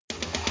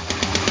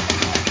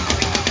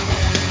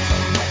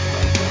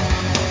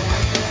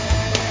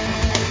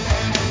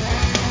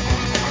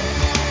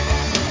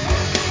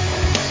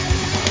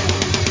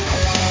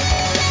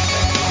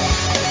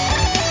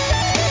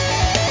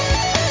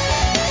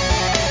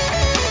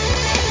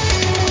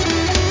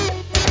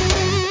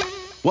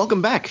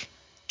Welcome back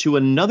to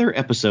another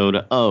episode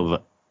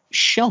of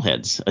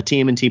Shellheads, a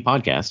TMNT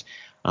podcast.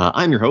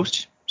 I'm your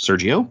host,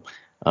 Sergio.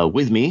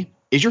 With me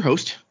is your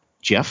host,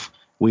 Jeff.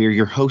 We are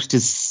your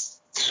hostesses?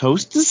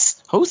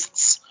 Hostesses?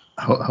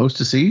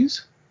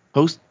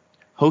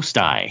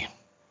 Hostai.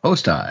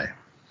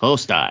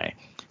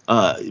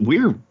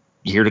 We're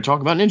here to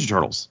talk about Ninja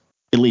Turtles.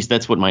 At least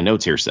that's what my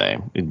notes here say.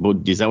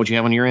 Is that what you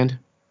have on your end?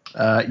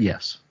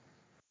 Yes.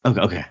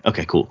 Okay.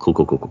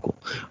 Cool.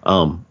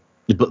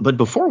 But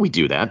before we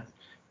do that,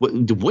 what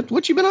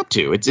you been up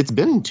to? It's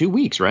been 2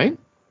 weeks, right?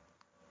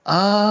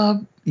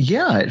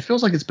 Yeah, it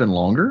feels like it's been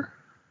longer.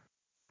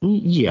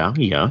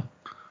 Yeah.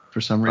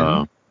 For some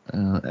reason.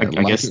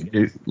 I guess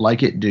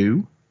it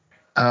do.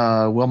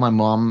 Well, my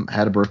mom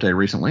had a birthday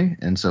recently,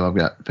 and so I've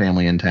got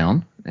family in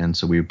town, and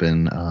so we've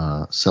been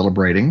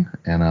celebrating,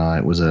 and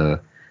it was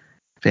a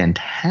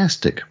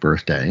fantastic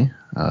birthday.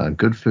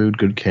 Good food,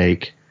 good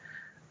cake,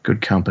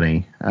 good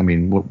company. I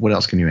mean, what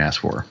else can you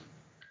ask for?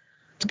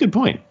 That's a good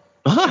point.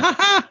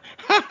 I'm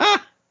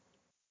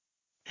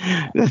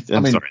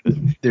sorry.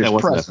 There's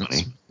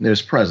presents.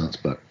 There's presents,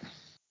 but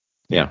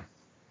yeah.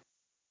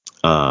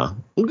 Well,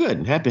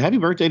 good. Happy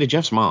birthday to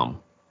Jeff's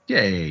mom.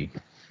 Yay.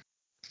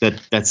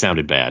 That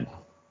sounded bad.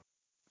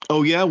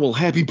 Oh yeah, well,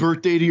 happy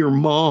birthday to your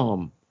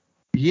mom.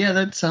 Yeah,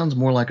 that sounds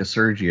more like a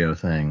Sergio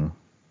thing.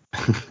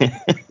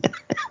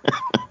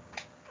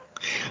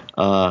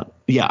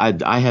 Yeah,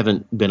 I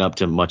haven't been up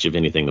to much of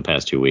anything the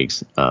past 2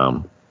 weeks.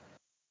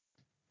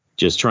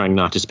 Just trying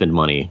not to spend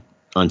money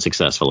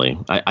unsuccessfully.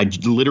 I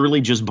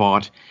literally just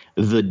bought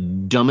the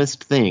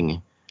dumbest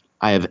thing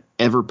I have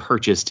ever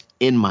purchased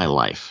in my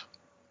life.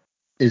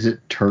 Is it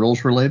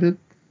Turtles related?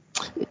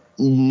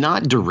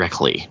 Not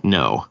directly,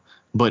 no.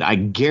 But I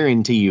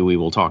guarantee you we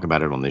will talk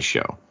about it on this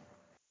show.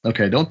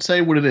 Okay, don't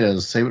say what it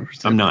is. Save it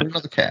for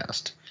another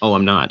cast. Oh,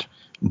 I'm not.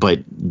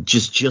 But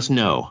just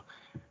know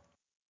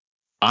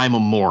I'm a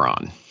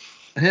moron.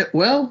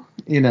 Well,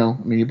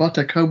 you bought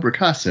that Cobra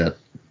Kai set.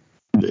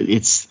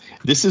 This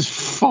is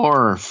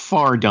far,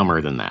 far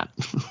dumber than that.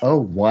 Oh,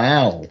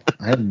 wow.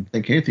 I didn't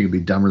think anything would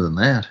be dumber than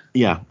that.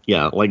 Yeah.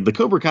 Like the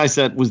Cobra Kai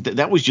set was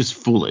just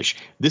foolish.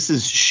 This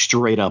is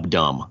straight up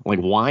dumb. Like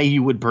why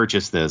you would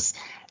purchase this.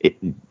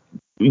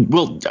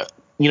 Well,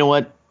 you know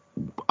what?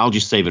 I'll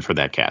just save it for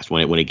that cast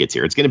when it gets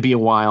here. It's going to be a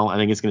while. I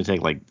think it's going to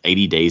take like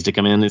 80 days to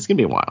come in. It's going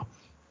to be a while.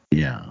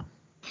 Yeah.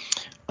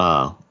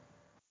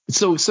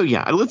 So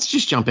yeah, let's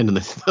just jump into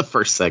the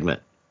first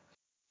segment.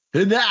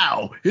 And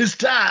now it's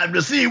time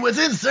to see what's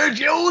in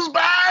Sergio's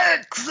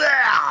box.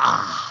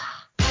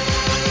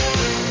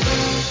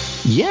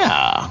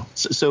 Yeah.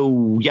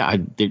 So yeah,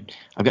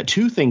 I've got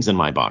 2 things in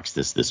my box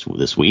this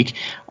week.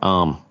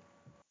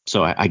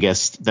 So I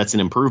guess that's an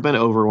improvement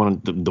over one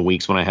of the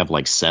weeks when I have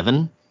like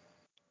 7.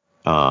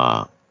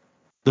 The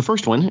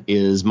first one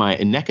is my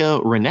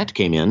NECA Renette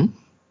came in.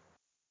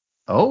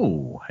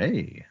 Oh,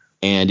 hey.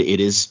 And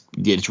it's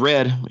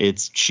red.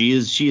 She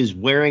is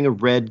wearing a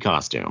red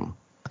costume.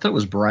 I thought it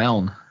was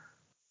brown.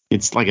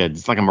 It's like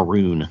a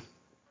maroon.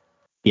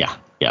 Yeah.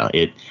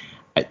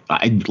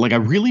 I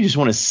really just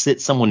want to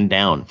sit someone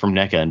down from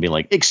NECA and be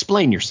like,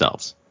 explain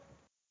yourselves.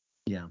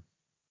 Yeah.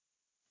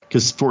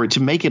 Because for it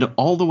to make it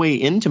all the way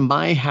into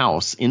my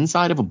house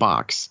inside of a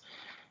box,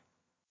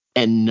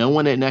 and no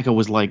one at NECA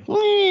was like,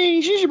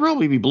 she should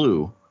probably be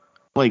blue.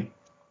 Like,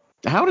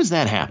 how does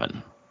that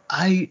happen?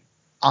 I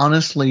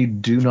honestly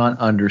do not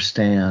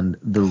understand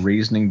the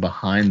reasoning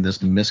behind this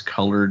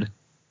miscolored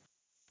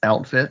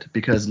outfit,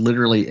 because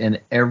literally in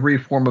every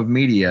form of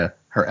media,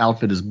 her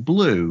outfit is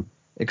blue,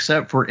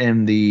 except for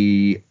in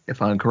the,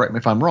 correct me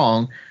if I'm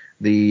wrong,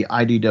 the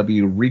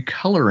IDW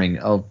recoloring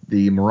of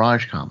the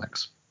Mirage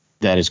comics.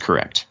 That is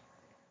correct.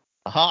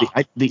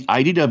 Aha. The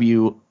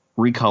IDW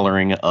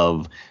recoloring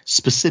of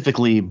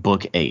specifically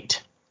Book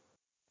 8.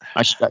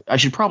 I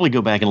should probably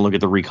go back and look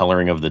at the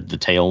recoloring of the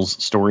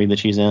Tales story that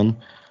she's in.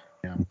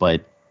 Yeah.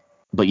 But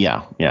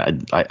yeah,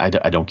 I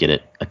don't get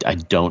it. I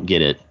don't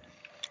get it.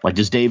 Like,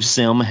 does Dave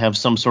Sim have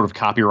some sort of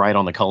copyright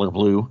on the color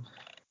blue?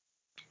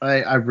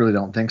 I really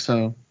don't think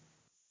so.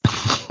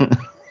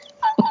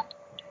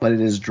 But it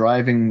is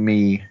driving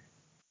me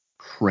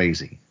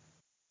crazy.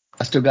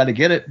 I still got to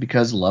get it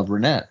because love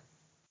Renette.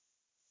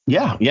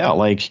 Yeah.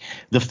 Like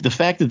the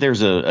fact that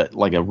there's a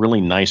really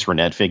nice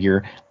Renette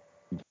figure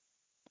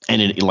and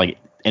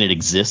it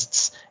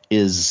exists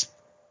is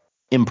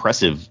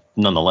impressive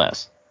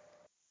nonetheless.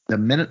 The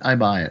minute I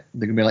buy it,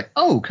 they're gonna be like,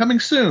 "Oh, coming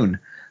soon,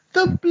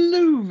 the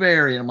blue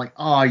variant." I'm like,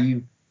 "Oh,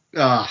 you."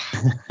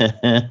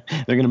 They're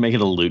gonna make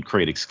it a Loot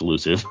Crate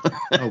exclusive.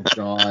 Oh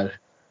God.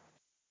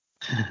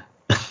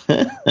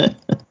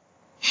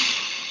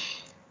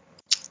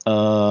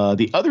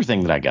 The other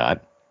thing that I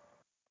got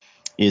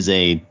is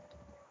the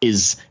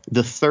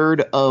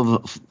third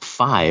of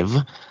 5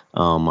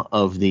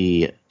 of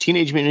the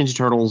Teenage Mutant Ninja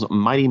Turtles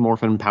Mighty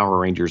Morphin Power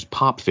Rangers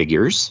pop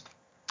figures.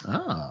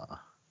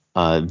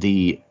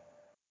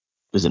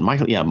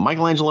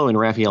 Michelangelo and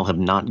Raphael have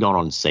not gone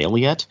on sale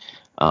yet,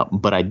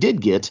 but I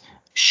did get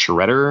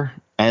Shredder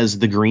as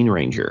the Green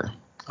Ranger.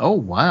 Oh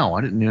wow,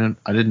 I didn't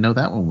know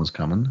that one was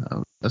coming.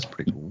 Oh. That's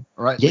pretty cool.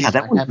 Or at Yeah, least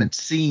that I one. haven't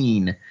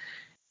seen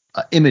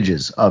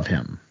images of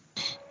him.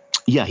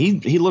 Yeah,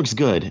 he looks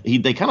good.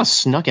 They kind of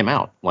snuck him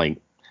out. Like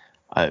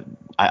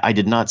I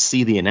did not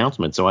see the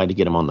announcement, so I had to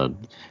get him on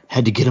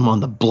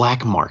the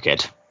black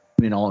market.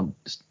 I mean, all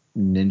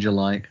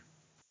ninja-like.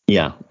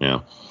 Yeah,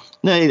 yeah.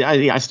 No,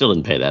 I still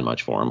didn't pay that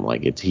much for him.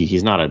 Like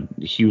he's not a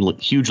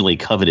hugely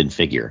coveted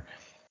figure.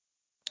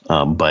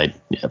 But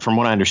from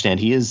what I understand,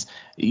 he is.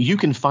 You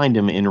can find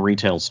him in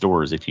retail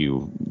stores if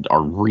you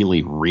are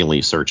really,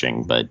 really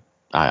searching. But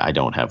I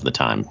don't have the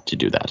time to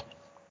do that.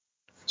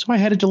 So I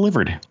had it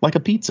delivered like a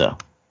pizza.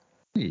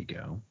 There you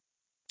go.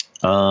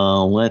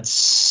 Let's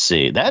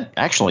see.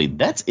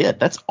 That's it.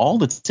 That's all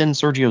that's in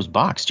Sergio's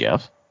box,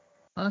 Jeff.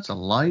 That's a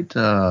light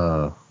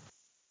deal.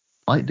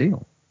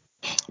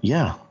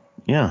 Yeah,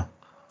 yeah.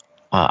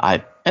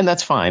 And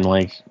that's fine.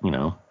 Like,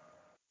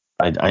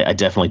 I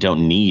definitely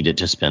don't need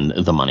to spend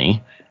the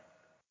money.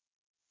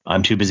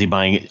 I'm too busy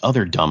buying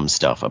other dumb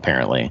stuff,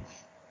 apparently.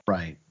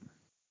 Right.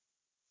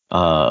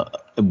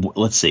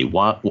 Let's see.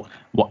 What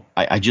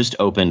I just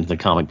opened the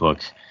comic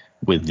book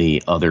with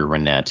the other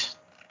Renette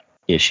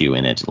issue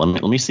in it.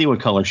 Let me see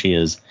what color she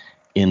is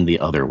in the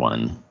other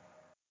one.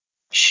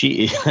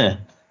 She's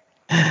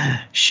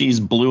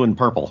blue and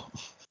purple.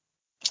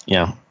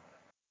 Yeah.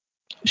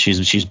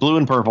 She's blue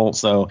and purple,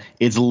 so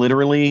it's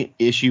literally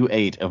issue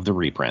 8 of the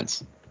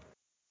reprints.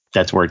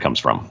 That's where it comes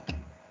from.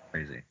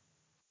 Crazy.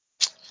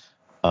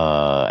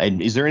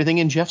 And is there anything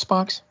in Jeff's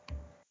box?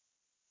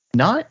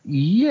 Not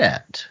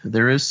yet.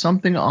 There is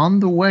something on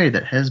the way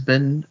that has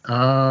been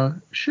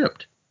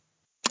shipped.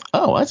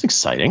 Oh, that's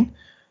exciting.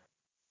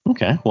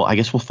 Okay, well, I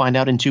guess we'll find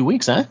out in 2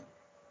 weeks, huh?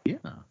 Yeah.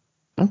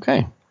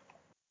 Okay.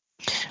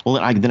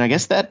 Well, then I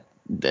guess that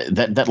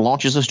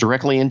launches us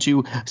directly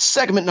into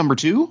segment number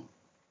 2.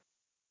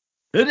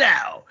 And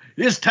now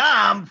it's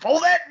time for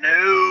that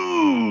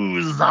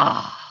news.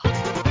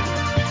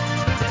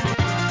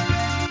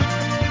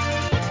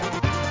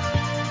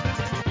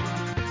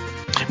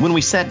 When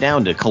we sat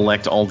down to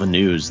collect all the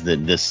news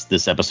that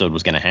this episode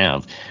was going to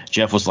have,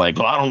 Jeff was like,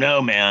 well, I don't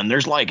know, man.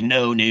 There's like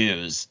no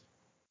news.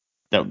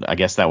 I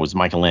guess that was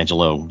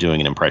Michelangelo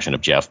doing an impression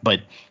of Jeff.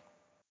 But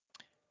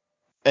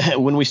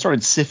when we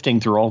started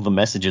sifting through all the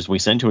messages we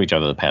sent to each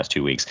other the past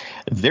 2 weeks,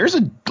 there's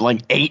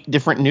 8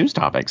 different news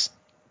topics.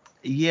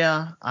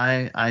 Yeah,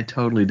 I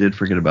totally did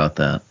forget about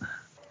that.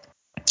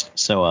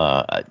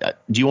 So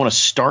do you want to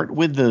start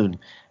with the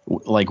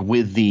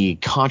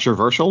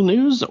controversial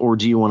news, or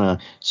do you want to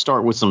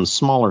start with some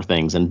smaller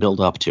things and build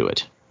up to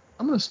it?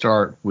 I'm going to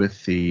start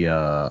with the,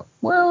 I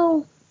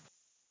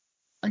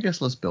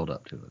guess let's build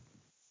up to it.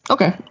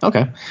 Okay.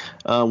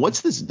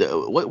 What's this?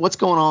 What's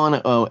going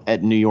on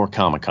at New York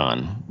Comic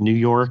Con? New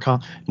York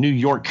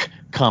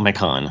Comic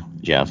Con,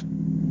 Jeff.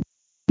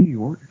 New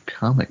York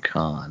Comic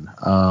Con.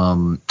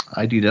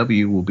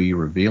 IDW will be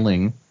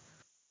revealing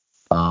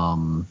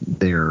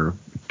their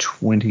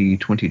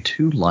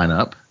 2022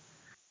 lineup.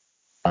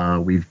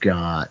 We've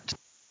got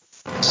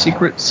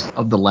Secrets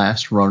of the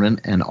Last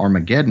Ronin and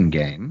Armageddon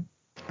game.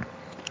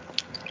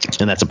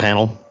 And that's a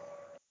panel?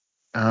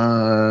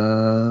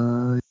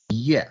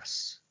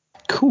 Yes.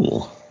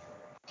 Cool.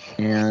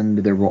 And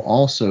there will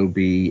also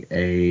be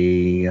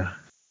a...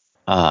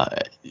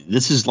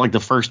 this is like the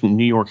first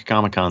New York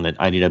Comic Con that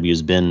IDW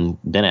has been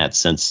at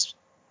since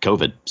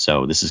COVID.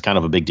 So this is kind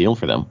of a big deal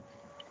for them.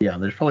 Yeah,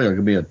 there's probably going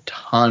to be a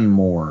ton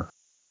more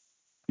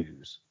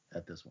news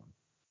at this one.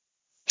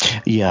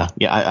 Yeah,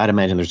 I'd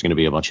imagine there's going to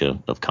be a bunch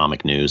of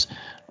comic news.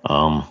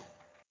 The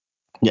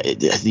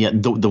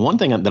one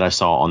thing that I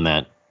saw on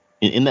that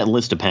in that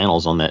list of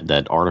panels on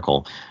that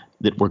article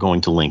that we're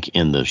going to link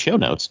in the show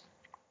notes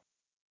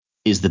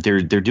is that they're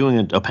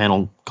doing a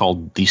panel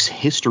called The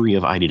History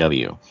of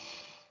IDW,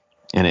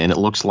 and it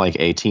looks like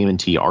a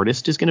TMNT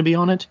artist is going to be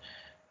on it.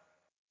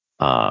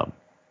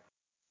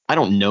 I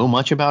don't know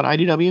much about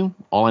IDW.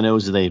 All I know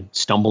is that they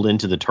stumbled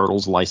into the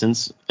Turtles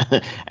license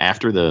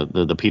after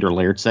the Peter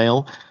Laird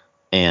sale,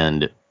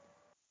 and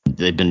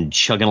they've been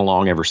chugging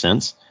along ever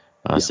since.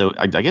 So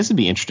I guess it'd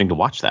be interesting to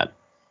watch that.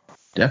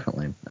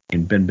 Definitely. I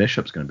mean, Ben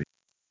Bishop's going to be.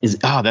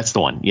 That's the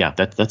one. Yeah,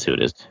 that's who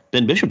it is.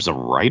 Ben Bishop's a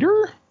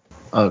writer?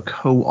 A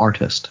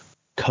co-artist.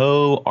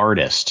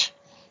 Co-artist.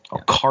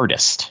 Or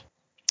cardist.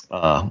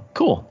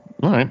 Cool.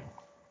 All right.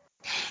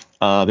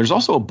 There's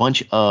also a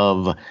bunch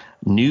of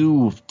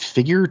new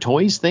figure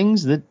toys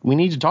things that we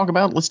need to talk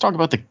about. Let's talk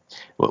about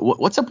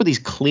what's up with these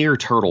clear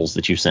turtles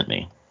that you sent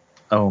me.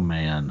 Oh,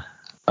 man.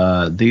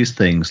 These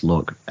things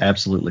look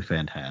absolutely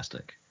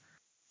fantastic.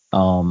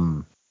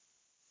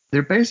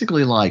 They're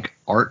basically like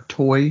art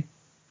toy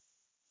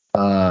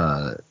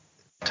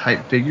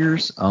type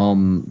figures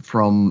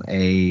from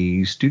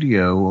a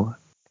studio.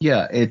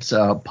 Yeah, it's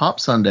Pop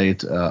Sunday.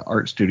 It's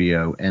art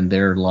studio, and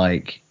they're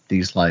like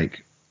these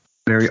like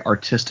very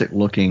artistic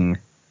looking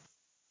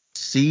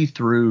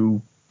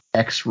see-through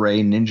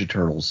X-ray Ninja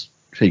Turtles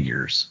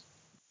figures,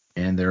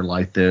 and they're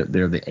like they're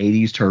the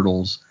 80s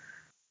turtles,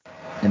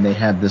 and they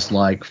have this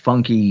like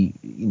funky,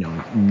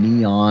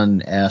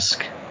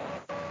 neon-esque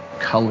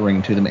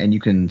coloring to them, and you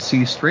can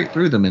see straight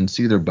through them and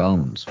see their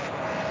bones.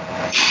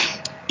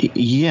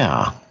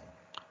 Yeah.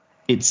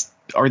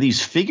 Are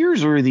these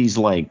figures or are these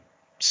like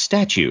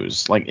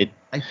statues? I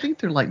think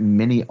they're like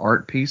mini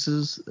art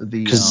pieces.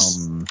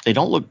 Because they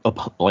don't look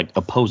like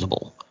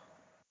opposable.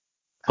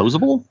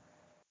 Opposable?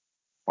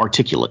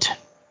 Articulate.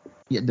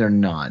 Yeah, they're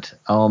not.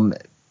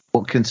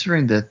 Well,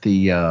 considering that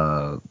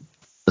the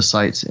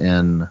site's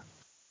in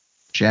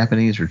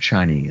Japanese or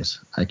Chinese,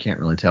 I can't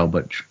really tell.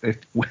 But if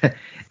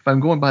I'm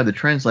going by the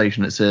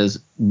translation, it says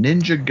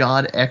Ninja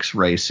God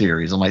X-Ray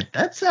series. I'm like,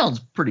 that sounds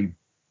pretty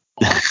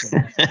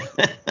awesome.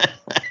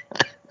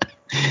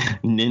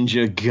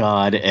 Ninja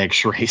God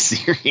X-Ray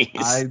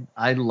series.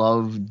 I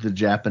love the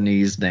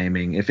Japanese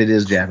naming. If it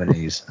is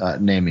Japanese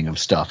naming of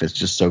stuff, it's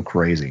just so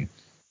crazy.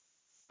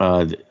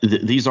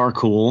 These are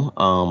cool.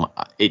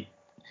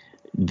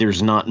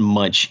 There's not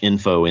much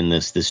info in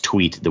this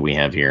tweet that we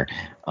have here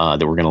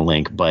that we're going to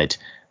link, but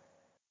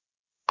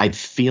I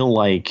feel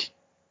like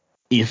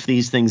if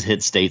these things hit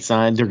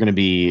stateside, they're going to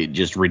be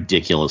just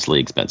ridiculously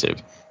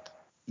expensive.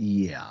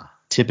 Yeah.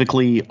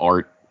 Typically,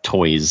 art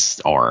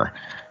toys are.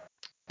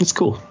 It's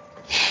cool.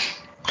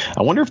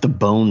 I wonder if the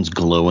bones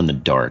glow in the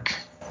dark.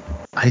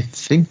 I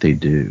think they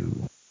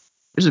do.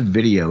 There's a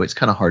video. It's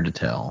kind of hard to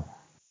tell.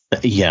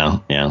 Yeah.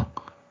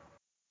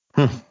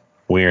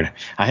 Weird.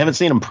 I haven't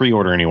seen them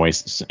pre-order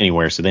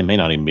anywhere, so they may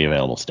not even be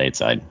available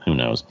stateside. Who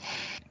knows?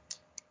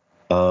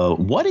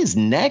 What is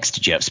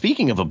next, Jeff?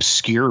 Speaking of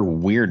obscure,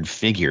 weird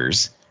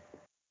figures.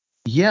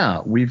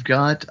 Yeah, we've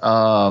got.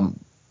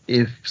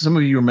 If some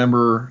of you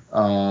remember,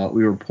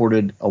 we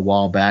reported a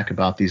while back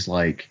about these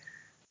like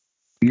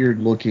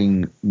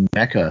weird-looking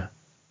mecha,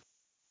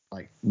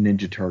 like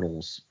Ninja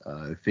Turtles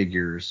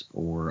figures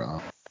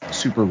or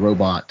Super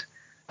Robot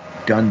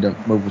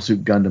Gundam, Mobile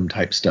Suit Gundam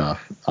type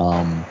stuff.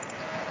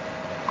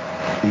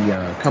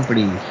 The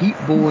company Heat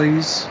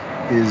Boys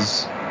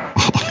is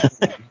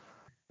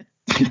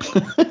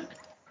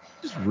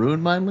just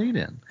ruined my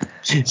lead-in.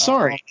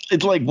 Sorry,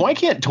 it's like, why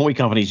can't toy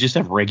companies just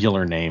have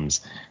regular names?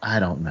 I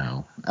don't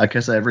know. I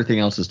guess everything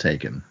else is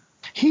taken.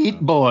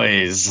 Heat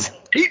Boys.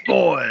 Heat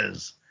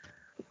Boys.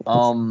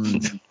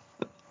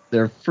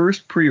 Their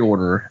first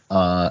pre-order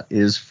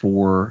is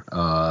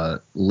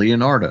for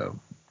Leonardo,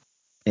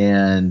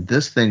 and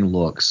this thing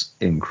looks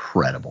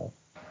incredible.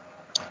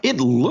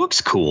 It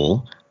looks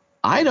cool.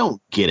 I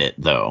don't get it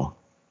though.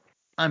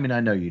 I mean, I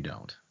know you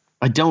don't.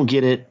 I don't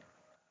get it.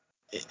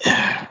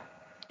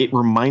 It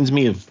reminds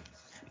me of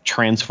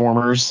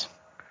Transformers.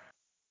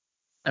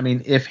 I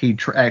mean, if he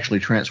actually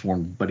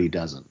transformed, but he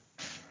doesn't.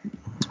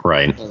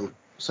 Right.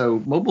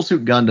 So Mobile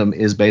Suit Gundam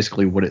is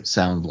basically what it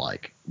sounds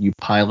like. You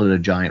pilot a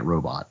giant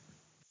robot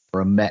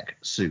or a mech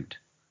suit.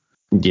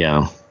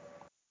 Yeah.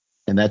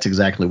 And that's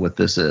exactly what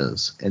this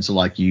is. And so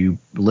like you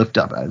lift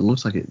up, it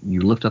looks like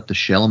you lift up the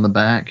shell in the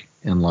back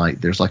and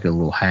like there's like a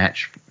little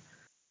hatch for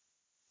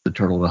the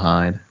turtle to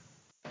hide.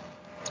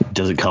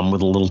 Does it come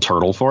with a little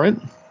turtle for it?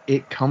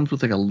 It comes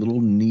with like a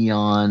little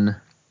neon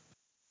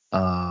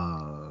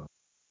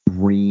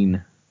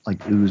green,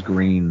 like ooze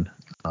green.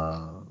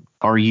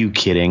 Are you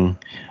kidding?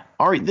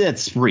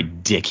 That's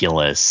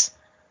ridiculous.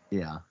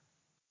 Yeah.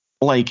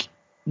 Like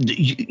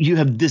you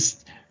have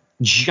this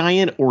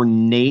giant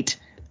ornate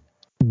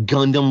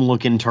Gundam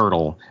looking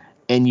turtle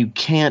and you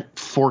can't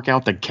fork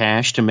out the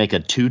cash to make a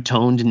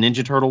two-toned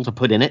Ninja Turtle to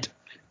put in it?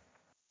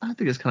 I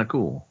think it's kind of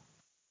cool.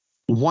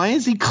 Why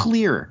is he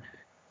clear?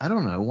 I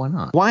don't know. Why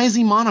not? Why is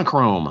he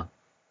monochrome?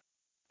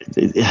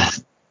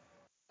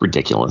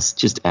 Ridiculous.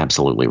 Just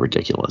absolutely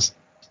ridiculous.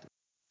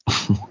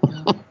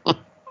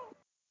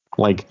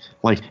 Like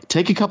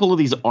take a couple of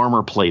these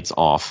armor plates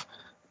off,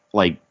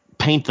 like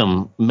paint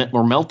them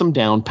or melt them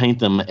down, paint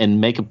them,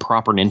 and make a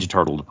proper Ninja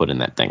Turtle to put in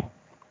that thing.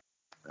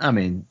 I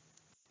mean,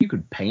 you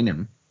could paint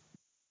him.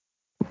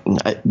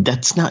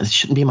 It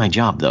shouldn't be my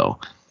job though.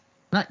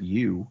 Not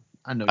you.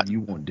 I know you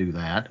won't do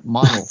that.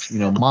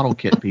 Model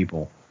kit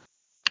people.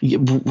 Yeah,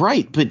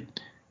 right, but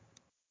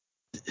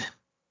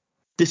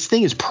this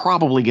thing is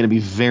probably going to be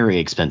very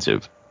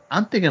expensive.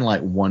 I'm thinking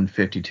like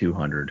 150,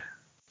 200.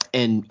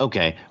 And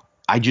okay,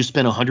 I just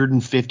spent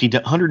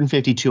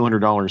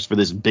 $200 for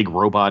this big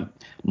robot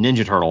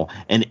Ninja Turtle,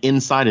 and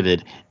inside of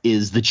it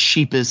is the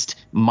cheapest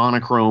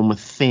monochrome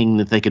thing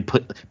that they could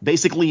put,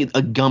 basically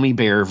a gummy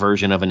bear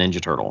version of a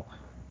Ninja Turtle.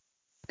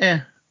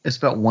 It's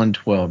about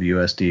 112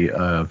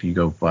 USD if you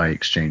go by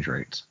exchange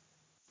rates.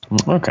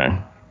 Okay.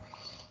 Not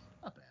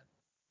bad.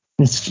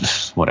 It's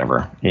just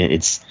whatever.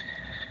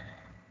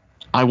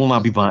 I will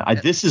not be buying.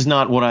 This is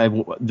not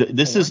what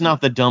this is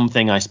not the dumb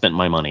thing I spent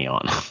my money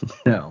on.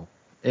 No.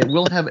 It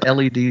will have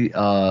LED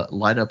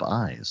light up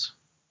eyes.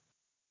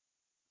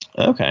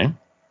 Okay.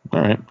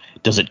 All right.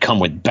 Does it come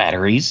with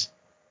batteries?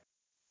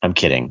 I'm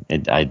kidding.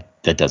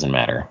 That doesn't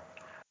matter.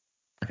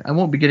 I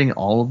won't be getting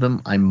all of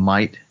them. I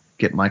might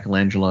get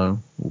Michelangelo.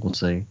 We'll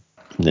see.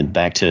 And then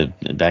back to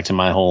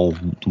my whole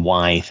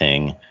why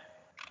thing.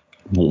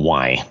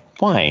 Why?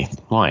 Why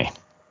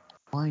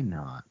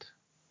not?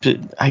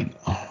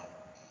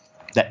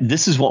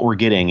 This is what we're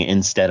getting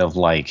instead of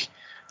like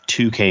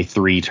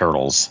 2K3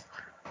 turtles.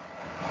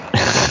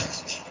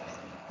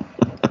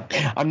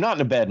 I'm not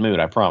in a bad mood,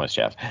 I promise,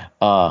 Jeff.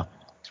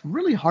 It's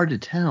really hard to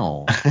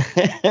tell.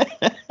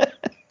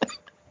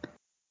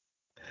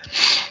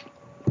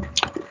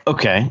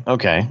 Okay.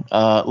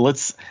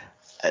 Let's.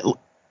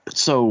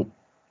 So,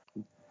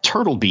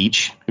 Turtle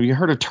Beach. Have you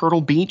heard of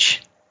Turtle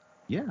Beach?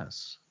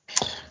 Yes.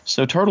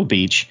 So, Turtle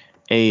Beach,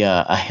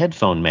 a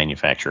headphone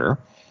manufacturer,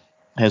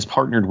 has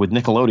partnered with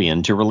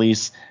Nickelodeon to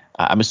release,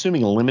 I'm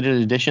assuming, a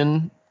limited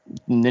edition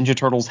Ninja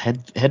Turtles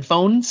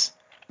headphones.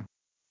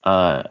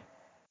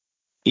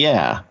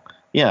 Yeah,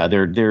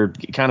 they're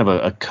kind of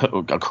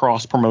a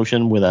cross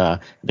promotion with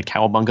the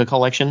Cowabunga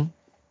collection.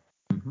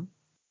 Mm-hmm.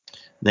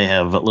 They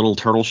have little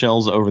turtle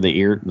shells over the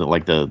ear,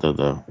 like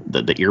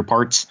the ear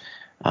parts,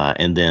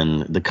 and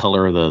then the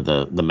color of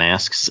the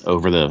masks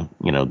over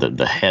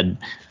the head,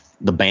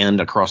 the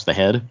band across the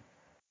head.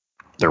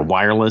 They're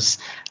wireless.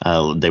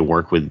 They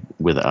work with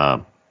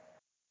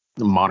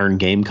modern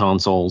game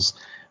consoles,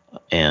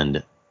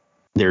 and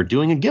they're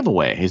doing a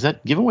giveaway. Is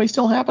that giveaway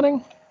still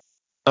happening?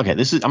 Okay, I'm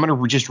going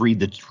to just read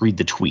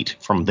the tweet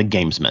from the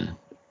Gamesman.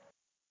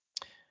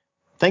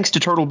 Thanks to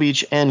Turtle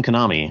Beach and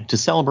Konami to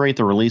celebrate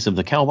the release of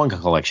the Cowabunga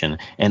collection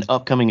and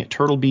upcoming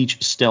Turtle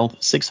Beach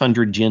Stealth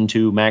 600 Gen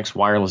 2 Max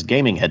wireless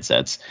gaming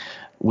headsets,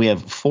 we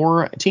have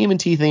 4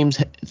 TMNT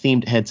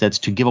themed headsets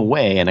to give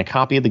away and a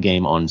copy of the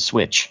game on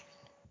Switch.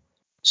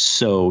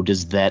 So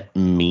does that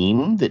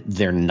mean that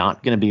they're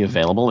not going to be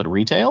available at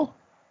retail?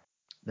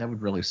 That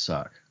would really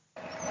suck.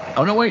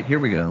 Oh, no, wait. Here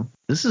we go.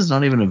 This is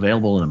not even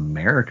available in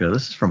America.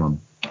 This is from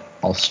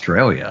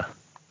Australia.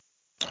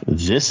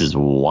 This is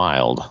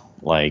wild.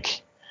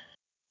 Like,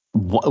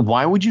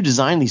 why would you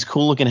design these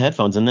cool-looking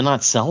headphones and then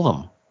not sell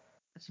them?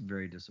 That's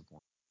very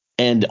disappointing.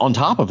 And on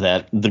top of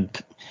that, the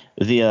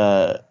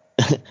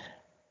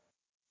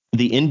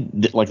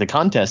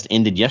contest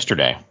ended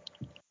yesterday.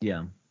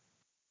 Yeah.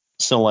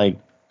 So, like,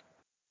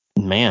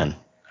 man,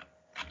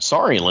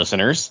 sorry,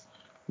 listeners.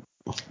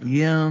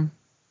 Yeah.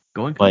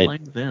 Go and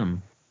complain with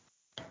them.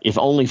 If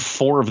only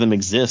 4 of them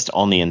exist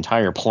on the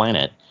entire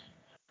planet,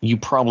 you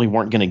probably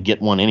weren't going to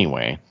get one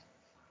anyway.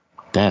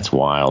 That's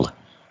wild.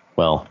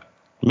 Well,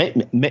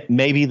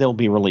 maybe they'll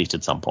be released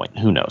at some point.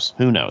 Who knows?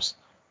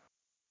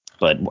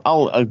 But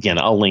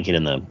I'll link it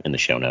in the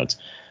show notes.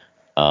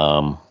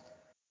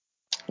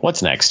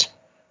 What's next?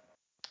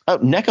 Oh,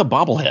 NECA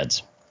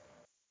bobbleheads.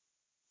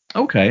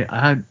 Okay.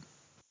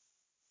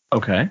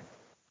 Okay.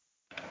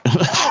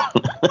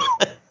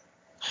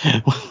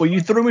 Well, you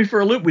threw me for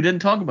a loop. We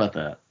didn't talk about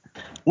that.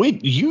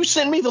 Wait, you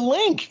sent me the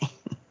link.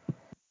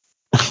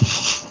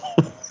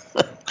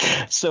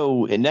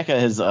 So NECA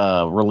has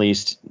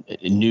released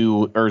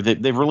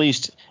they've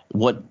released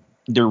what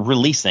they're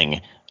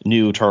releasing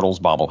new Turtles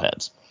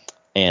bobbleheads,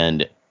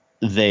 and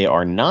they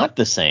are not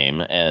the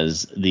same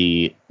as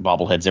the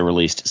bobbleheads they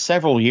released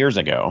several years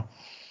ago.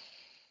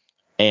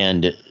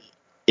 And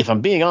if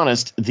I'm being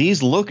honest,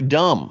 these look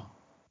dumb.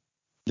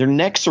 Their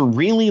necks are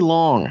really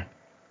long,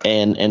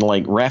 and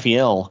like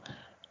Raphael,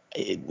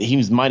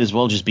 he might as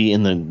well just be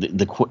in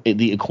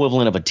the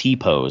equivalent of a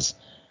T-pose.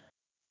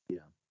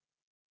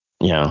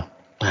 Yeah,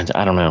 I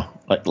don't know.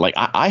 Like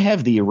I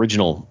have the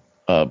original,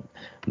 the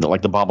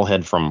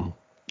bobblehead from.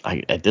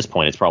 At this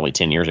point, it's probably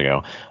 10 years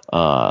ago,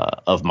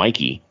 of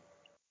Mikey,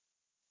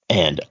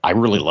 and I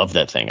really love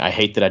that thing. I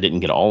hate that I didn't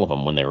get all of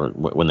them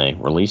when they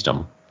released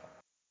them,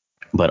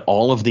 but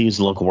all of these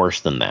look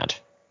worse than that.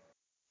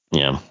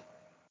 Yeah,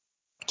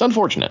 it's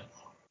unfortunate.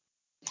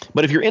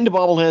 But if you're into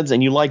bobbleheads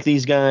and you like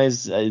these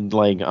guys, I'm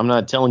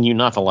not telling you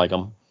not to like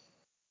them.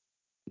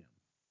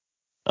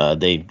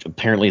 They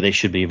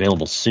should be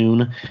available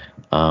soon.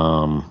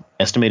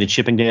 Estimated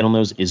shipping date on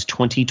those is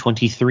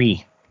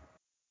 2023.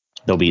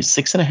 They'll be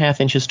 6.5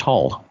 inches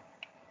tall.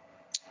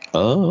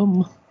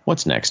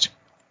 What's next?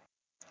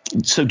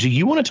 So, do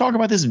you want to talk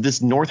about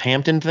this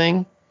Northampton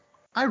thing?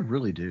 I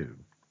really do.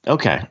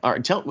 Okay. All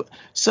right.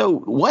 So,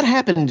 what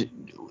happened?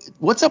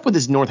 What's up with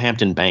this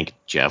Northampton bank,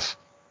 Jeff?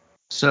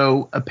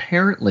 So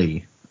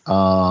apparently,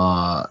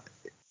 in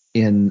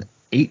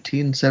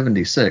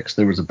 1876,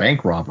 there was a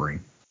bank robbery,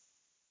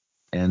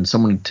 and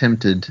someone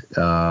attempted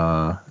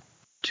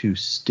to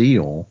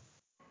steal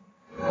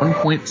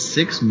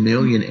 $1.6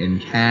 million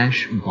in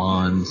cash,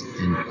 bonds,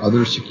 and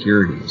other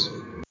securities.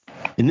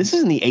 And this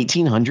is in the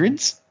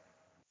 1800s?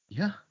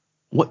 Yeah.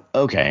 What?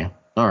 Okay.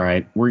 All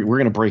right. We're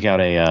gonna break out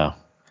a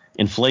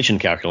inflation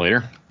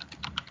calculator.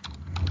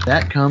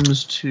 That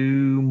comes to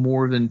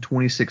more than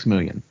 $26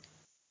 million.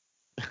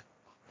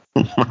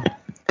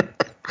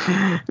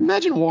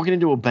 Imagine walking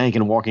into a bank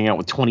and walking out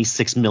with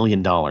 $26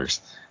 million.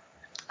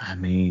 I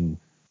mean,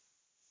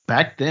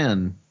 back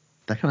then,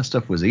 that kind of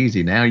stuff was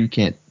easy. Now you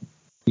can't,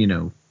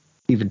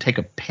 even take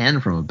a pen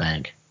from a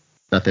bank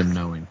without them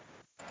knowing.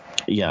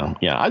 Yeah.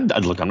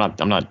 Look, I'm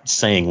not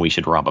saying we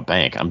should rob a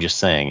bank. I'm just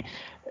saying,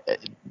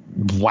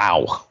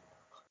 wow.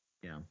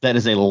 Yeah. That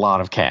is a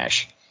lot of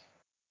cash.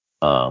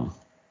 So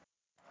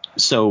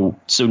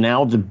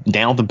now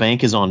the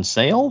bank is on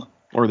sale,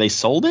 or they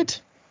sold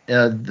it?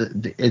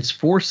 It's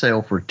for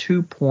sale for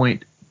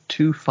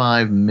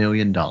 $2.25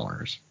 million.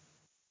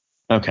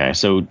 Okay,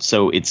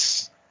 so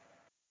it's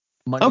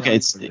Money Okay, not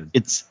it's included.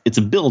 it's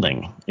a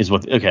building is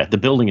what. Okay, the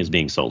building is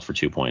being sold for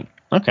 2 point.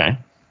 Okay,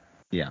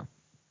 Yeah.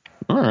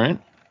 all right.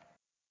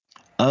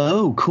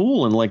 Oh,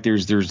 cool. And like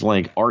there's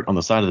like art on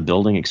the side of the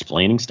building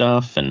explaining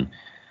stuff, and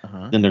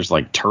Uh-huh. then there's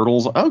like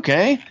turtles.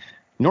 Okay,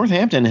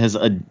 Northampton has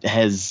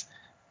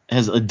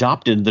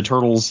adopted the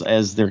turtles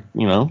as their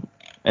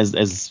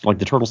as like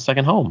the turtles'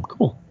 second home.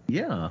 Cool.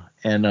 Yeah.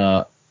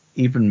 And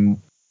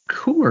even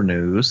cooler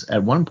news,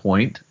 at one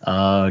point,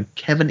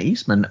 Kevin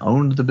Eastman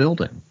owned the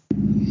building.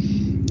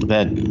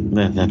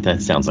 That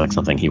sounds like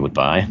something he would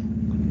buy.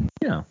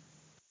 Yeah.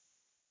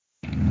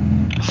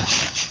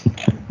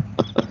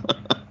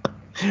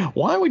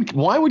 Why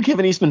would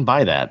Kevin Eastman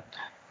buy that?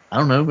 I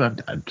don't know.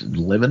 I'd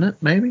live in it,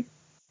 maybe.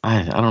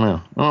 I don't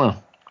know.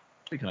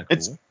 Be kind of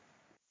It's cool.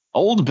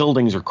 old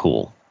buildings are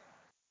cool.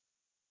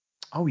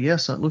 Oh,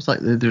 yes. It looks like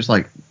there's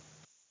like,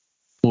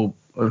 we'll,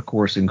 of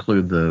course,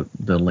 include the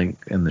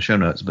link in the show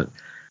notes, but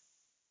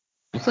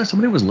looks like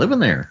somebody was living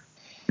there.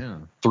 Yeah.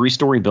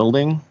 3-story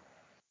building.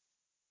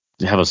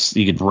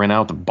 You could rent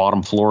out the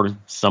bottom floor to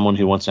someone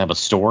who wants to have a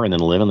store and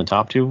then live in the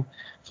top 2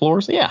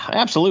 floors. Yeah,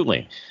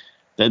 absolutely.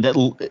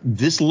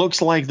 This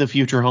looks like the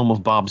future home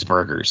of Bob's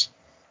Burgers.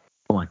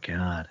 Oh, my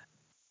God.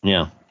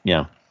 Yeah.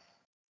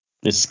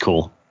 This is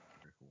cool.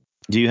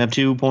 Do you have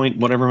 2 point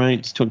whatever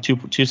million?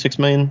 $2.6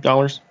 million?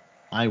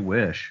 I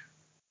wish.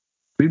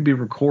 We'd be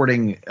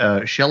recording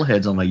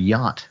Shellheads on a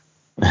yacht.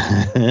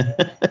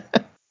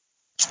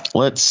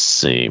 Let's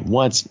see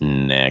what's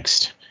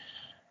next.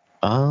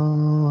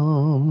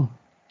 So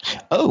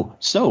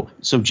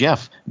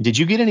Jeff, did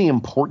you get any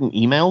important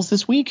emails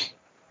this week?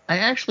 I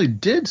actually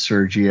did,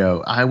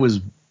 Sergio. I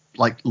was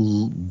like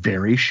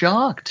very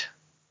shocked.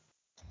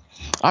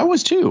 I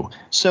was too.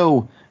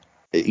 So,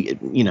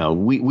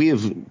 we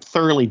have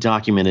thoroughly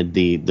documented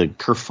the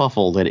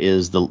kerfuffle that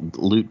is the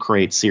Loot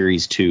Crate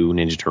Series 2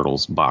 Ninja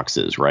Turtles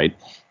boxes, right?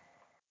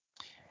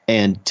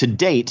 And to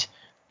date,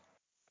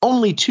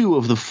 only 2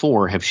 of the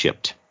 4 have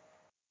shipped.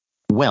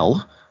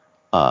 Well,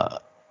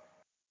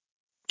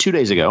 2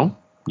 days ago,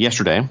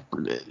 yesterday,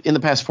 in the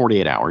past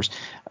 48 hours,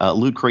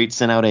 Loot Crate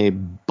sent out a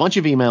bunch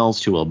of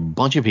emails to a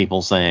bunch of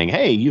people saying,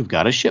 hey, you've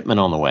got a shipment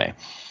on the way.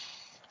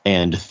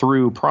 And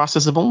through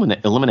process of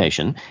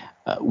elimination,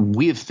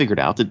 we have figured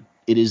out that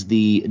it is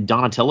the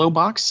Donatello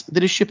box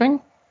that is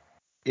shipping.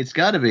 It's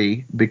got to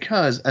be,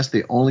 because that's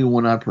the only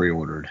one I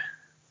pre-ordered.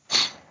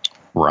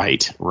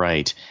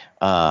 Right.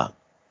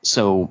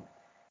 So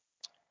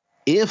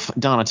if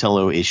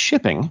Donatello is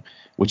shipping,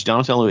 which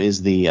Donatello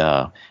is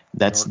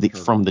that's Dark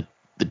from the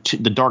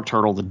Dark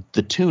Turtle,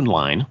 the Toon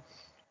line,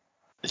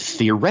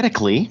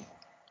 theoretically,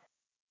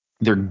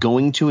 they're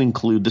going to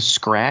include the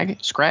Scrag.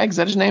 Scrag, is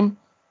that his name?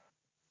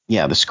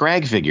 Yeah, the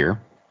Scrag figure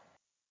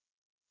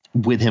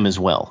with him as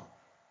well.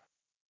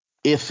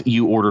 If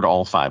you ordered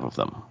all 5 of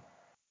them.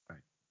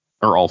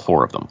 Or all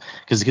 4 of them,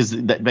 because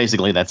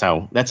basically that's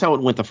how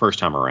it went the first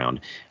time around.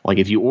 Like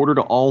if you ordered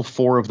all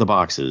 4 of the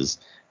boxes,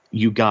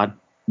 you got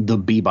the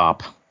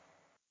Bebop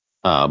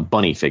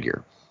bunny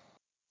figure,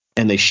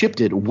 and they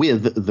shipped it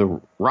with the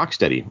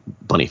Rocksteady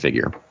bunny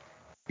figure.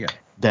 Yeah,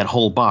 that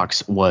whole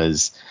box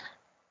was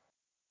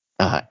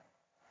the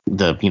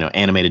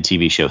animated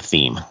TV show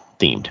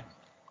themed.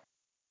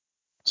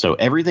 So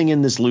everything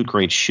in this Loot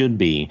Crate should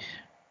be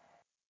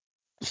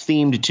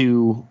themed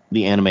to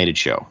the animated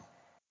show.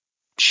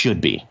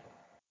 Should be.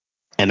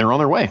 And they're on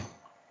their way.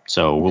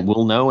 So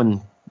we'll know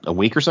in a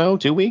week or so,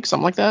 2 weeks,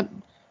 something like that.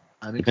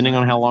 Depending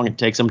on how long it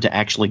takes them to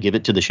actually give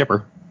it to the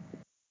shipper.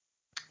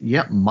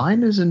 Yep,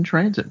 mine is in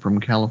transit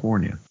from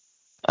California.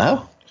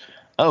 Oh,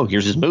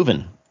 yours is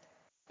moving.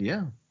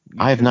 Yeah.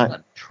 I have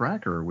not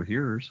tracker with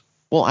yours.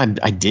 Well, I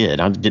did.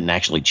 I didn't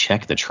actually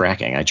check the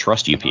tracking. I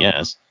trust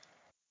UPS.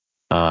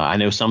 I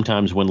know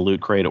sometimes when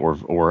Loot Crate or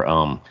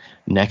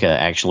NECA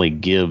actually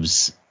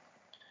gives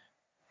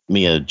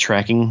me a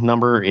tracking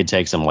number, it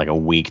takes them like a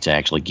week to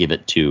actually give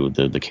it to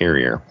the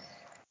carrier.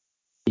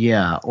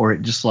 Yeah, or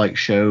it just like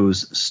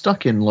shows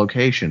stuck in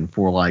location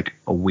for like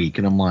a week,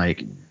 and I'm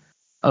like,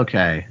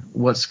 okay,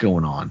 what's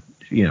going on?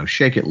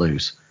 Shake it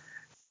loose.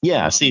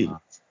 Yeah, see,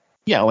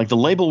 yeah, like the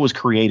label was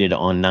created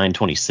on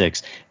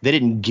 9/26. They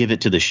didn't give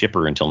it to the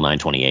shipper until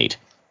 9/28.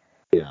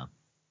 Yeah.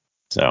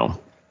 So,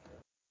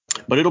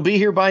 but it'll be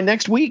here by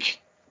next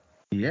week.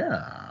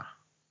 Yeah.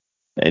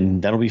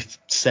 And that'll be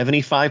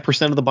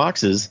 75% of the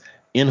boxes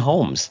in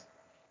homes.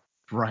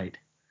 Right.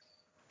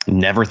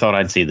 Never thought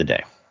I'd see the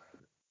day.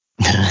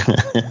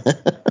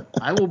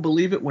 I will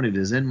believe it when it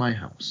is in my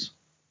house.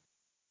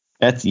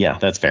 That's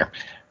fair.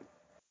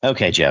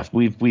 Okay, Jeff,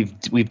 we've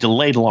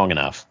delayed long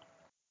enough.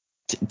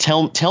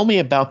 Tell me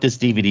about this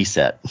DVD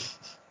set.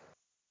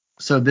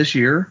 So this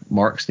year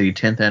marks the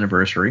 10th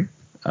anniversary,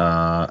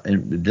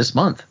 this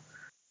month,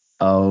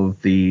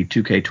 of the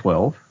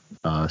 2K12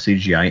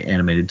 CGI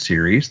animated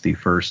series, the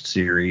first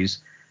series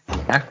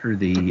after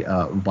the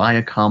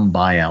Viacom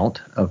buyout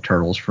of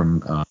Turtles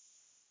from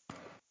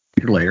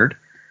Peter Laird.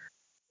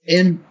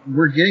 And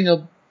we're getting a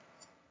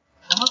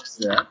box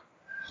set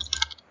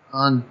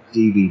on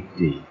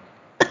DVD.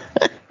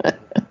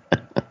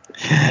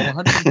 All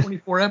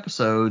 124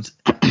 episodes,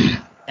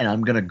 and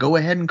I'm going to go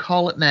ahead and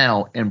call it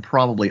now, and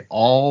probably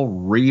all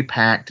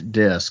repacked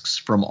discs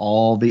from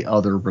all the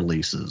other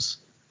releases.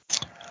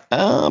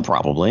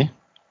 Probably.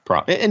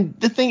 And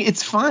the thing,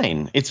 it's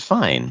fine. It's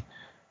fine.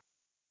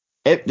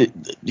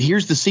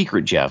 Here's the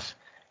secret, Jeff.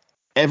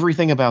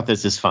 Everything about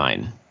this is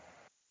fine.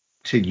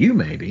 To you,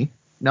 maybe.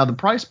 Now, the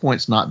price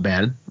point's not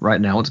bad.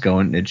 Right now, it's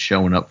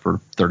showing up for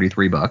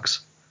 $33,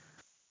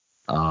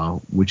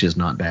 which is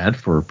not bad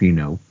for,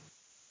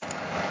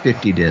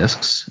 50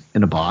 discs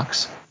in a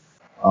box.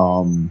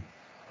 So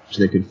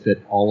they could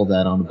fit all of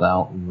that on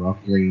about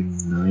roughly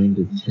 9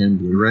 to 10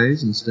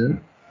 Blu-rays instead.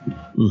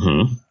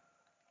 Mm-hmm.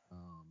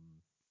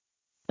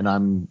 And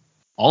I'm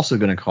also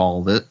going to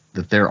call that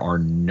there are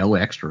no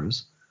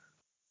extras,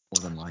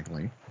 more than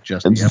likely,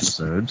 just the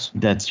episodes.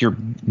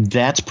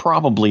 That's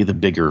probably the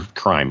bigger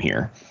crime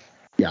here.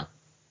 Yeah,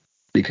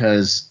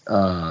 because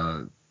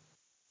the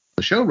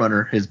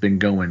showrunner has been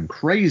going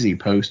crazy,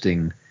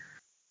 posting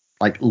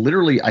like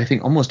literally, I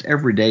think almost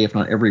every day, if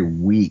not every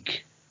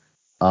week,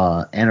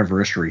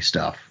 anniversary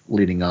stuff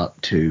leading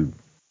up to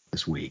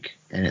this week,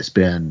 and it's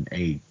been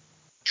a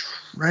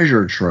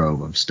treasure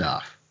trove of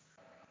stuff.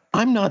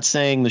 I'm not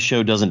saying the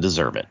show doesn't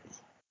deserve it.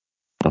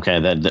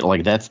 Okay,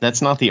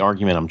 that's not the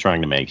argument I'm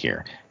trying to make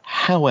here.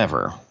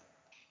 However,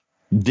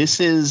 this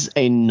is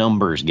a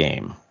numbers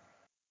game.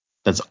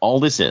 That's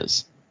all this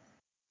is.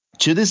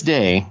 To this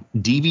day,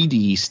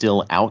 DVD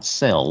still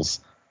outsells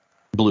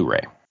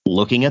Blu-ray.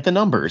 Looking at the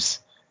numbers,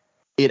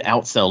 it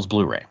outsells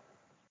Blu-ray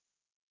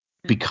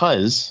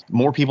because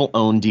more people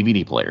own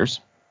DVD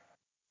players.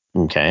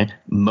 Okay.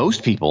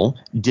 Most people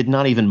did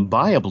not even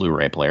buy a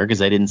Blu-ray player because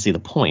they didn't see the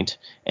point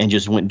and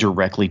just went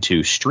directly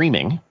to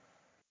streaming.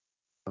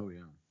 Oh, yeah.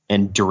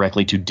 And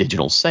directly to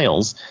digital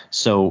sales.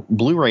 So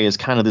Blu-ray is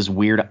kind of this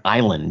weird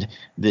island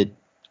that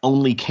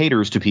only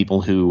caters to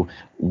people who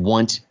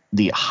want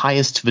the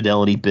highest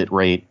fidelity bit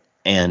rate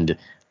and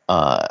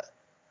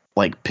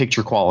like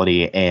picture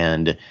quality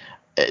and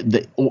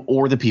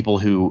the people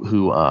who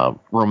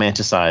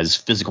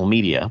romanticize physical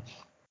media.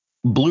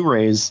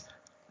 Blu-rays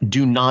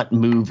do not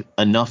move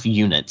enough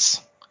units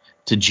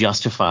to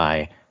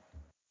justify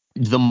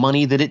the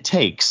money that it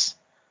takes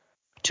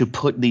to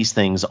put these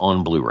things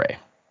on Blu-ray.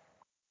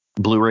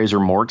 Blu-rays are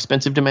more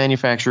expensive to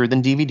manufacture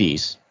than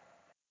DVDs,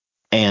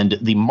 and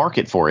the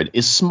market for it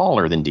is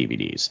smaller than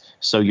DVDs.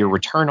 So your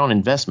return on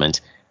investment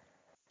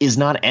is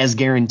not as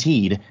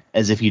guaranteed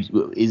as if you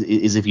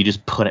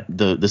just put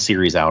the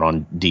series out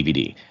on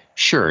DVD.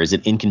 Sure, is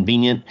it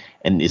inconvenient,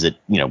 and is it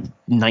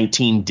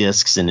 19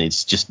 discs and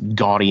it's just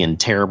gaudy and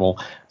terrible?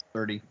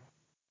 30.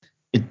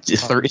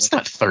 It's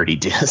not 30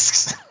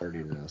 discs.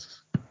 30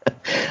 discs.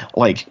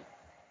 Like,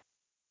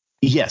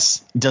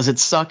 yes. Does it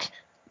suck?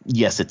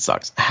 Yes, it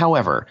sucks.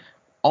 However,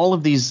 all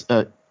of these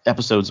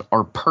episodes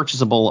are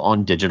purchasable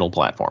on digital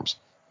platforms.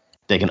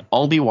 They can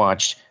all be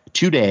watched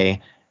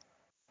today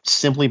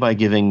simply by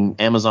giving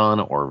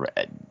Amazon or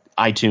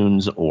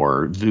iTunes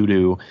or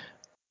Vudu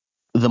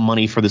the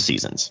money for the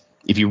seasons.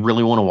 If you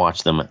really want to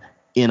watch them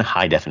in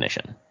high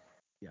definition.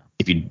 Yeah.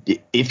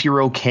 If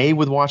you're okay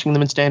with watching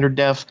them in standard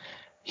def,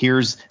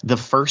 here's the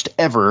first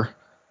ever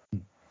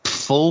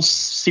full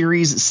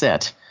series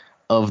set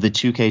of the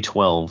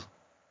 2K12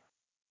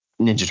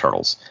 Ninja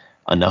Turtles.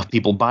 Enough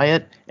people buy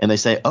it and they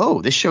say,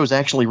 oh, this show's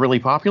actually really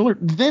popular.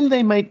 Then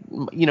they might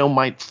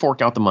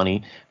fork out the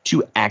money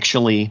to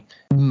actually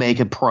make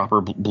a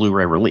proper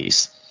Blu-ray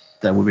release.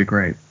 That would be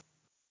great.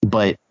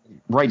 But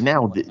right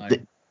now,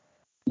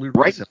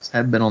 Blu-ray sales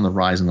have been on the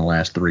rise in the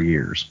last 3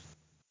 years.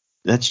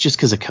 That's just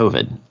because of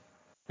COVID.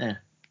 Yeah.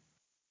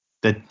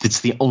 That's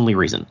the only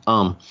reason.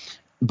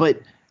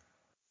 But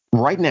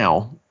right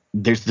now,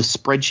 there's the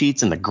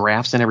spreadsheets and the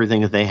graphs and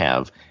everything that they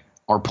have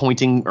are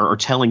pointing or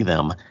telling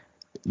them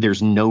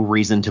there's no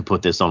reason to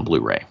put this on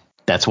Blu-ray.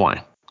 That's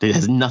why. It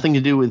has nothing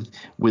to do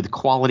with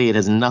quality. It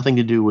has nothing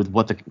to do with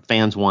what the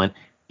fans want.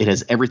 It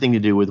has everything to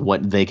do with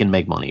what they can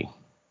make money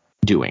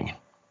doing.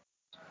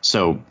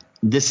 So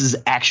this is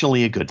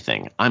actually a good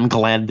thing. I'm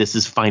glad this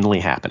is finally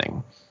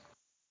happening.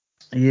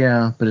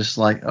 Yeah, but it's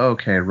like,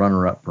 okay,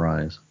 runner-up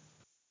prize.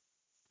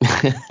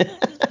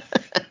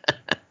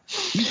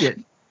 You get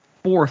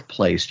fourth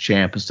place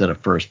champ instead of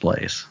first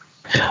place.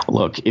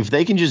 Look, if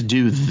they can just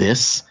do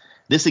this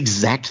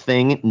exact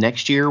thing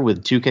next year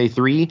with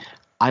 2K3,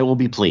 I will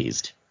be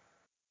pleased.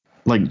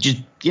 Like,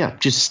 just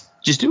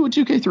do a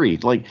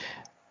 2K3. Like,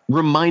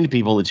 remind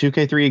people that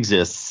 2K3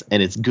 exists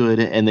and it's good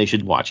and they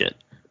should watch it.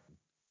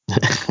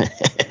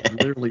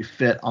 Literally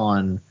fit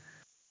on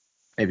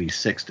maybe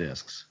 6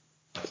 discs.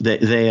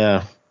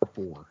 They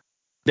 4.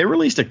 They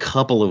released a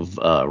couple of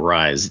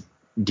Rise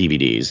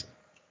DVDs,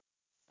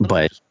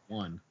 but just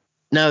one.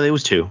 No, it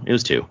was 2. It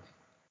was 2.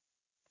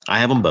 I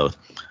have them both,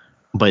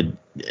 but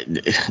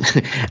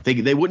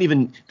they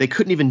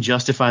couldn't even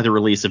justify the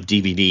release of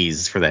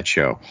DVDs for that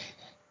show.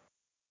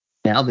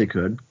 Now they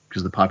could,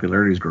 because the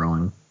popularity is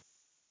growing.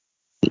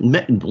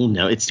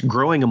 No, it's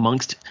growing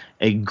amongst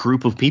a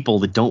group of people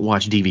that don't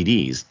watch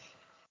DVDs.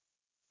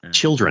 Yeah.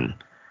 Children.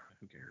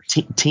 Who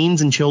cares?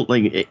 Teens and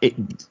children. Like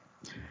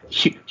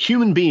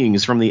Human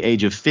beings from the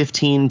age of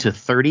 15 to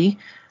 30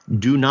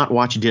 do not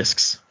watch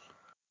discs.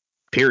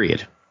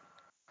 Period.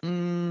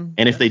 And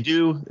if they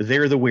do,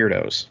 they're the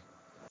weirdos.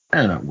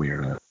 I'm not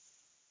weirdo.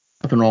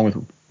 Nothing wrong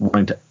with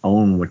wanting to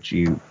own what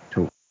you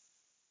took.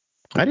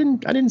 I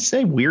didn't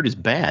say weird is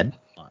bad.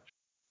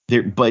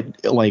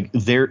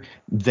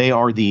 They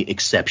are the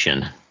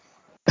exception.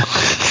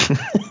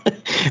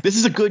 This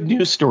is a good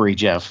news story,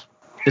 Jeff.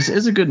 This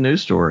is a good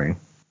news story.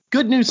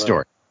 Good news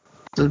story.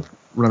 It's a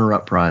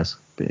runner-up prize.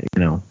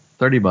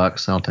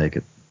 $30. I'll take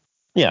it.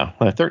 Yeah,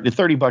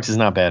 $30 is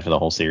not bad for the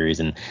whole series,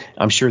 and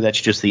I'm sure that's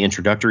just the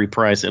introductory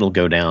price. It'll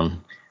go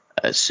down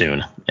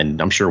soon,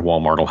 and I'm sure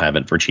Walmart will have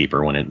it for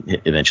cheaper when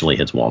it eventually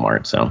hits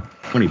Walmart. So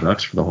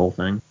 $20 for the whole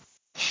thing.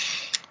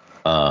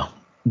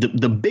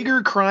 The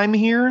bigger crime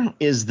here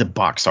is the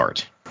box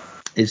art.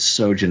 It's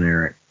so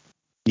generic.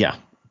 Yeah.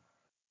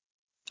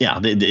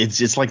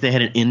 It's like they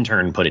had an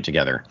intern put it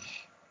together.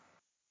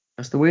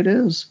 That's the way it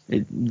is.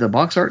 The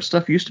box art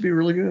stuff used to be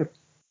really good.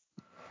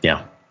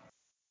 Yeah.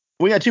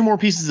 We got two more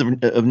pieces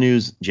of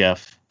news,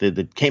 Jeff,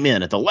 that came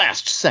in at the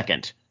last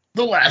second.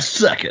 The last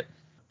second.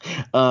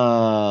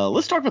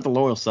 Let's talk about the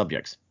loyal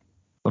subjects.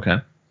 Okay.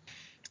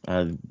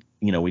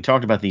 We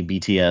talked about the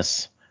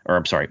BTS, or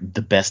I'm sorry,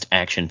 the best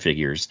action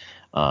figures,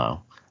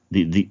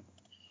 the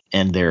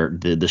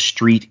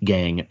street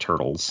gang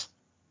turtles.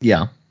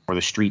 Yeah. Or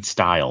the street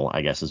style,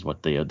 I guess, is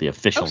what the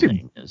official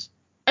name is.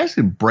 I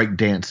say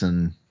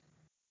breakdancing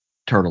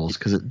turtles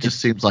because it just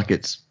seems like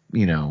it's.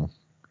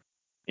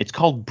 It's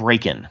called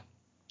breakin',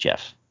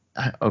 Jeff.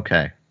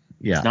 Okay.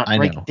 Yeah. It's not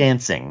break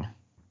dancing.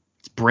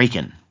 It's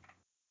breakin'.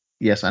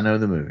 Yes, I know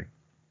the movie.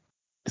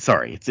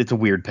 Sorry, it's a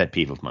weird pet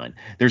peeve of mine.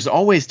 There's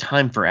always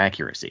time for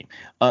accuracy.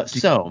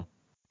 The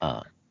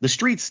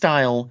street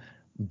style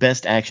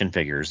best action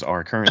figures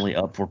are currently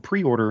up for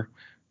pre-order,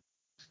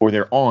 or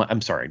they're on.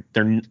 I'm sorry,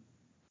 they're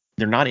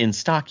not in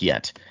stock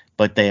yet,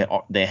 but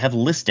they have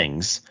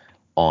listings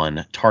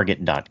on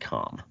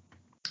Target.com.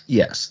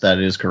 Yes, that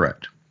is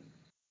correct.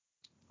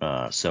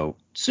 So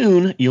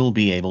soon you'll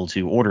be able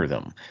to order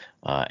them.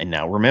 And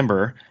now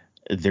remember,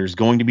 there's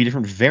going to be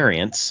different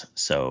variants,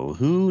 so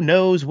who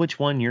knows which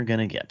one you're going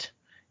to get,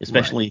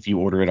 especially if you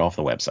order it off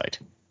the website.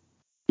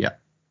 Yeah.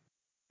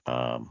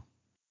 I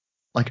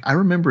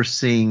remember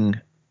seeing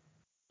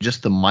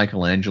just the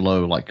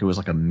Michelangelo, it was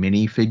like a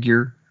mini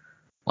figure,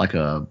 like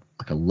a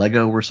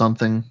Lego or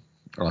something,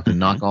 or like a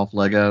knockoff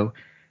Lego.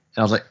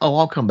 And I was like, oh,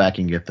 I'll come back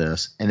and get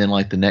this. And then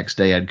the next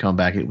day I'd come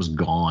back, it was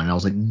gone. And I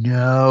was like,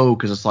 no,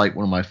 because it's one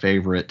of my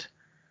favorite.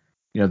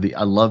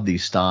 I love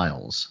these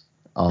styles.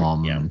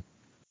 And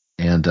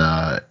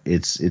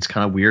it's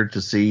kind of weird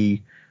to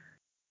see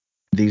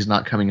these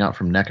not coming out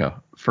from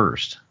NECA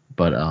first.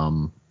 But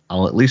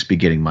I'll at least be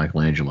getting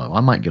Michelangelo.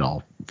 I might get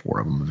all four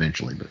of them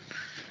eventually, but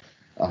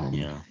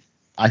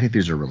I think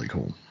these are really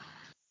cool.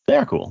 They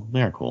are cool.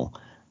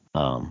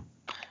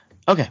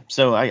 Okay,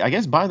 so I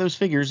guess buy those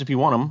figures if you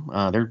want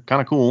them. They're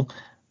kind of cool.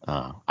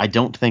 I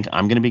don't think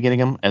I'm going to be getting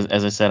them.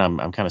 As I said, I'm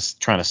kind of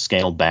trying to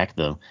scale back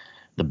the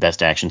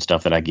best action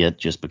stuff that I get,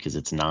 just because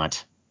it's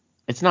not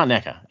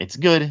NECA. It's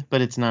good,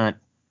 but it's not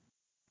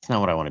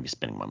what I want to be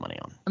spending my money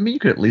on. I mean, you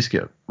could at least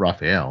get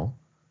Raphael.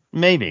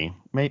 Maybe.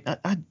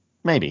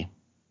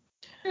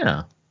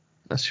 Yeah,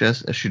 that's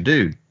your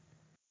dude.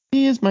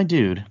 He is my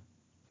dude.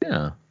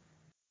 Yeah.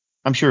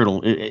 I'm sure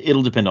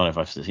it'll depend on if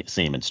I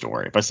see him in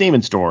store. If I see him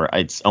in store,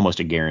 it's almost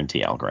a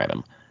guarantee I'll grab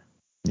him.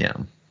 Yeah.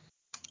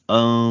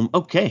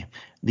 Okay.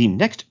 The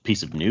next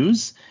piece of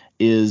news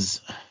is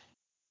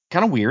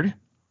kind of weird.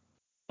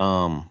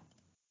 So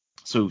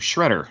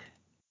Shredder,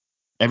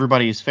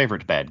 everybody's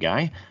favorite bad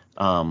guy,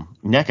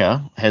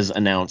 NECA has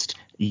announced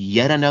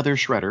yet another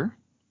Shredder.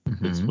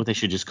 Mm-hmm. That's what they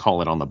should just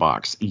call it on the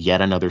box.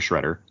 Yet another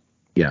Shredder.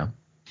 Yeah.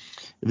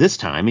 This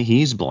time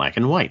he's black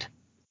and white,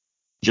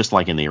 just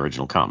like in the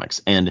original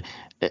comics. And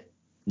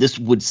this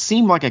would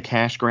seem like a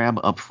cash grab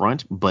up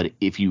front, but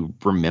if you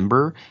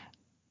remember,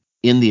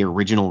 in the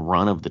original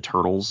run of the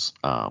Turtles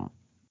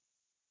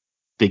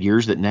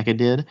figures that NECA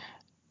did,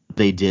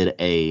 they did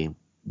a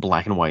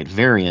black and white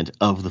variant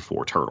of the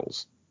four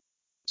Turtles.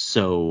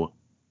 So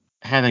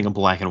having a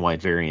black and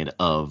white variant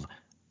of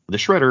the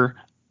Shredder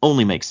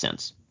only makes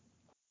sense.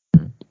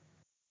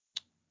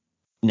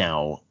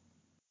 Now,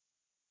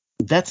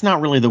 that's not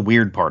really the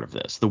weird part of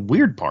this. The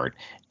weird part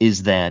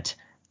is that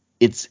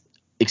it's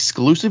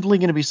exclusively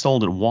going to be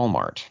sold at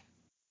Walmart,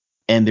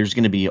 and there's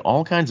going to be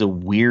all kinds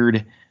of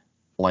weird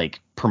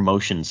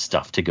promotion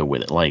stuff to go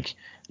with it.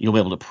 You'll be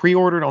able to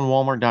pre-order it on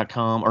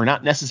Walmart.com, or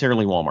not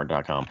necessarily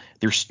Walmart.com.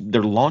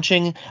 They're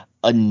launching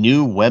a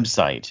new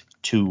website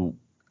to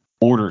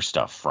order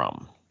stuff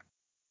from.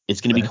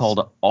 It's going to be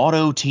called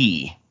Auto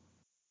T.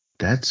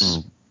 That's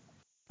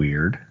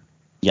weird.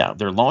 Yeah,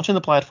 they're launching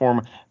the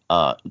platform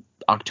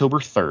October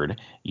 3rd.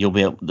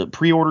 The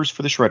pre-orders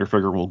for the Shredder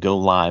figure will go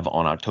live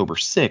on October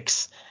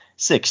 6th,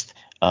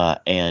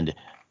 and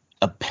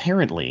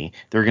apparently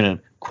they're going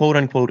to quote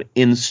unquote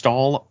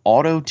install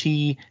Auto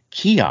T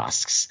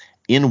kiosks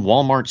in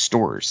Walmart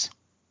stores.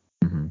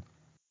 Mm-hmm.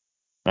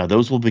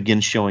 Those will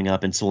begin showing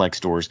up in select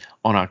stores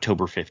on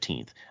October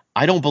 15th.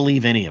 I don't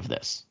believe any of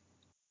this.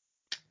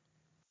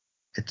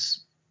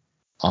 It's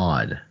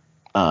odd.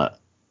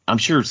 I'm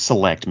sure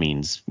select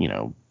means,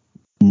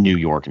 New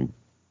York and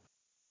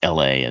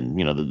LA and,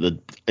 the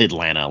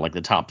Atlanta, like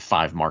the top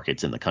 5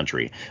 markets in the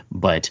country.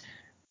 But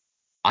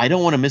I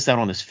don't want to miss out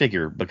on this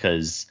figure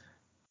because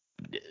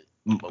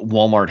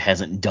Walmart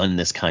hasn't done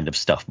this kind of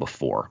stuff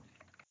before.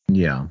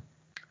 Yeah.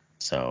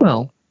 So,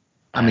 well,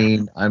 I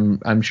mean,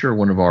 I'm sure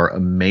one of our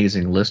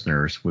amazing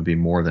listeners would be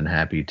more than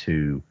happy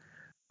to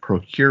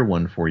procure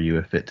one for you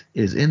if it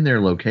is in their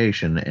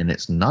location and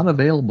it's not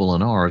available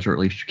in ours, or at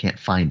least you can't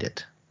find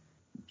it.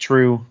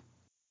 True.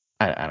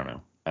 I don't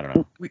know.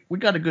 We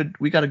got a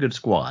good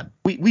squad.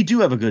 We do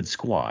have a good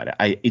squad.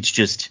 It's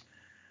just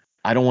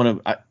I don't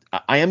want to.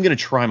 I am going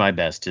to try my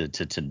best to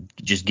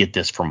just get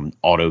this from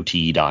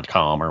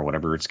autot.com or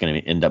whatever it's going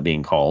to end up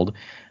being called.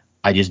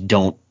 I just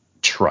don't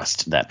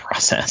trust that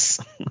process.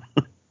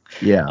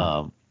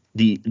 Yeah.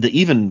 The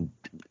even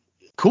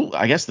cool.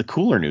 I guess the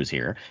cooler news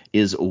here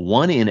is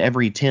 1 in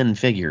every 10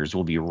 figures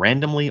will be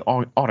randomly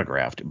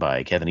autographed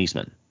by Kevin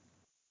Eastman.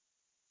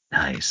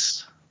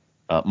 Nice.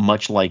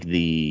 Much like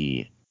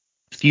the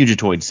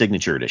Fugitoid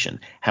Signature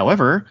Edition.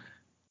 However,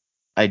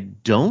 I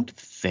don't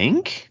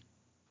think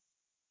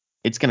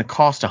it's going to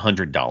cost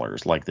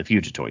 $100 like the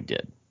Fugitoid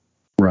did.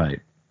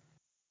 Right.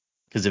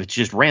 Because if it's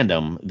just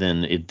random,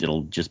 then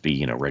it'll just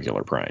be,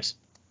 regular price.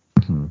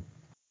 Mm-hmm.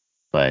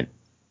 But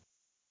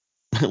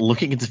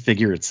looking at the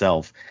figure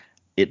itself,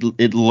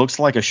 it looks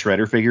like a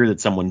Shredder figure that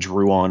someone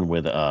drew on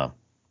with a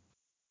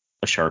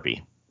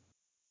Sharpie.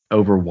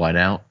 Over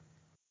whiteout?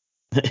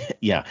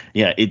 Yeah.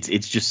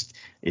 It's just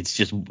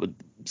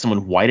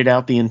someone whited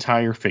out the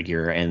entire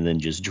figure and then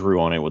just drew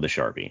on it with a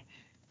Sharpie.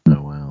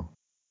 Oh wow.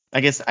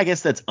 I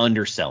guess that's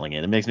underselling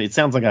it. It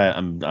sounds like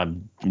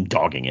I'm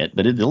dogging it,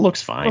 but it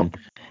looks fine.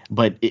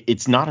 But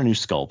it's not a new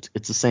sculpt.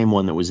 It's the same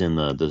one that was in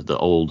the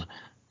old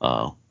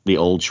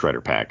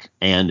Shredder pack,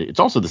 and it's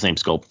also the same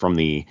sculpt from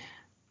the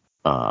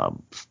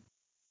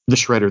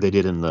Shredder they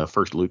did in the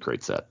first Loot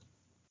Crate set.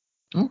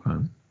 Okay.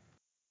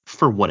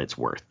 For what it's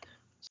worth.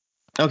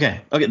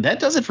 Okay, that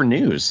does it for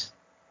news.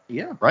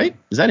 Yeah. Right?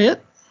 Is that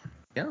it?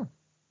 Yeah.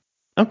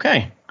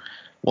 Okay.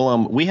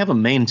 Well, we have a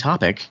main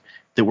topic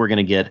that we're going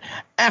to get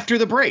after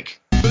the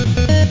break.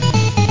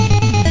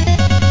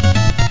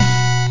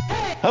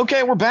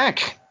 Okay, we're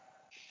back.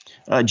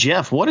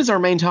 Jeff, what is our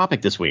main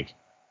topic this week?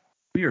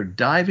 We are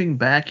diving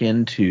back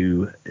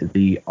into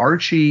the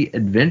Archie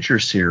Adventure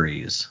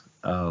series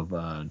of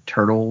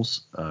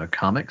Turtles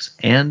comics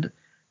and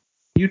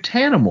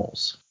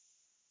Mutanimals.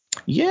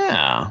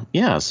 Yeah.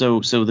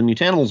 So the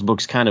Mutanimals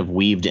books kind of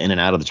weaved in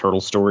and out of the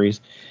Turtle stories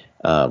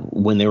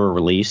when they were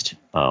released.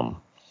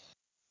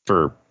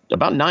 For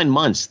about 9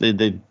 months,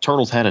 the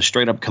Turtles had a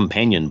straight up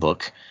companion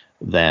book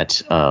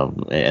that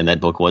and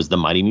that book was The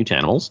Mighty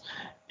Mutanimals,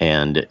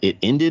 and it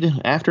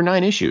ended after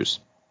 9 issues.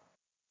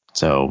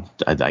 So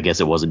I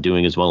guess it wasn't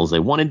doing as well as they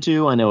wanted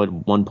to. I know at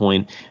one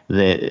point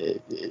that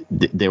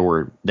they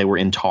were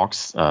in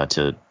talks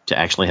to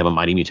actually have a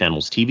Mighty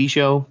Mutanimals TV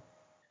show.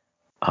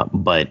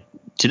 But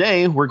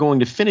today we're going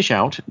to finish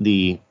out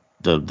the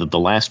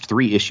last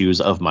 3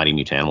 issues of Mighty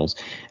Mutanimals,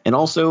 and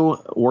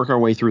also work our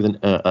way through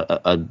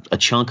a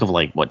chunk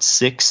of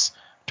 6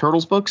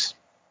 Turtles books.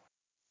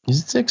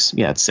 Is it 6?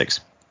 Yeah, it's 6.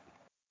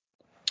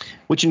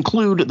 Which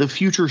include the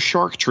Future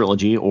Shark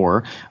trilogy,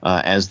 or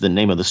as the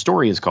name of the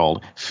story is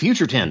called,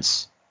 Future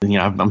Tense.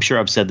 I'm sure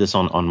I've said this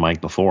on mic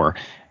before.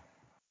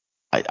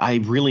 I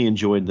really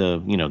enjoyed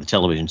the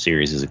television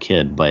series as a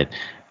kid, but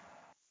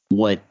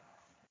the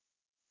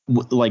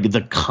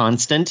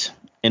constant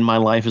in my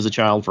life as a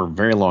child for a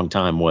very long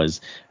time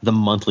was the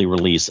monthly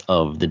release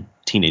of the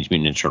Teenage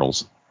Mutant Ninja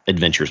Turtles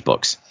Adventures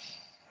books.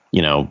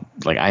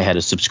 I had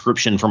a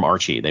subscription from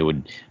Archie. They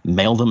would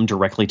mail them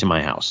directly to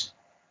my house.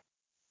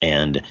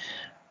 And,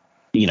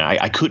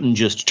 I couldn't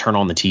just turn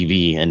on the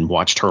TV and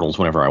watch Turtles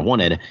whenever I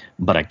wanted,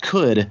 but I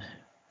could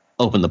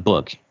open the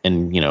book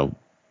and,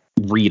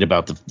 read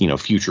about the,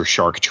 Future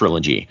Shark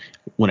trilogy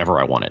whenever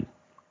I wanted.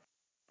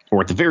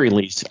 Or at the very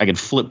least, I could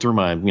flip through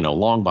my,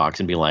 long box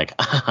and be like,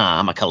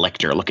 I'm a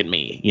collector. Look at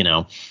me,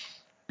 Yeah.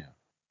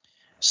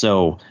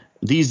 So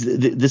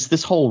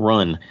this whole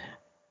run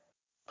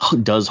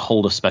does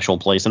hold a special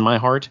place in my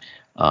heart.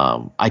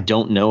 I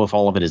don't know if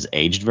all of it has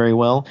aged very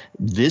well.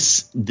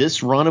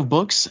 This run of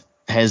books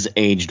has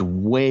aged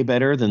way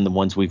better than the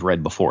ones we've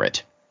read before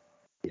it.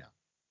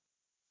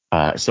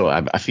 Yeah. So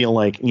I feel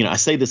like, I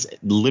say this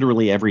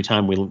literally every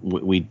time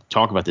we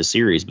talk about this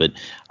series, but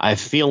I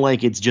feel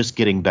like it's just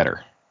getting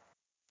better.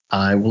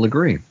 I will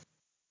agree.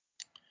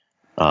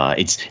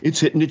 It's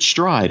hitting its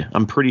stride.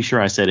 I'm pretty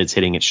sure I said it's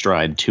hitting its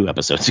stride 2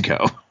 episodes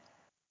ago.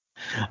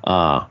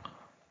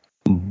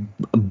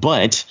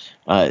 But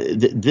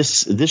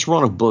this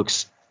run of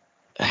books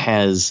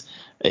is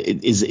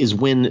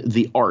when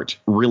the art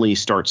really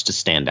starts to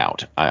stand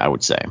out, I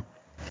would say.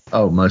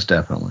 Oh, most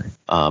definitely.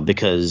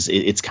 Because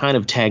it's kind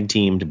of tag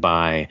teamed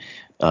by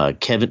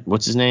Kevin,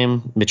 what's his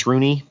name? Mitch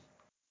Rooney.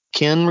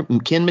 Ken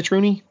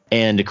Mitruni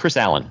and Chris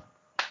Allen.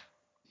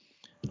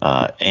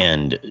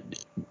 And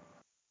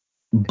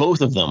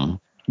both of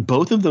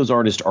those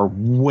artists are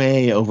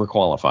way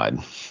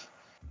overqualified.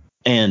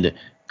 And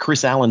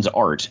Chris Allen's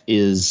art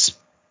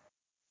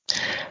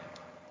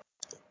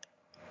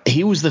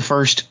he was the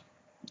first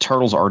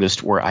Turtles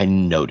artist where I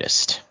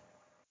noticed,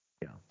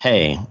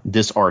 hey,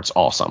 this art's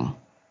awesome.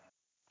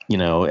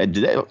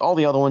 All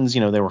the other ones,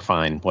 they were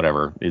fine,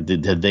 whatever.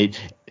 The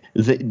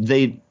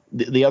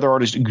other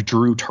artists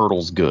drew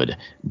Turtles good,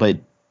 but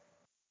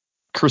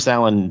Chris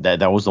Allen,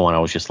 that was the one I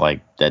was just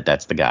like,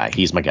 that's the guy.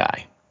 He's my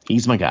guy.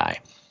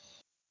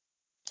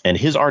 And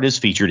his art is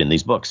featured in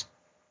these books,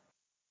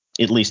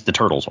 at least the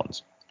Turtles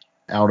ones.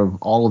 Out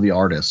of all of the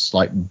artists,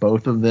 like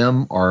both of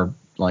them are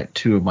like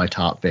two of my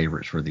top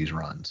favorites for these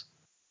runs.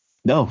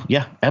 No,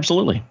 yeah,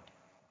 absolutely.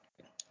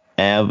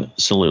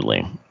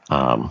 Absolutely.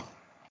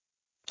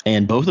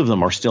 And both of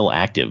them are still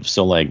active.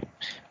 So like,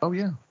 oh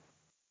yeah,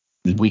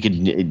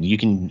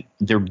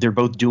 they're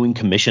both doing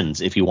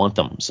commissions if you want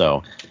them.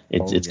 So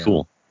it's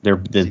cool.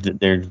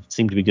 They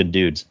seem to be good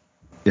dudes.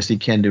 Yes, he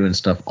can doing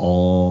stuff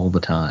all the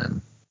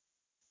time.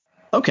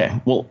 Okay,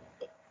 well,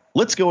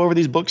 let's go over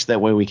these books.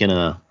 That way we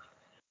can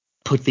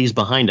put these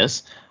behind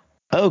us.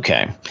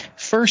 Okay,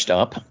 first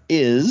up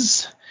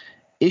is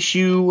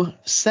issue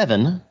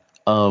 7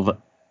 of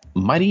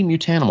Mighty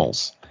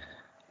Mutanimals.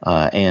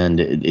 And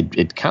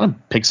it kind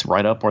of picks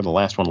right up where the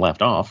last one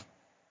left off.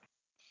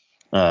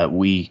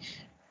 We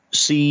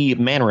see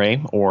Man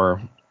Ray,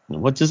 or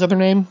what's his other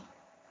name?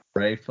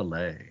 Ray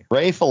Fillet.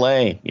 Ray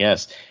Fillet,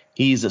 yes.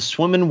 He's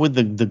swimming with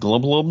the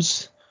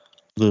Globlobs.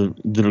 The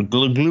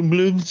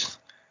Globlobs.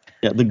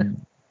 Yeah, the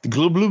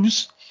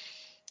Globlobs.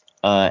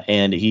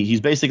 And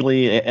he's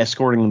basically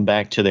escorting them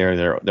back to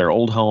their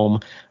old home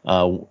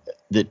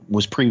that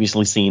was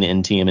previously seen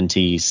in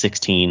TMNT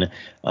 16,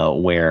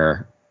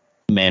 where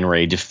Man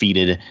Ray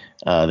defeated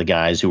the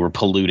guys who were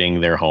polluting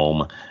their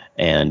home.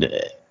 And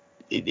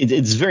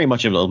it's very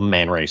much of a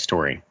Man Ray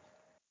story.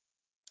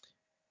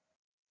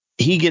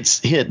 He gets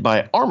hit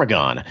by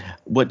Armagon,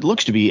 what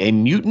looks to be a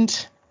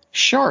mutant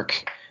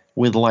shark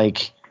with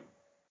like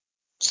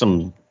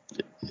some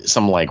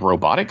like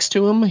robotics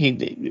to him.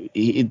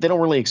 They don't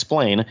really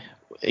explain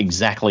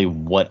exactly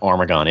what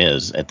Armagon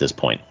is at this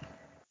point.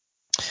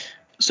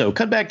 So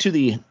cut back to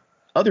the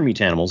other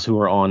Mutanimals who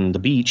are on the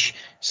beach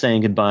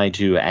saying goodbye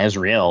to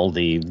Azrael,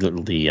 the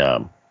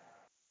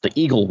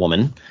eagle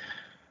woman.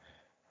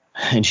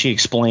 And she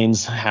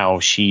explains how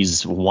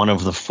she's one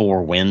of the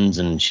 4 winds,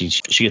 and she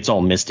gets all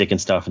mystic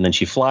and stuff, and then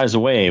she flies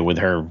away with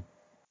her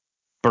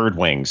bird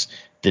wings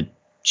that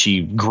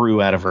she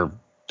grew out of her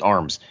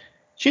arms.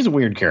 She's a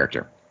weird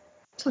character.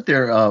 It's like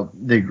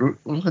they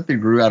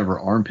grew out of her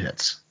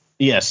armpits.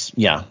 Yes,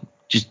 yeah,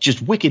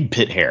 just wicked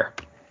pit hair.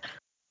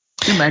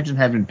 Can you imagine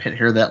having pit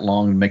hair that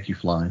long and make you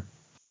fly?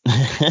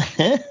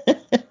 Or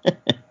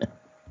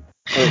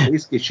at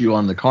least get you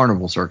on the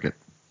carnival circuit.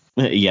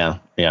 Yeah.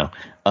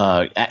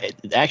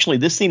 Actually,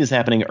 this scene is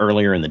happening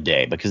earlier in the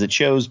day because it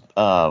shows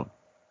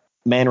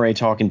Man Ray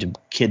talking to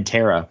Kid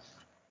Terra,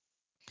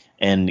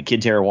 and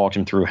Kid Terra walked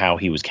him through how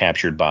he was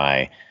captured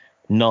by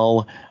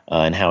Null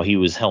and how he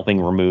was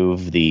helping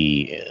remove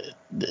the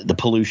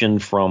pollution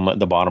from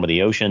the bottom of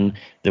the ocean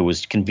that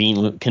was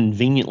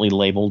conveniently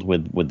labeled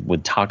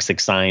with toxic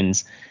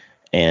signs.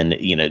 And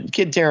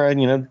Kid Terra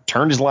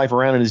turned his life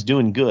around and is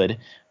doing good.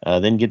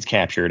 Then gets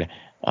captured.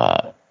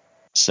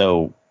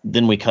 So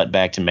then we cut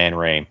back to Man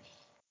Ray.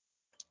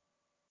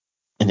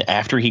 And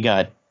after he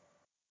got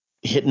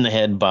hit in the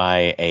head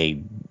by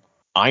a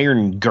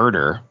iron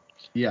girder,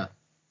 yeah,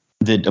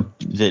 that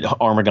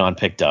Armagon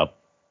picked up,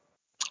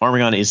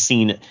 Armagon is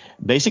seen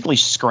basically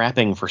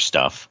scrapping for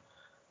stuff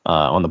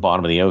on the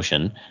bottom of the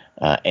ocean,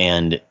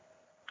 and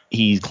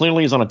he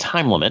clearly is on a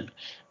time limit.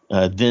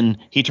 Then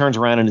he turns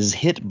around and is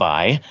hit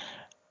by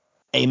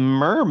a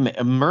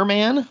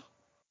merman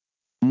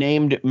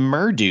named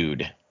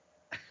Merdude.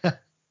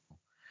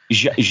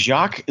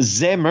 Jacques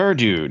the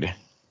Merdude.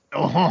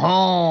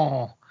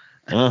 Oh.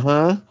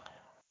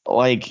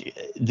 Like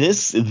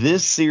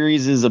this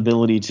series'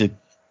 ability to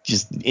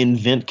just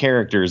invent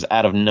characters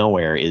out of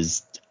nowhere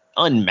is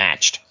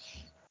unmatched.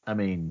 I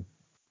mean,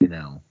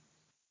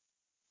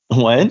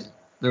 what?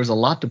 There's a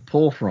lot to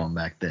pull from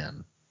back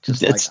then.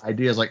 Just like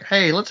ideas like,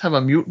 hey, let's have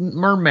a mutant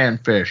merman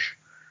fish.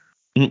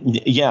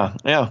 Yeah.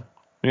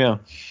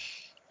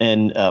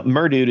 And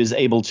Merdude is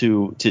able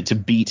to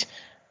beat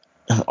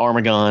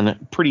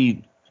Armagon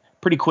pretty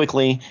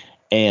quickly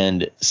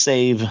and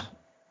save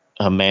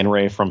Man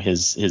Ray from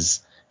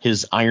his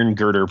iron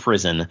girder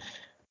prison.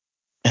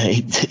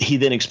 He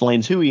then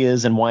explains who he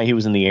is and why he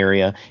was in the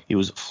area. He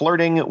was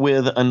flirting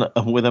with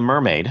a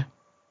mermaid.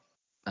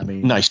 I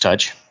mean, nice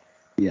touch.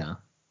 Yeah.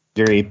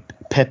 Very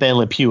Pepe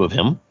Le Pew of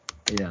him.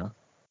 Yeah.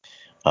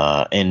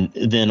 And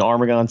then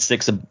Armagon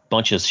sticks a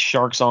bunch of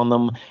sharks on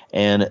them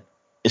and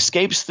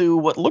escapes through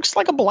what looks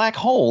like a black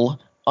hole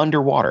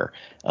underwater.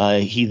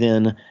 He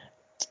then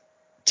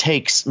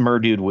takes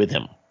Merdude with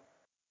him.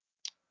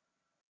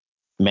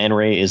 Man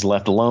Ray is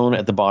left alone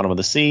at the bottom of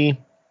the sea.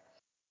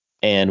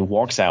 and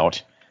walks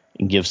out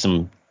and gives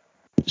some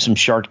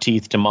shark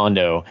teeth to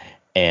Mondo,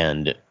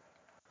 and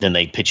then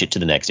they pitch it to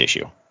the next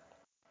issue.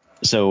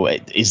 So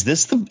is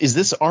this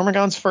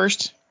Armagon's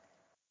first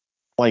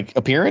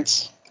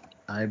appearance?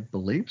 I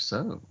believe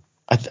so.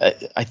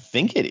 I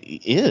think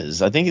it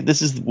is. I think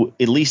this is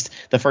at least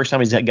the first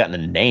time he's gotten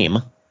a name.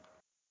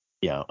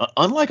 Yeah.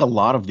 Unlike a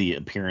lot of the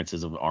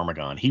appearances of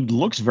Armagon, he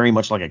looks very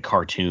much like a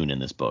cartoon in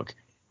this book.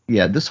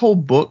 Yeah, this whole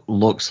book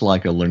looks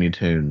like a Looney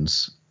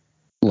Tunes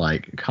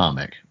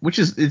comic, which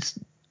it's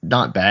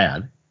not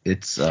bad.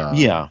 It's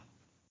yeah.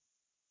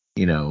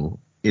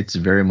 It's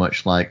very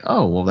much like,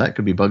 oh, well, that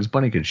could be Bugs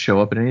Bunny, could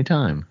show up at any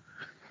time.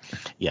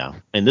 Yeah,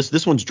 and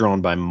this one's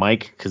drawn by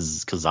Mike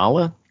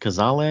Cazale.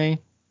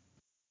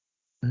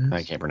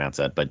 I can't pronounce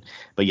that, but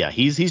yeah,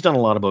 he's done a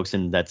lot of books,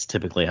 and that's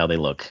typically how they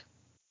look.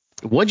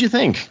 What'd you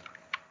think?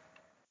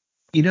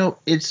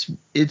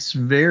 It's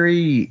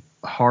very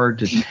hard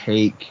to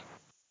take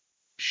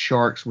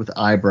sharks with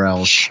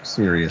eyebrows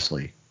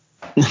seriously.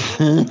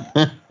 This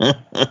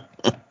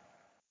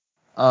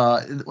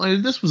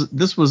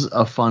was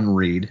a fun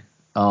read.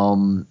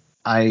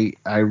 I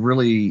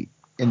really,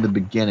 in the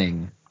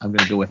beginning, I'm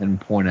going to go ahead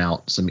and point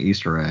out some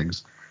Easter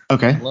eggs.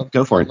 Okay,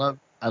 go for it.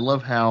 I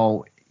love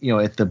how,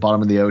 at the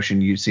bottom of the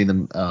ocean, you see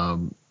them. I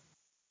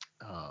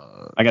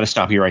got to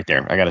stop you right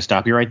there.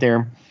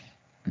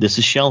 This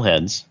is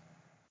Shellheads.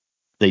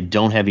 They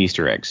don't have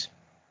Easter eggs.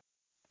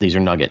 These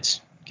are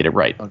nuggets. Get it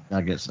right. Oh,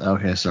 nuggets.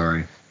 Okay,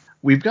 sorry.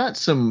 We've got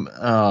some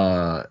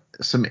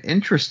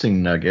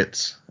interesting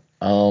nuggets.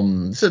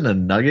 This isn't a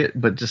nugget,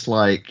 but just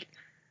I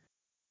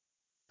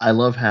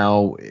love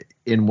how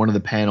in one of the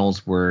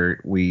panels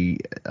where we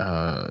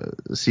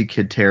see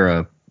Kid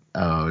Terra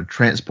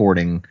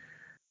transporting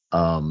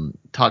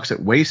toxic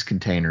waste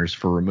containers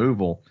for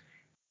removal,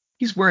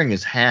 he's wearing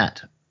his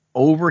hat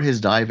over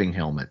his diving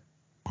helmet,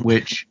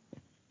 which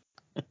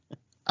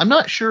I'm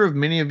not sure if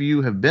many of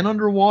you have been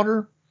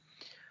underwater.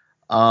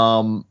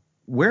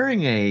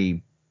 Wearing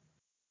any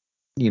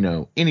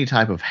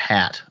type of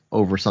hat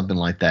over something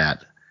like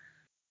that,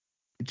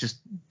 it just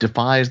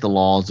defies the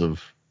laws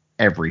of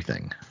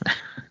everything.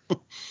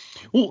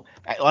 Well,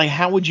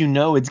 how would you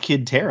know it's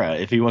Kid Terra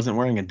if he wasn't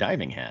wearing a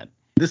diving hat?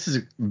 This is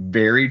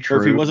very true.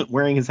 Or if he wasn't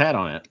wearing his hat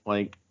on it,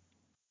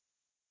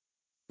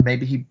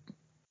 maybe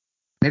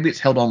it's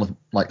held on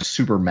with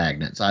super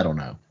magnets. I don't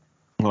know.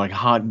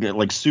 Hot,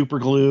 super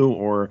glue,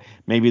 or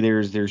maybe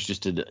there's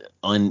just they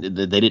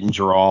didn't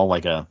draw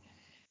a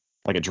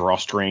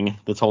drawstring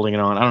that's holding it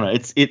on. I don't know.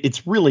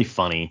 It's really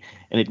funny,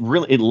 and it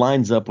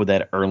lines up with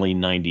that early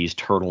 '90s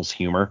Turtles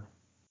humor.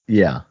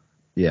 Yeah.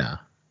 I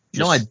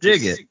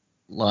dig it.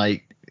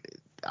 What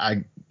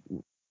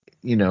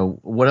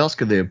else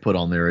could they have put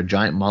on there? A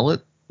giant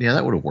mullet? Yeah,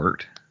 that would have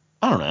worked.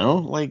 I don't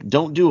know.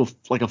 Don't do a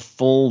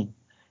full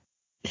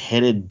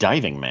headed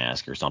diving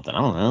mask or something.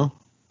 I don't know.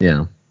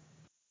 Yeah.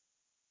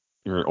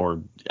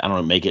 Or I don't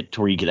know, make it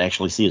to where you could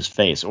actually see his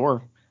face,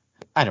 or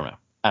I don't know.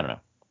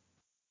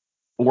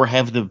 Or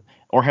have the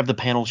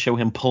panel show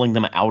him pulling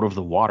them out of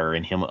the water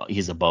and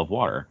he's above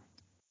water.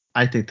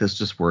 I think this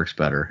just works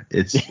better.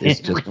 It's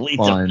just really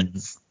fun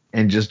does.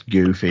 And just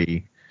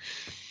goofy,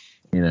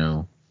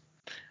 And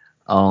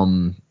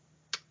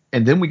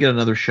then we get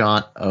another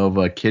shot of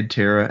Kid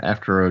Terra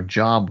after a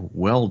job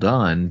well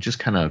done, just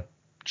kind of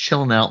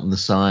chilling out in the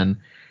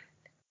sun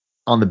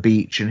on the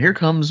beach, and here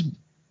comes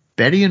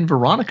Betty and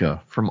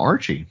Veronica from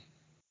Archie.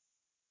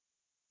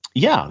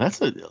 Yeah,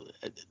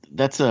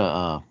 it's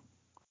a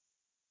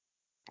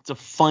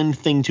fun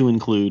thing to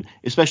include,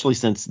 especially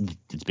since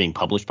it's being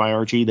published by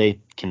Archie. They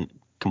can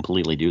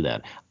completely do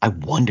that. I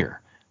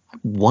wonder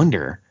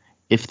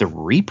if the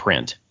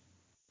reprint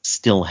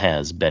still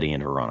has Betty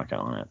and Veronica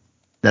on it.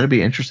 That'd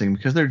be interesting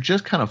because they're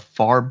just kind of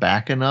far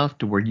back enough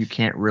to where you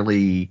can't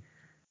really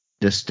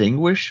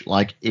distinguish.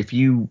 If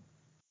you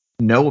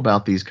know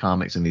about these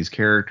comics and these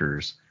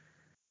characters,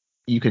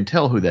 you can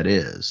tell who that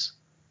is.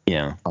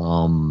 Yeah.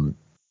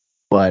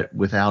 But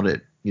without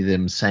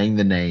them saying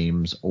the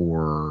names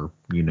or,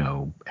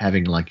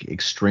 having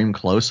extreme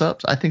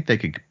close-ups, I think they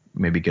could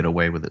maybe get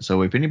away with it.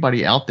 So if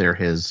anybody out there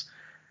has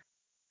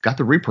got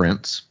the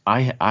reprints,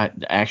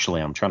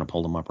 I'm trying to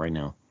pull them up right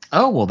now.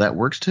 Oh, well, that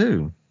works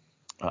too.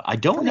 I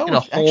don't know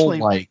if whole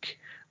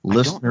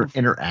listener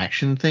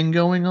interaction thing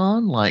going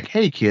on.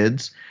 Hey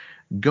kids,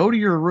 go to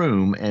your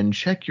room and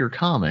check your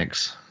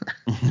comics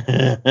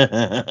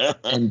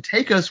and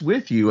take us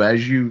with you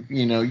as you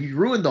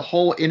ruined the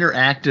whole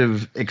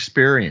interactive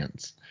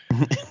experience.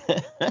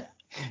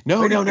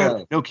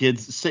 No,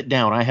 kids, sit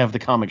down. I have the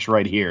comics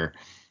right here.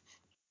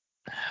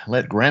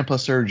 Let Grandpa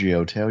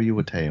Sergio tell you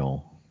a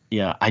tale.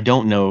 Yeah, I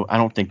don't know. I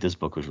don't think this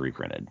book was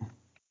reprinted.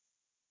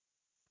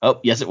 Oh,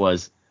 yes, it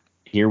was.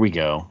 Here we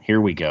go.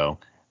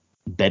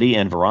 Betty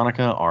and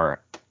Veronica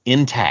are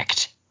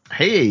intact.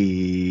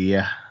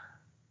 Hey.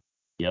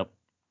 Yep.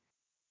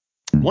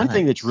 One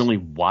thing that's really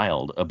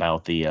wild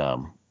about the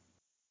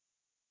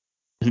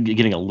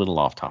getting a little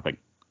off topic,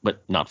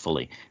 but not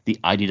fully, the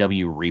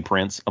IDW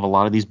reprints of a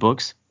lot of these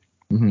books.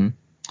 Mm-hmm.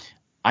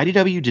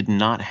 IDW did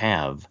not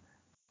have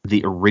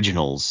the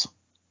originals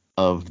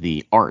of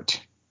the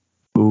art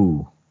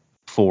Ooh.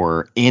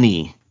 for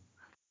any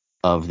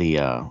of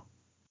the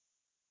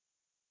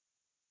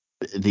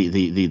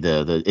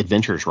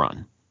adventures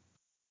run.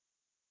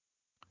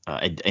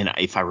 And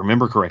if I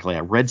remember correctly, I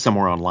read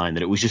somewhere online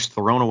that it was just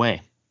thrown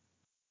away.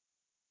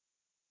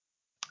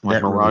 Like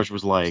That really Mirage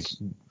was like,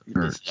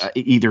 hurts.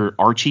 either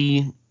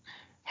Archie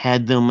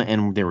had them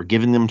and they were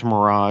giving them to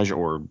Mirage,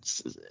 or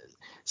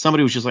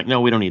somebody was just like,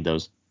 no, we don't need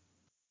those.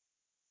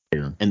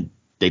 Yeah. And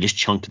they just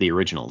chunked the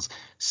originals.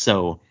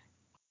 So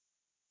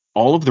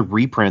all of the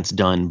reprints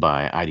done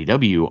by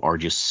IDW are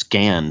just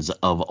scans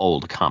of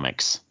old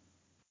comics.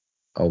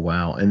 Oh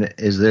wow! And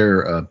is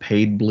there a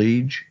paid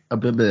bleach?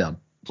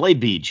 Blade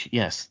Beach,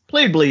 yes.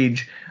 Played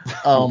bleach.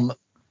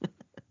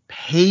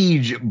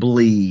 Page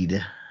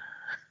bleed.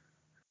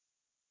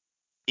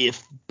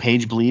 If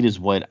Page Bleed is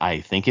what I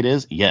think it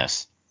is,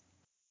 yes.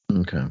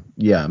 Okay.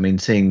 Yeah, I mean,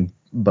 seeing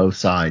both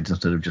sides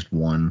instead of just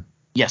one.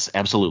 Yes,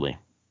 absolutely.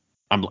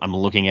 I'm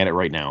looking at it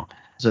right now.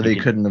 So they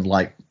couldn't have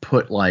like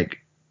put like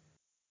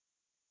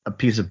a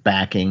piece of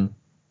backing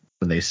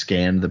when they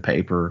scanned the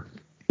paper,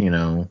 you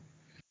know.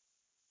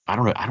 I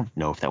don't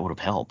know if that would have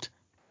helped.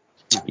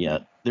 Yeah,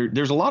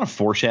 there's a lot of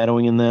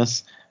foreshadowing in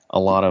this. A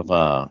lot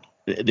of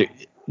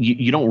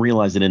you don't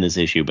realize it in this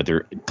issue, but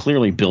they're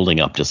clearly building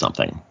up to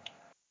something.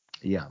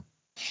 Yeah.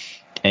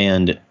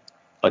 And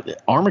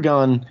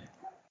Armagon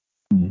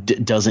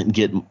doesn't.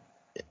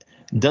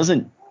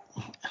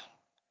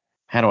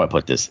 How do I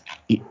put this?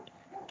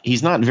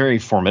 He's not very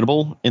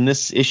formidable in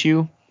this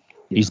issue.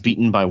 Yeah. He's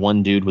beaten by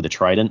one dude with a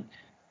trident,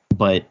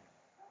 but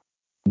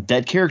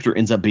that character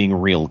ends up being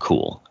real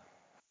cool.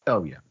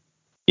 Oh yeah.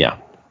 Yeah.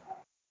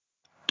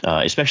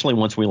 Especially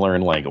once we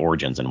learn like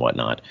origins and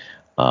whatnot.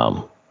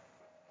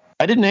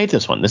 I didn't hate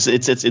this one.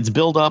 It's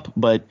build up,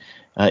 but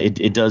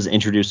it does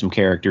introduce some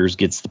characters,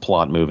 gets the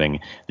plot moving.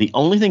 The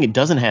only thing it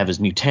doesn't have is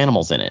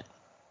mutanimals in it.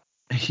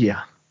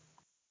 Yeah.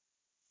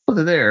 Well,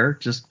 they're there,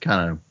 just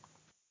kind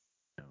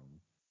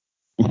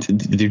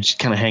They're just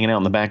kind of hanging out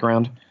in the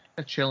background.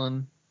 of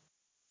chilling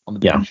on the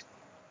Yeah. beach.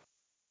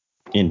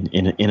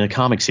 In a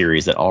comic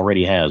series that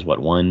already has what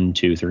 1,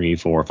 2, 3,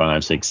 4,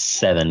 5, 6,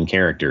 7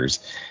 characters,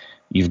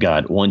 you've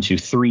got 1, 2,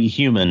 3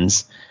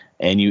 humans,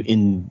 and you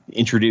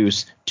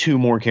introduce 2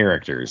 more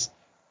characters.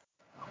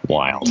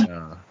 Wild.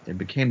 It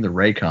became the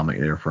Ray comic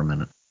there for a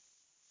minute.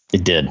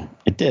 It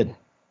did.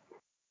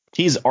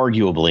 He's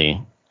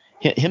arguably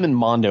him and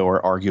Mondo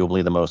are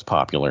arguably the most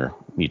popular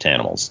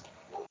mutanimals.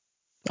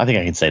 I think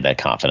I can say that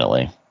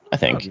confidently. I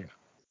think. Oh, yeah.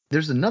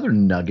 There's another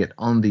nugget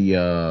on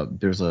the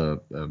there's a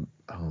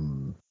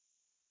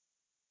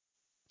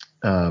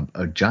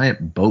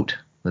giant boat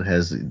that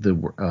has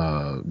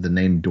the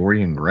name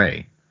Dorian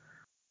Gray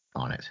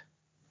on it.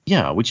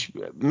 Yeah, which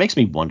makes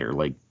me wonder,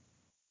 like,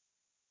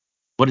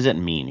 what does that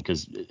mean?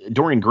 Because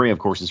Dorian Gray, of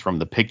course, is from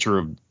the picture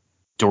of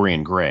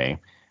Dorian Gray,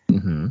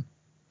 Mm-hmm.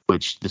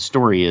 which the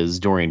story is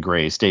Dorian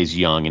Gray stays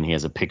young and he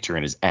has a picture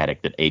in his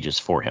attic that ages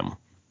for him.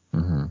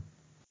 Mm-hmm.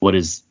 What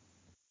is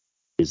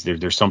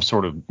there's some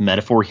sort of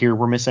metaphor here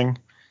we're missing?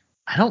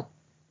 I don't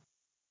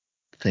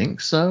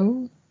think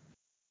so.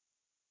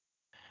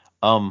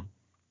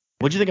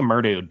 What'd you think of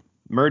Murdude?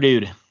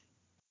 Murdude.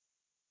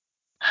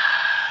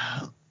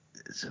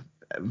 It's a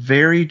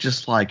very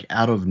just like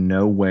out of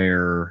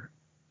nowhere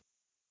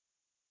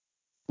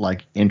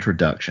like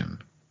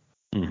introduction.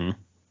 Mm-hmm.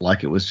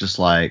 Like it was just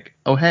like,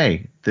 oh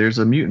hey, there's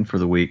a mutant for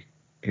the week.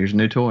 Here's a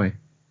new toy.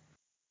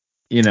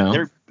 You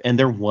know?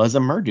 There was a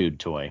Murdude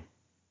toy.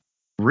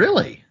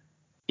 Really?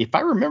 If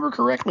I remember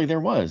correctly, there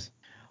was.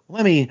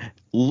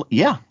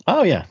 Yeah.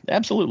 Oh, yeah,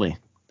 absolutely.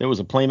 There was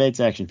a Playmates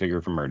action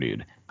figure from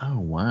Murdude. Oh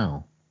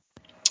wow.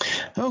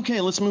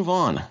 Okay, let's move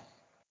on.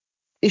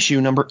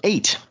 Issue number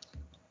 8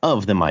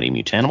 of the Mighty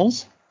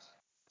Mutanimals.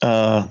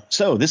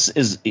 So this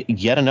is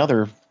yet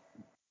another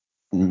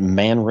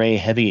Man Ray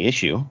heavy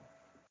issue.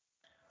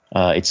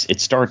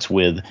 It starts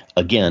with,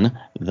 again,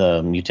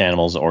 the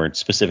Mutanimals, or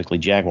specifically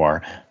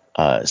Jaguar,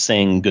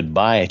 saying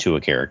goodbye to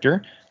a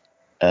character.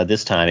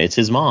 This time it's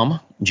his mom,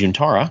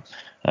 Juntara.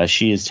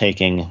 She is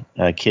taking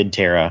Kid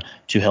Terra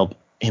to help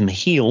him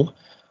heal.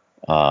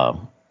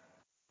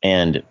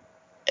 And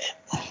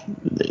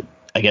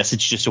I guess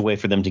it's just a way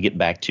for them to get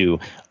back to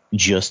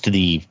just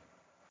the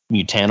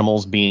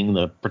Mutanimals being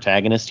the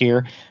protagonist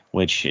here,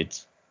 which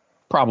it's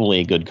probably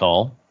a good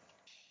call.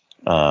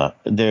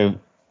 The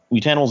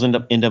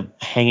Mutanimals end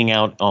up hanging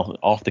out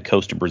off the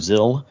coast of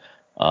Brazil.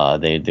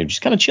 They're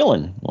just kind of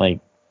chilling, like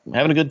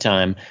having a good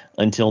time,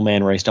 until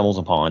Man Ray stumbles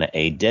upon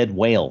a dead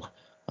whale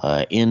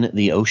in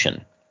the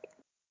ocean.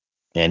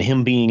 And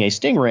him being a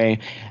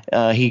stingray,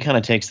 he kind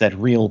of takes that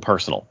real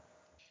personal.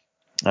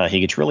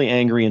 He gets really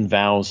angry and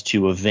vows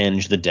to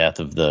avenge the death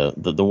of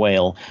the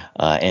whale,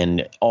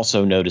 and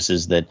also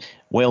notices that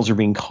whales are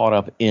being caught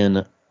up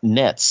in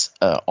nets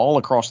all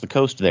across the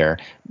coast there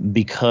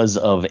because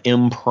of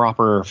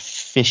improper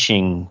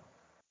fishing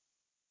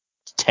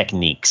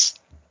techniques.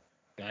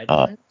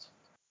 Guidelines?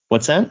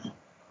 What's that?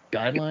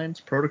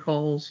 Guidelines?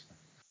 Protocols?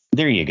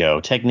 There you go.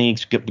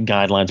 Techniques,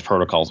 guidelines,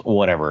 protocols,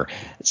 whatever.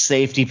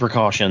 Safety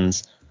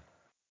precautions,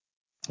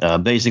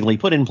 basically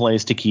put in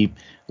place to keep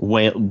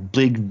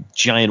big,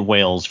 giant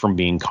whales from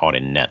being caught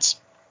in nets.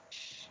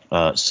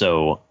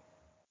 So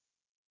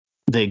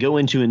they go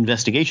into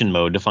investigation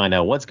mode to find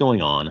out what's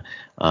going on,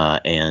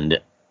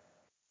 and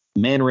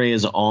Man Ray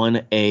is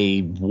on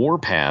a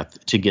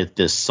warpath to get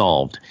this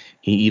solved.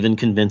 He even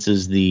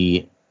convinces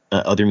the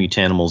other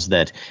mutanimals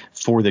that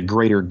for the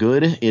greater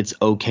good, it's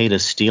okay to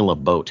steal a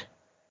boat.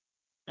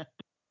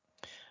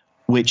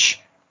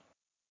 Which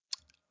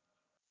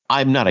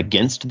I'm not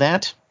against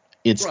that.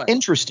 It's Right.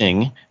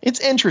 interesting. It's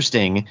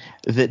interesting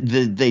that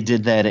they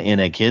did that in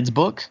a kid's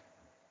book.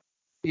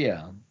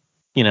 Yeah.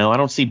 You know, I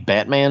don't see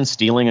Batman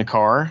stealing a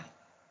car.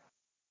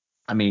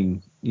 I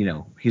mean,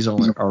 he's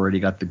already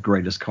got the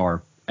greatest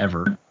car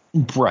ever.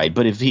 Right,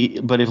 but if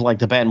like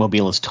the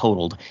Batmobile is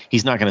totaled,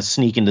 he's not going to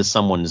sneak into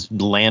someone's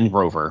Land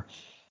Rover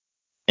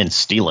and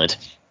steal it.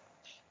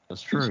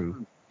 That's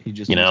true. He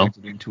just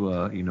injected it into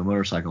a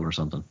motorcycle or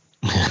something.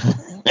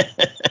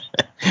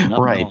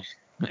 Right.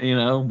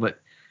 But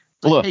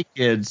look, hey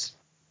kids,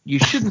 you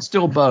shouldn't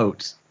steal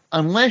boats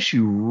unless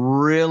you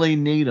really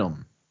need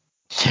them.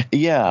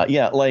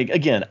 Yeah. Like,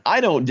 again,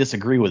 I don't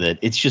disagree with it.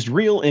 It's just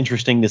real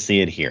interesting to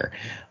see it here.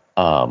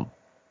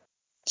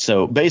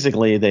 So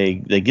basically, they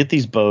get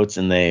these boats,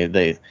 and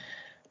they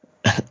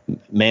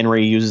Man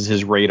Ray uses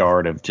his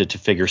radar to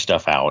figure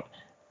stuff out,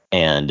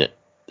 and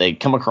they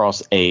come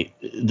across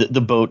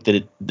the boat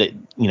that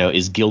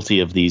is guilty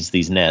of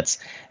these nets,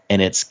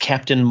 and it's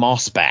Captain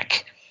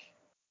Mossback.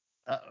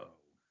 Uh-oh.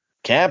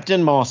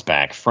 Captain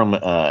Mossback from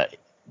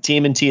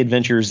TMNT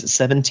Adventures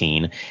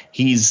 17.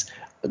 He's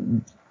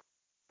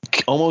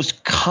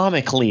almost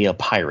comically a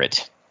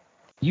pirate.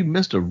 You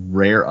missed a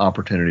rare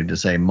opportunity to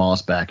say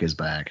Mossback is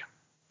back.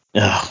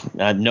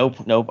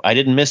 Nope. I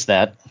didn't miss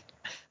that.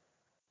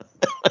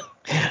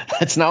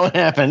 That's not what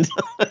happened.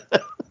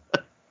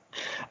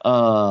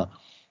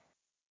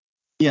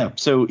 Yeah,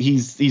 so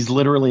he's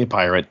literally a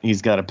pirate.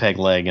 He's got a peg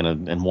leg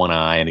and one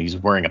eye, and he's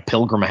wearing a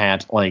pilgrim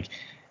hat. Like,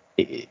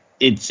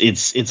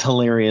 it's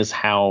hilarious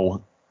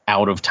how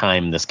out of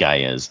time this guy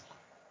is.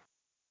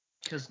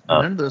 Because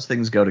none of those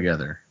things go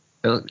together.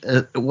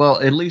 Well,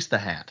 at least the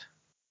hat.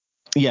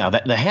 Yeah,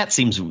 the hat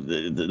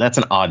that's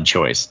an odd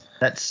choice.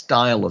 That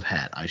style of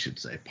hat, I should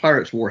say.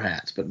 Pirates wore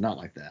hats, but not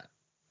like that.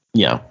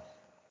 Yeah.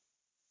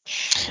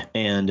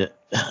 And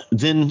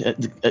then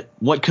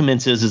what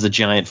commences is a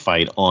giant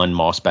fight on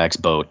Mossback's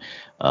boat.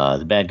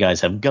 The bad guys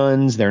have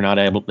guns. They're not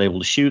able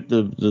to shoot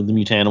the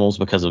mutanimals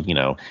because of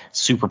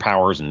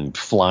superpowers and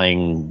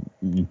flying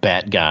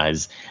bat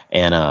guys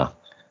and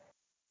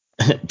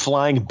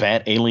flying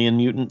bat alien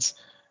mutants,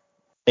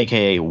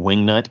 aka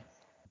Wingnut.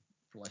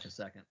 For like a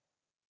second.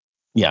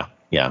 Yeah.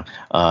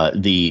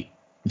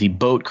 The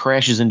boat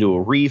crashes into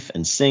a reef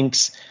and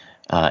sinks,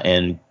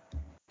 and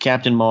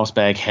Captain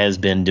Mossback has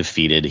been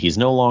defeated. He's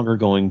no longer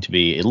going to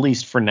be, at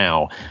least for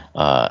now,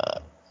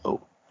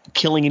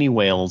 killing any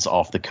whales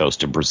off the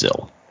coast of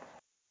Brazil.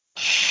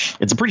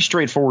 It's a pretty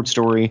straightforward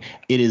story.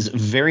 It is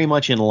very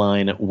much in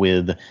line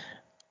with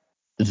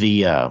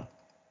the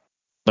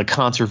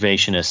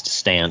conservationist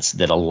stance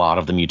that a lot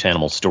of the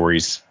Mutanimal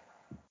stories,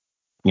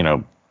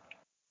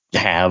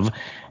 have.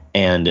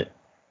 And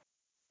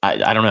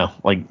I don't know,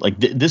 like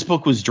this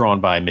book was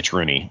drawn by Mitch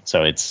Rooney,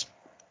 so it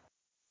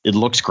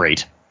looks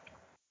great.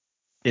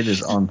 It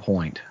is on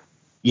point.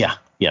 Yeah.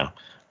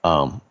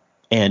 And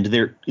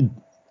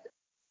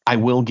I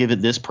will give it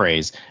this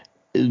praise.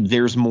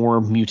 There's more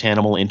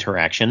mutanimal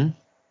interaction,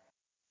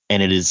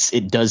 and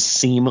it does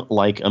seem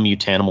like a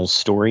mutanimal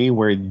story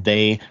where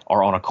they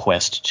are on a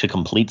quest to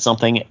complete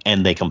something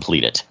and they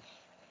complete it.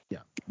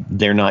 Yeah.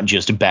 They're not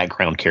just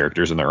background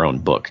characters in their own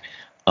book.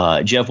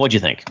 Jeff, what'd you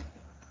think?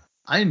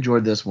 I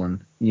enjoyed this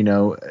one.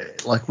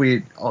 Like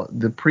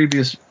the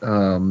previous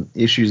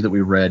issues that we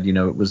read,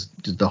 it was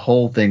the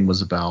whole thing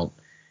was about,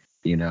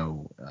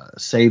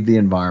 save the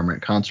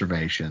environment,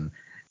 conservation.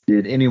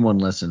 Did anyone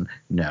listen?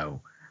 No.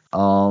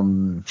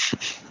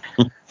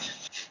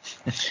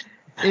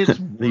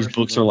 These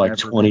books are like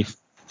 20.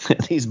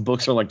 These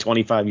books are like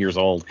 25 years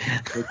old.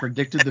 They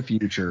predicted the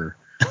future,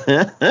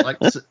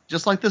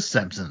 just like the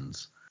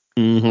Simpsons.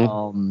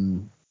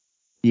 Mm-hmm.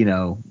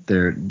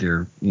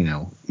 They're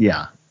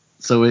yeah.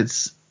 So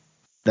it's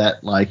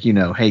that, like,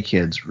 hey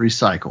kids,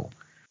 recycle.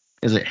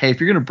 Is it, hey, if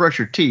you're gonna brush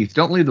your teeth,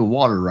 don't leave the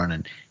water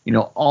running.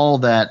 All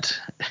that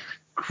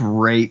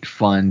great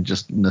fun,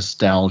 just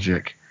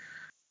nostalgic,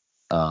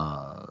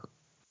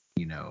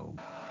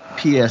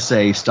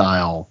 PSA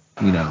style,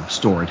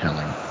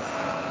 storytelling.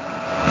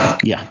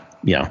 Yeah.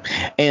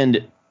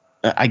 And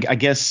I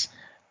guess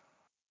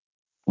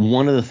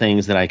one of the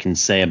things that I can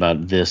say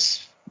about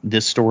this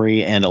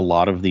story and a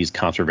lot of these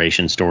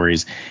conservation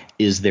stories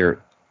is they're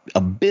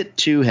a bit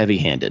too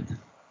heavy-handed.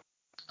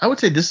 I would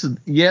say this is,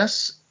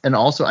 yes, and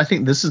also I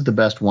think this is the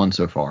best one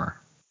so far.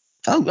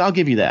 I'll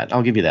give you that.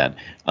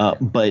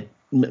 But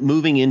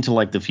moving into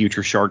like the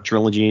Future Shark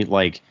trilogy,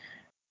 like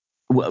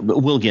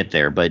we'll get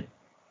there. But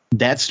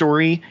that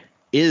story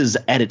is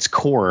at its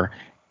core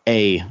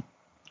a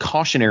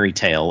cautionary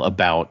tale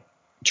about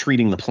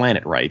treating the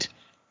planet right.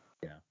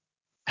 Yeah.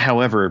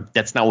 However,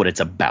 that's not what it's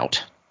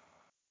about.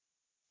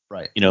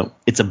 Right.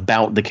 It's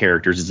about the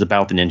characters. It's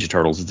about the Ninja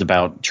Turtles. It's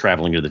about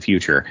traveling to the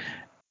future.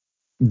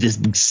 This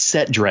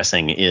set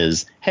dressing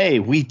is, hey,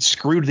 we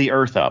screwed the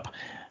Earth up.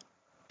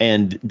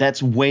 And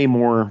that's way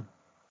more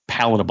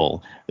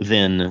palatable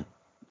than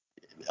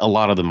a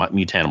lot of the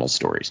Mutanimals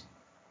stories.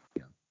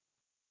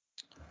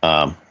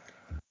 Do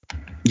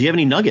you have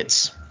any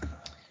nuggets?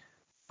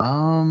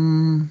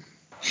 I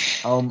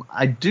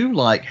do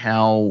like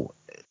how,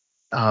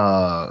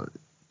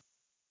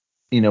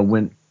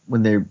 when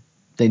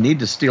they need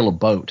to steal a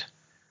boat,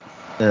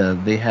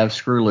 they have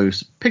Screw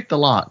Loose pick the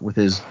lock with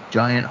his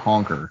giant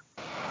honker.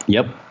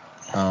 Yep.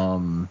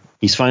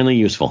 He's finally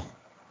useful.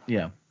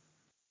 Yeah.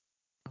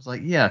 I was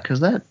like, yeah,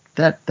 because that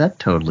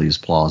totally is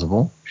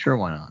plausible. Sure,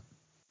 why not?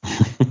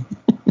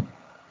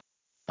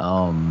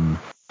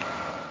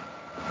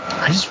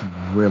 I just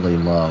really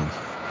love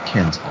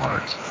Ken's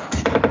art.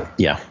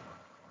 Yeah.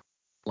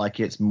 Like,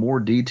 it's more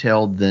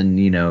detailed than,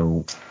 I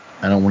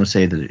don't want to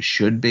say that it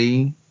should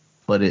be,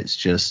 but it's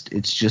just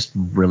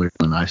really,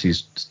 really nice.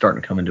 He's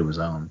starting to come into his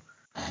own.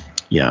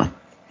 Yeah.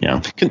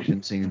 Yeah.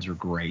 Action scenes are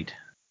great.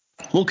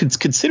 Well,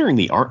 considering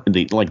the art,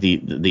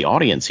 the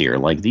audience here,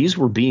 like, these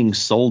were being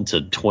sold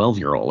to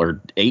 12-year-old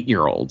or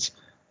 8-year-olds.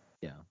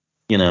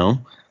 Yeah.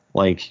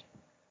 Like,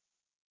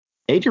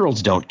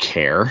 8-year-olds don't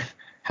care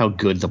how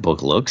good the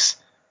book looks.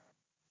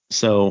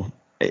 So,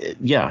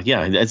 yeah.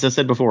 As I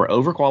said before,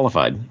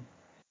 overqualified.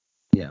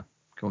 Yeah.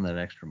 Going that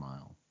extra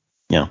mile.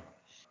 Yeah.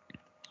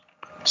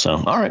 So,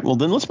 all right. Well,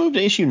 then let's move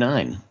to issue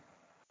 9.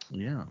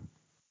 Yeah.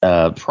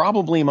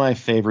 Probably my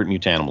favorite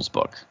Mutanimals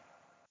book.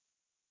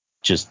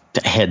 Just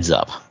heads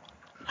up.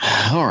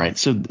 All right.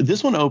 So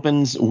this one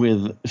opens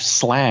with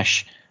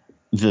Slash,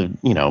 the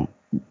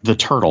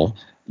turtle,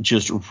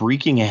 just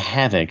wreaking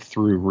havoc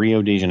through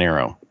Rio de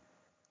Janeiro.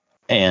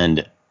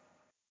 And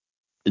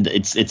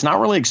it's not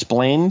really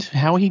explained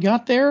how he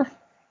got there.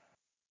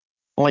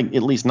 Like,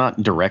 at least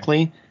not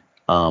directly.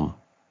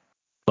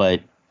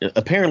 But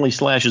apparently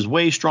Slash is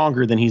way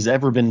stronger than he's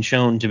ever been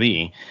shown to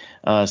be,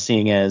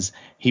 seeing as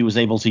he was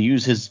able to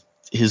use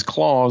his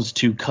claws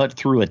to cut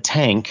through a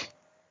tank.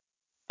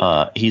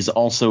 He's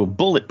also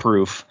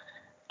bulletproof,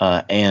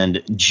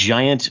 and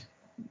giant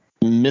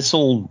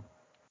missile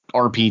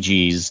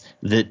RPGs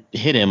that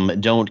hit him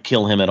don't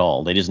kill him at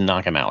all. They just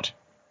knock him out.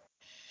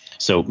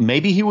 So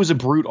maybe he was a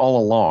brute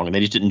all along, and they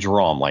just didn't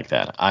draw him like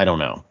that. I don't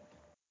know.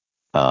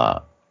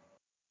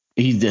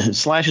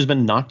 Slash has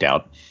been knocked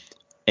out,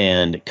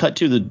 and cut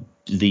to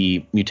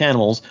the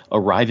Mutanimals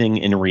arriving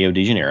in Rio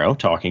de Janeiro,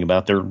 talking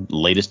about their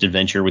latest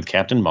adventure with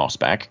Captain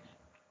Mossback.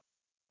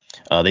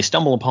 They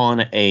stumble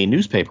upon a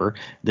newspaper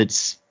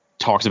that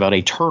talks about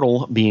a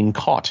turtle being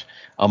caught,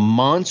 a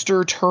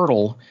monster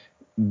turtle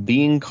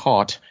being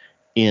caught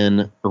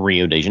in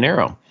Rio de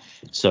Janeiro.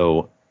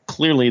 So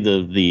clearly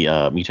the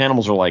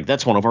Mutanimals are like,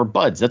 that's one of our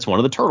buds. That's one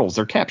of the turtles.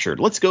 They're captured.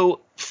 Let's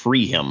go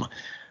free him.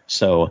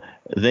 So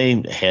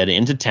they head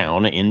into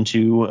town,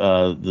 into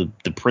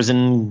the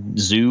prison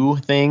zoo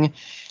thing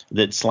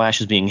that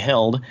Slash is being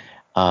held.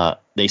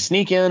 They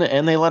sneak in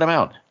and they let him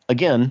out.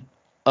 Again,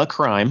 a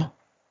crime,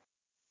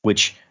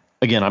 which,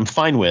 again, I'm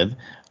fine with.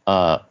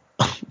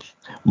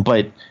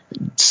 But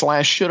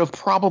Slash should have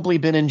probably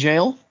been in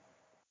jail.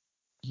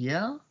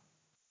 Yeah.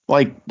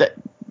 Like, that.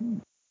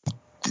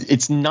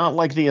 It's not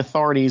like the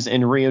authorities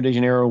in Rio de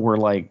Janeiro were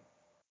like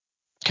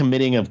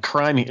committing a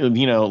crime.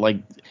 Like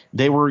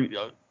they were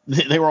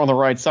on the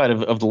right side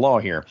of the law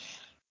here.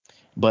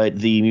 But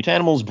the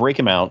Mutanimals break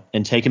him out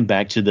and take him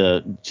back to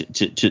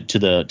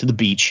the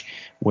beach,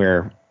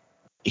 where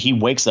he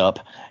wakes up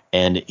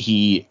and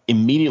he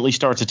immediately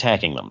starts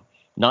attacking them,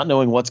 not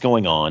knowing what's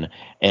going on.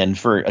 And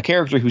for a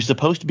character who's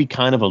supposed to be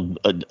kind of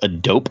a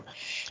dope,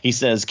 he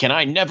says, "Can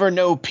I never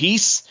know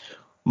peace?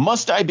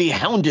 Must I be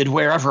hounded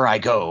wherever I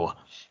go?"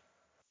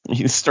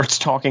 He starts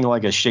talking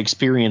like a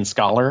Shakespearean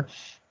scholar.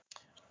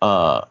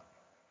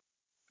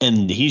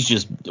 And he's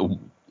just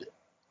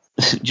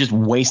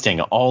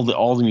wasting all the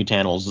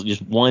Mutanimals,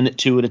 just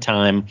 1-2 at a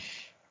time.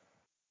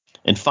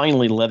 And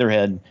finally,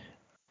 Leatherhead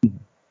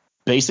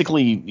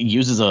basically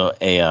uses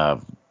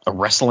a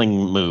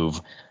wrestling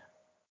move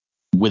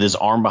with his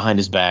arm behind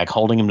his back,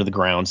 holding him to the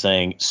ground,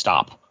 saying,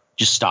 "Stop.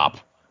 Just stop.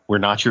 We're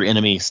not your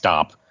enemy.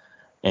 Stop."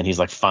 And he's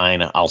like,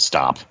 "Fine, I'll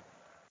stop."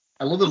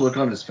 I love the look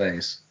on his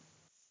face.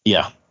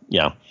 Yeah.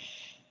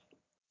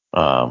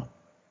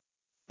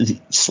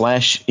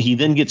 Slash, he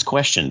then gets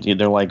questioned.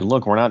 They're like,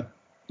 "Look, we're not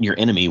your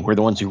enemy. We're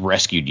the ones who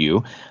rescued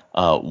you.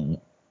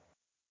 You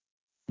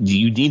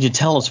need to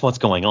tell us what's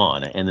going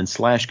on." And then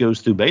Slash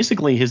goes through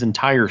basically his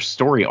entire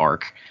story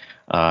arc,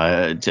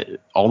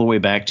 all the way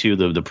back to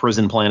the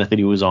prison planet that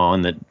he was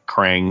on that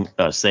Krang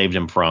saved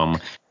him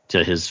from,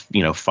 to his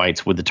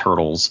fights with the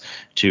turtles,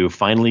 to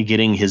finally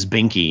getting his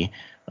Binky,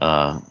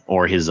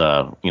 or his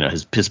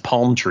his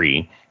palm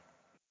tree.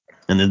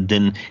 And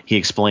then he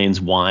explains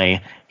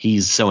why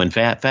he's so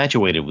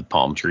infatuated with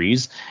palm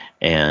trees,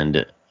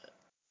 and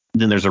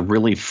then there's a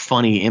really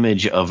funny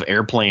image of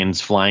airplanes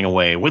flying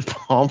away with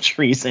palm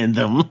trees in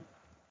them.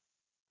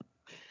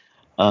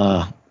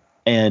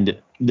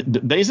 And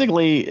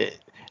basically,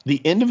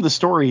 the end of the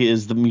story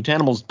is the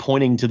Mutanimals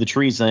pointing to the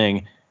tree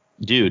saying,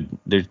 dude,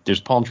 there's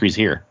palm trees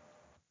here.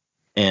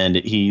 And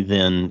he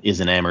then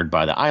is enamored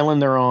by the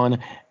island they're on,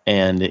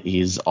 and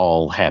he's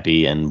all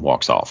happy and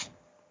walks off.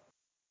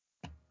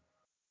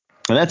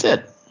 And that's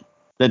it.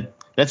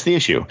 That's the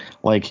issue.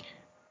 Like,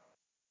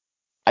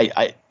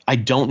 I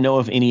don't know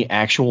if any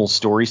actual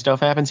story stuff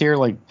happens here.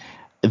 Like,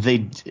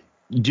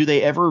 do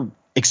they ever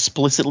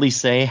explicitly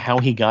say how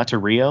he got to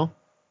Rio?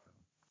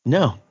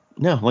 No.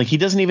 Like, he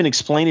doesn't even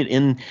explain it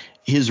in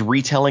his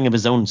retelling of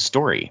his own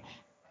story.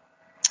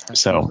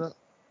 So,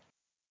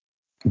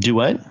 do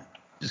what?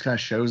 Just kind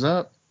of shows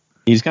up.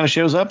 He just kind of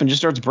shows up and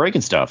just starts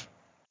breaking stuff.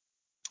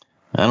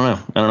 I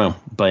don't know.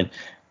 But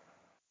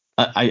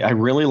I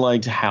really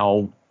liked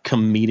how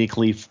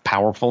comedically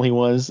powerful he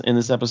was in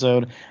this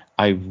episode.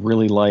 I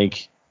really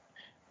like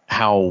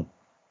how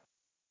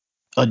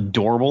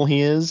adorable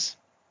he is,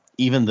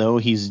 even though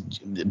he's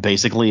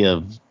basically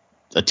a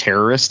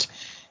terrorist.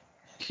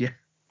 Yeah.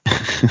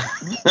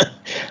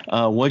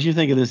 What'd you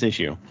think of this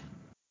issue?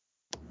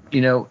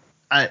 You know,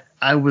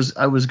 I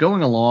was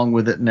going along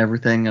with it and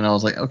everything, and I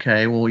was like,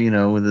 okay, well, you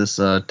know, with this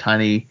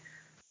tiny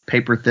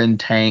paper thin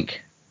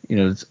tank, you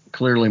know, it's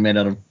clearly made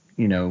out of,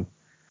 you know,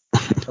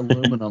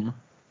 aluminum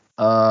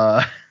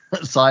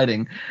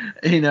siding,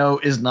 you know,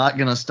 is not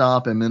going to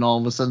stop him. And all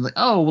of a sudden, like,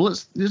 oh, well,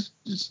 let's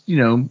just you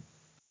know,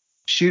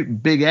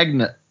 shoot Big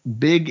Edna,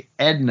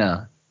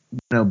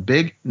 no,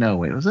 wait,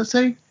 what does that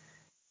say?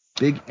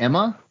 Big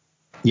Emma?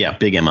 Yeah,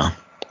 Big Emma.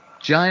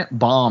 Giant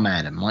bomb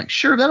at him. Like,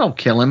 sure, that'll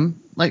kill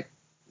him. Like,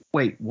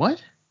 wait,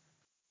 what?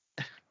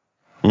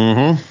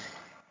 Mm-hmm.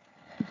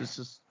 This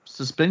is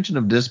suspension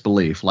of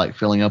disbelief, like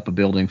filling up a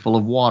building full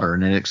of water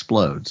and it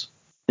explodes.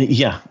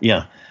 Yeah.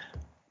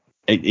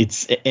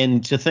 It's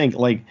and to think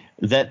like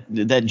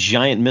that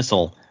giant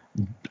missile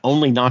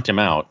only knocked him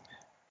out,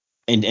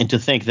 and to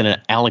think that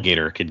an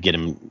alligator could get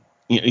him,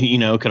 you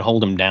know, could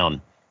hold him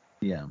down.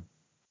 Yeah.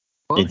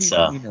 Well, It's he,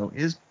 you know,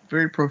 is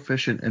very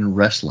proficient in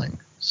wrestling,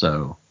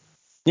 so.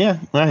 Yeah,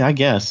 I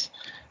guess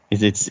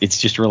it's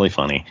just really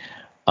funny.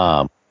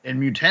 In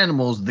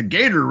Mutanimals, the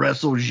gator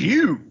wrestles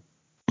you.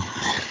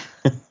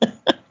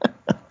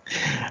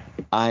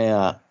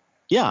 I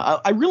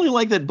really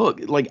like that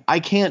book. Like, I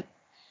can't.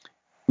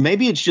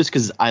 Maybe it's just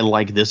because I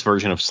like this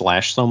version of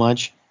Slash so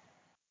much.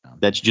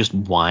 That's just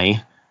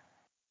why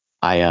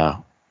I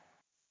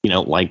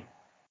like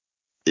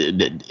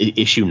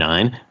issue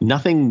 9.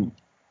 Nothing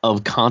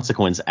of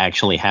consequence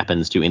actually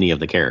happens to any of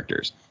the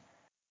characters,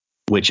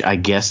 which I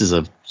guess is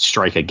a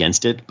strike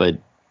against it. But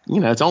you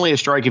know, it's only a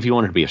strike if you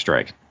want it to be a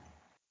strike.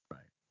 Right.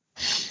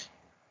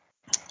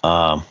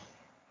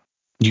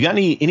 You got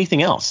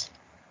anything else?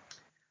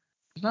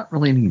 There's not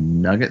really any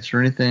nuggets or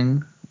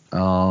anything.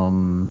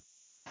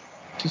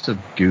 Just a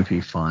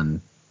goofy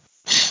fun.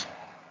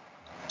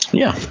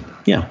 Yeah.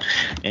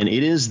 And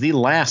it is the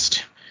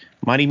last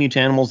Mighty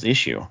Mutanimals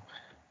issue.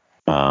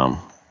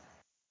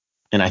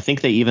 And I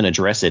think they even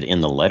address it in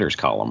the letters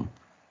column.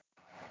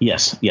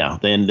 Yes, yeah.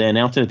 They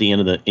announced it at the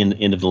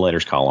end of the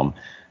letters column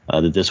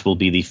that this will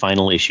be the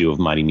final issue of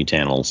Mighty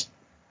Mutanimals.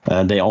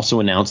 They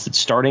also announced that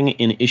starting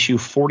in issue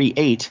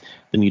 48,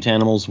 the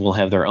Mutanimals will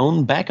have their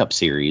own backup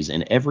series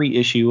in every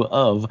issue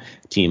of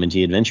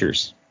TMNT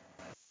Adventures.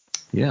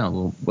 Yeah, a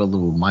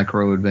little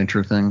micro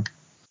adventure thing.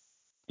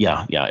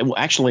 Yeah. Well,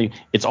 actually,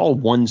 it's all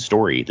one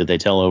story that they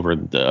tell over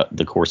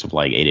the course of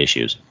like 8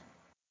 issues.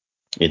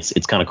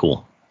 It's kind of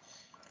cool.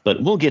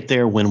 But we'll get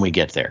there when we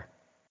get there.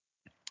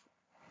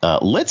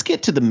 Let's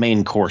get to the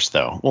main course,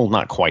 though. Well,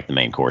 not quite the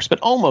main course, but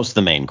almost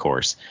the main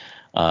course.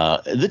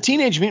 The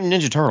Teenage Mutant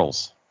Ninja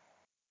Turtles.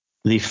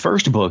 The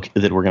first book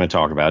that we're going to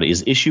talk about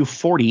is issue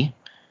 40.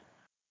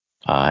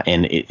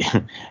 And it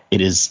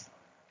is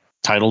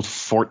titled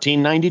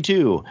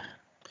 1492.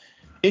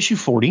 Issue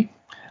 40.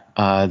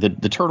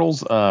 The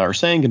Turtles are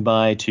saying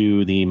goodbye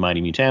to the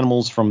Mighty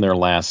Mutanimals from their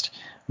last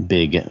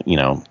big,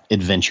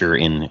 adventure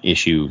in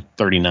issue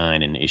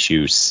 39 and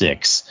issue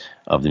 6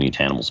 of the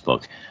Mutanimals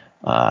book.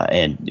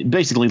 And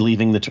basically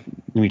leaving the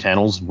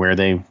Mutanimals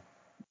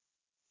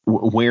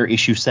where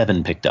issue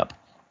 7 picked up.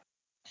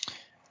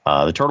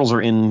 The Turtles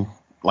are in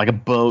like a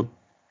boat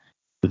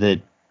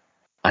that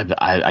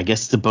I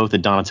guess it's a boat that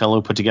Donatello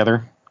put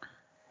together.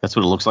 That's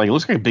what it looks like. It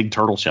looks like a big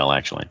turtle shell,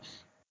 actually.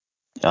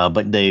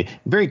 But they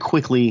very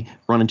quickly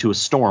run into a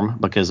storm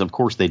because, of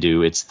course, they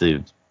do. It's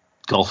the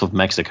Gulf of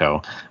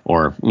Mexico,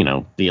 or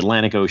the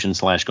Atlantic Ocean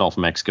 / Gulf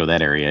of Mexico.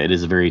 That area. It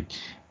is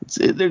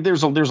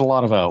there's a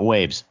lot of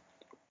waves,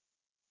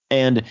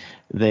 and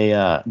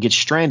they get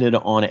stranded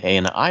on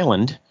an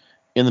island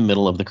in the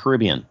middle of the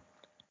Caribbean.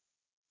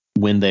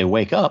 When they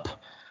wake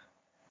up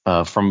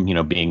from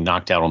being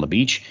knocked out on the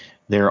beach,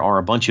 there are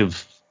a bunch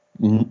of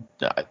I'm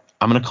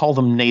going to call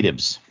them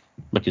natives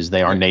because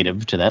they are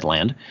native to that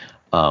land.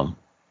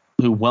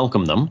 Who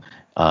welcome them.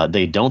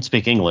 They don't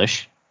speak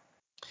English,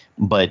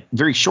 but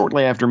very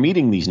shortly after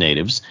meeting these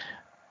natives,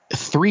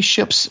 3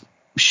 ships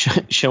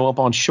show up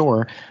on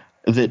shore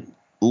that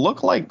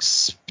look like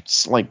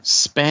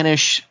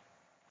Spanish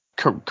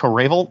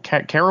caravel.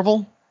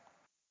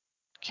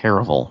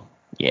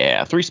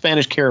 Yeah, 3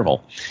 Spanish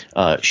caravel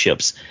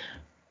ships,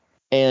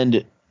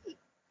 and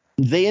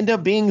they end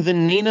up being the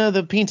Nina,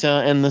 the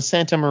Pinta, and the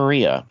Santa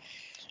Maria.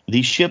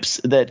 These ships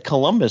that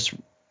Columbus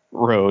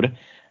rode,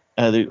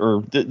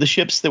 the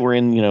ships that were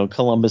in,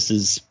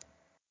 Columbus's,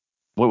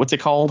 what's it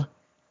called?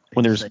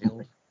 When there's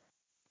Sails.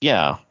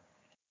 Yeah,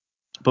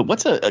 but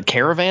what's a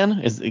caravan?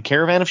 Is a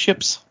caravan of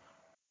ships?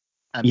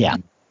 I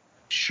mean,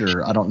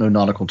 sure. I don't know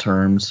nautical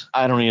terms.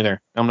 I don't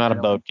either. I'm not a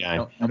boat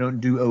guy. I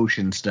don't do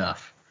ocean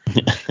stuff.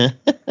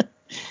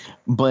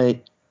 But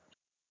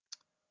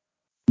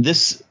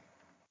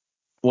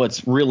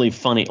what's really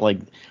funny, like,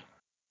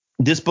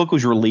 this book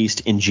was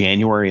released in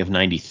January of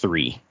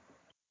 93.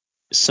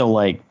 So,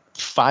 like,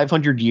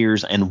 500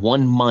 years and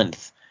 1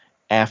 month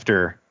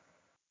after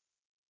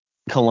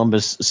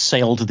Columbus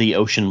sailed the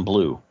ocean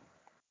blue.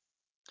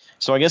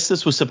 So I guess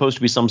this was supposed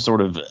to be some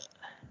sort of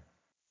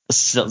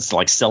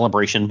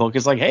celebration book.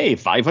 It's like, hey,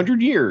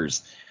 500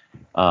 years.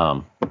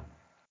 But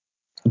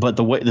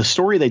the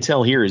story they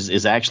tell here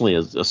is actually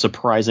a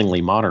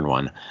surprisingly modern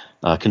one,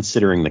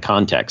 considering the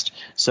context.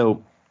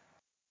 So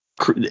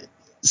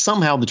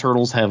somehow the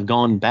Turtles have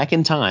gone back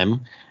in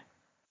time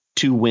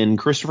to when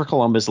Christopher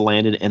Columbus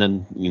landed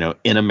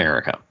in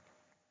America,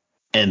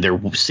 and they're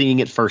seeing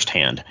it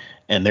firsthand,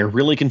 and they're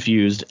really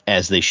confused,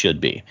 as they should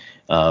be.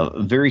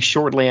 Very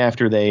shortly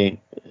after they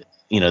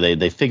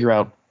figure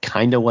out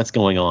kind of what's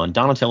going on,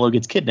 Donatello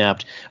gets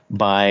kidnapped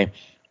by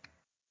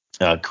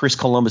Chris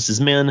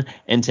Columbus's men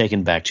and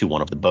taken back to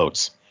one of the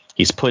boats.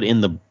 He's put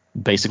in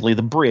basically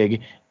the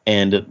brig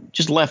and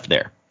just left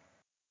there.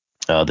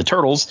 The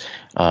Turtles,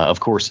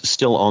 of course,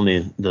 still on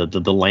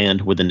the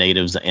land with the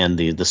natives and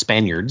the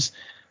Spaniards,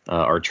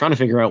 are trying to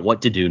figure out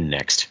what to do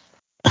next.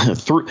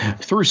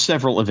 Through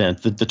several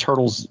events, the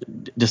Turtles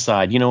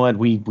decide, you know what,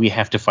 we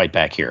have to fight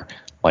back here.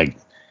 Like,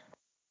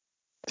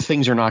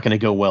 things are not going to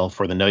go well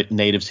for the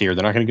natives here.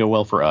 They're not going to go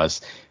well for us.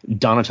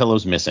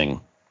 Donatello's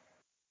missing.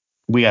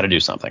 We got to do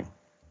something.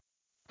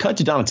 Cut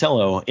to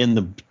Donatello in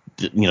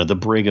the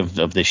brig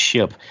of this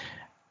ship.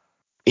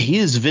 He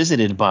is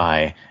visited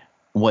by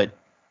what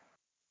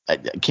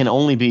can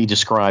only be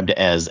described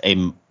as a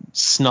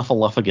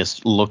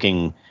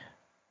snuffleupagus-looking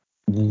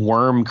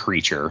worm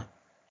creature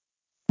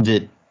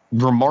that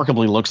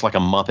remarkably looks like a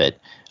Muppet,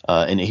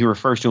 and he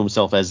refers to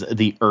himself as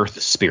the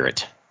Earth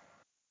Spirit,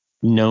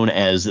 known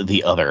as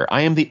the Other.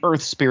 I am the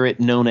Earth Spirit,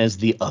 known as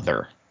the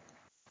Other.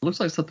 Looks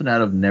like something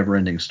out of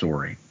Neverending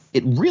Story.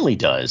 It really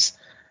does.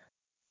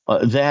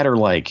 That or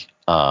like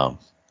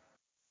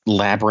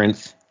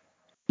Labyrinth.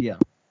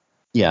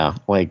 Yeah,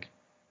 like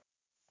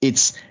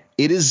it's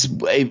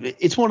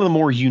one of the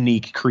more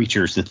unique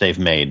creatures that they've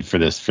made for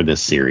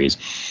this series.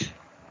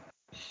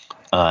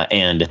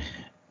 And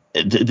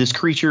this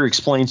creature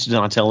explains to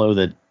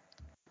Donatello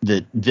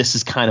that this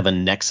is kind of a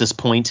nexus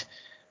point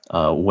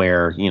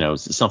where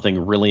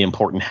something really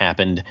important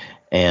happened,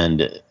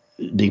 and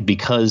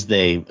because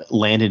they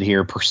landed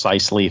here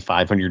precisely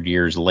 500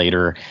 years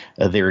later,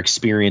 they're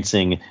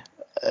experiencing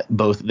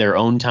both their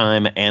own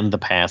time and the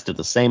past at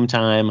the same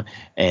time,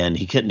 and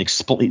he couldn't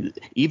explain.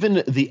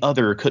 Even the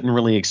Other couldn't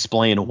really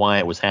explain why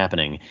it was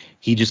happening.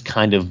 He just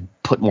kind of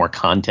put more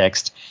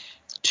context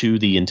to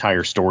the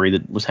entire story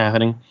that was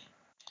happening.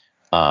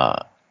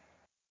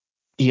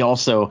 He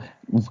also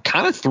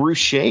kind of threw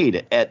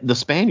shade at the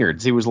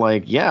Spaniards. He was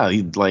like, yeah,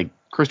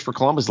 Christopher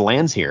Columbus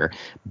lands here,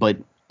 but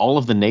all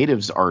of the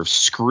natives are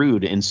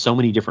screwed in so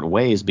many different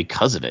ways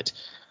because of it.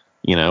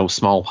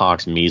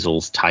 Smallpox,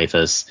 measles,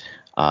 typhus,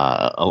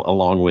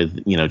 along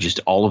with,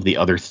 just all of the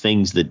other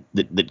things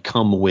that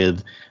come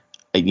with,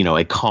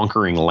 a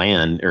conquering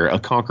land or a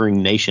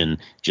conquering nation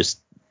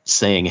just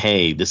saying,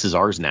 hey, this is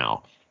ours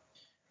now.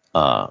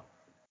 And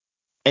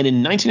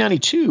in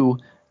 1992,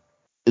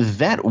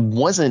 that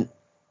wasn't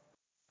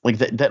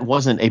that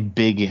wasn't a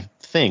big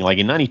thing. Like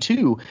in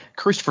 92,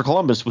 Christopher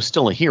Columbus was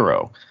still a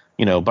hero.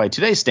 By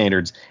today's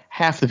standards,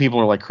 half the people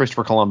are like,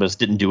 Christopher Columbus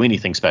didn't do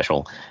anything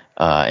special.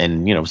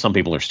 And some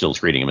people are still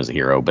treating him as a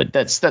hero, but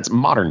that's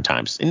modern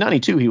times. In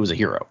 92, he was a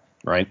hero,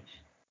 right?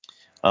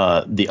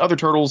 The other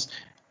Turtles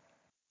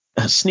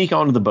sneak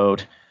onto the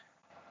boat.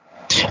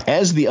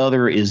 As the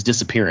Other is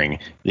disappearing,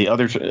 the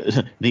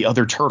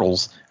other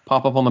Turtles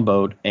pop up on the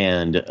boat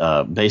and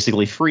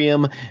basically free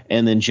him,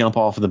 and then jump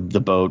off the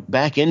boat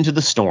back into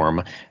the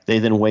storm. They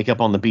then wake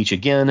up on the beach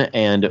again,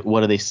 and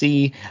what do they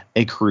see?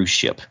 A cruise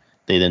ship.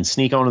 They then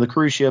sneak onto the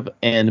cruise ship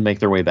and make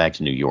their way back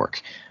to New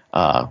York.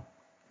 I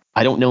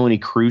don't know any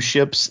cruise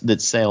ships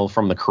that sail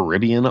from the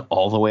Caribbean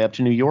all the way up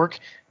to New York,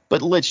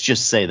 but let's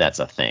just say that's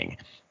a thing.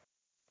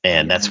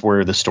 And that's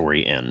where the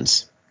story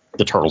ends.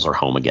 The Turtles are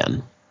home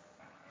again.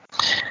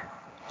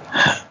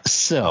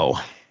 So,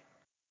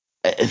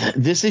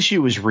 this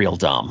issue is real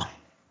dumb.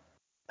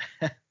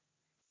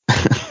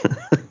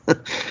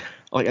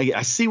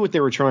 I see what they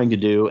were trying to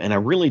do, and I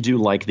really do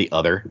like the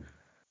Other.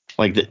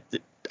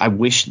 I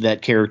wish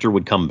that character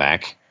would come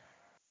back.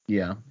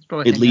 Yeah, he's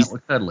probably hanging out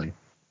with Cuddly.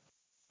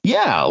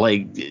 Yeah,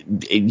 like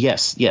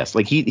yes,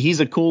 like he's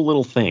a cool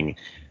little thing,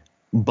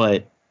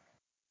 but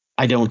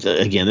I don't.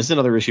 Again, this is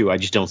another issue. I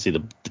just don't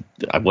see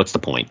what's the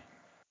point.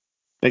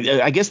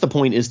 I guess the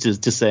point is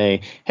to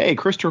say, hey,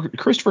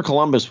 Christopher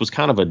Columbus was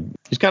kind of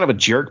a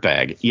jerk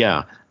bag.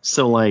 Yeah.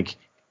 So like,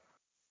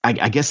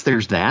 I guess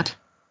there's that.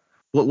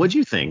 What'd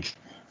you think?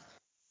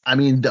 I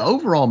mean, the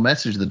overall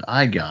message that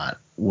I got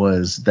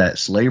was that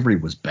slavery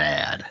was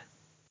bad.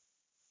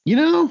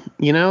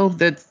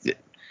 That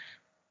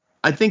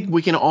I think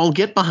we can all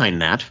get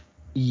behind that.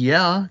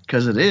 Yeah,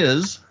 because it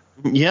is.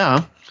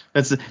 Yeah,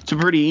 it's a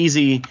pretty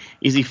easy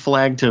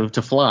flag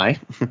to fly.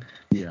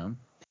 Yeah.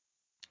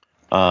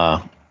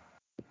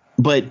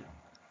 But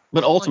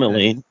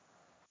ultimately,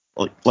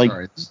 like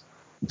sorry,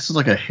 this is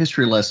like a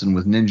history lesson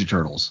with Ninja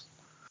Turtles.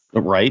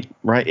 right.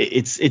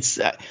 It's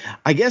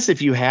I guess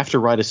if you have to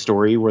write a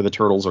story where the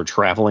turtles are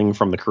traveling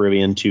from the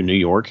Caribbean to New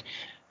York,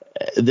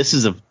 this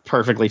is a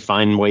perfectly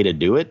fine way to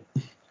do it.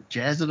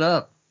 Jazz it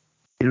up.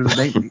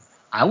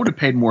 I would have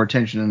paid more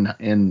attention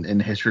in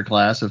history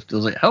class if it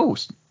was like, oh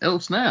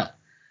snap.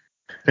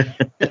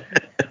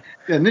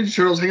 Yeah, Ninja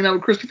Turtles hanging out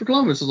with Christopher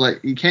Columbus. Is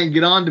like, you can't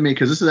get on to me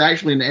because this is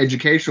actually an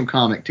educational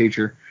comic,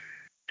 teacher.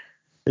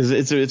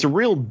 It's a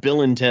real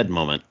Bill and Ted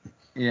moment.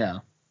 Yeah.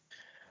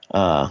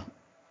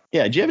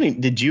 Yeah.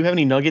 Did you have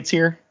any nuggets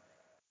here?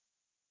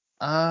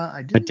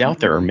 I I doubt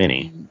there are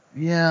many.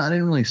 Yeah, I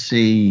didn't really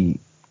see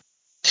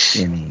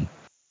any.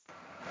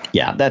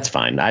 Yeah, that's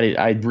fine.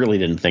 I really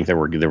didn't think there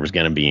was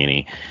going to be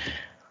any.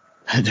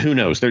 Who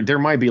knows? There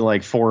might be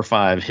like 4 or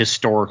 5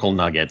 historical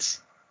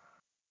nuggets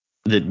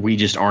that we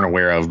just aren't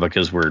aware of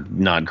because we're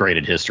not great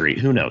at history.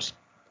 Who knows?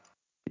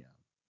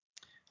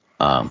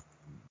 And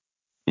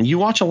you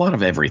watch a lot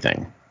of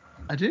everything.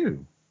 I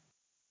do.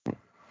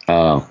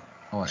 How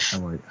I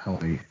stay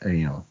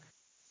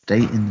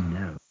in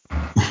the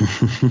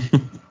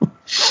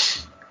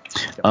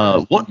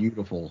know. What?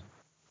 Beautiful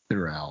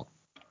throughout.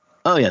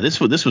 Oh yeah, this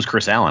was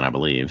Chris Allen, I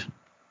believe.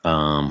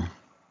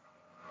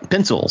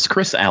 Pencils,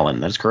 Chris Allen.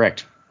 That's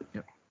correct.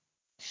 Yep.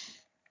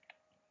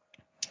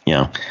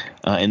 Yeah,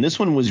 and this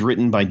one was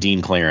written by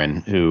Dean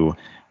Claren, who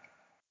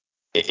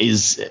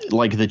is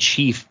like the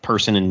chief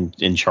person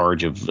in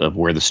charge of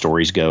where the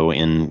stories go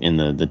in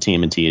the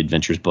TMNT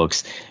Adventures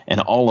books, and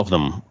all of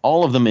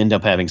them end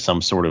up having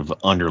some sort of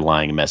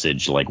underlying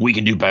message, like we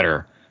can do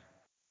better.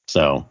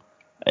 So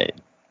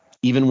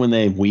even when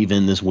they weave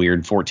in this weird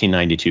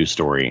 1492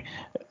 story,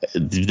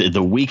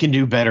 the we can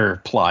do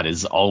better plot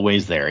is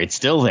always there. It's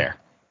still there.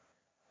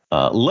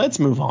 Let's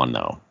move on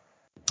though.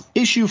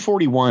 Issue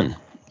 41.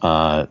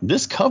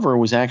 This cover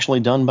was actually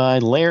done by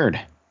Laird.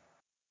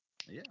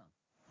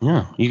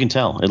 Yeah, you can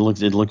tell. It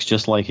looks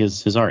just like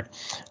his art.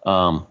 He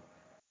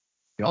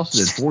also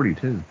did 40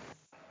 too.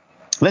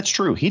 That's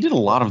true. He did a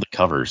lot of the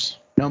covers.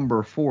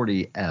 Number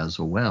 40 as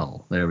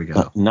well. There we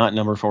go. Not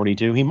number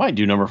 42. He might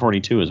do number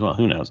 42 as well.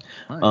 Who knows?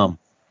 Right.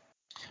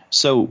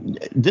 So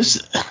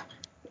this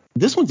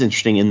one's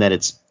interesting in that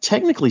it's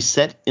technically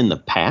set in the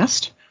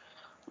past.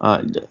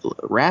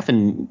 Raph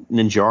and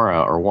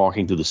Ninjara are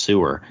walking through the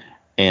sewer,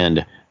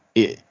 and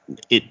the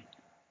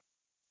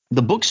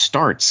book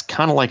starts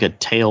kind of like a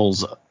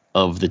Tales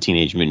of the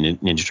Teenage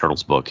Mutant Ninja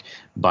Turtles book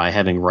by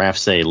having Raph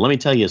say, "Let me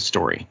tell you a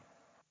story,"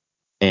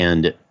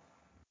 and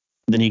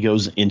then he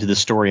goes into the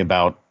story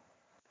about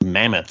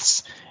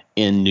mammoths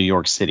in New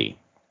York City,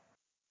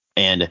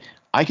 and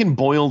I can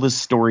boil this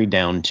story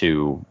down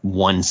to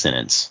one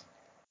sentence.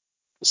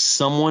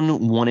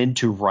 Someone wanted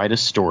to write a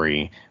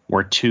story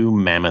where 2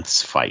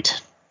 mammoths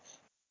fight.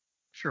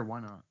 Sure, why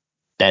not?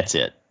 That's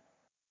it.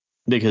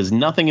 Because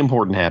nothing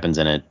important happens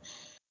in it.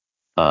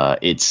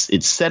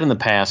 It's set in the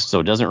past,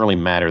 so it doesn't really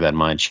matter that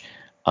much.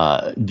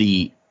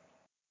 The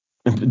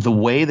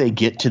way they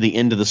get to the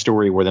end of the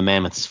story where the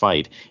mammoths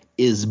fight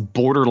is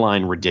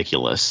borderline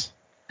ridiculous.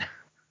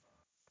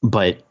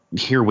 But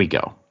here we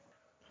go.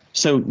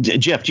 So,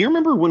 Jeff, do you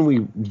remember when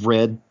we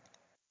read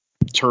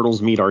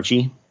Turtles Meet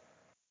Archie?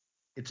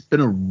 It's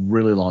been a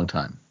really long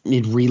time.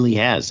 It really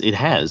has. It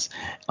has.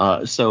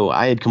 So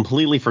I had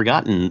completely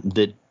forgotten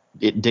that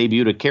it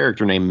debuted a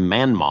character named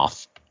Man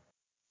Moth,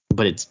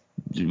 but it's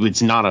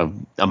not a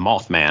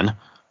Mothman.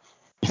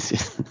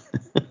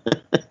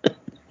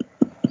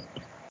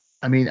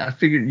 I mean, I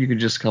figured you could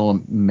just call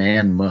him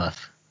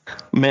Man-Moth.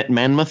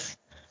 Manmoth?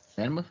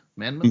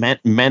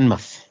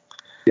 Manmoth.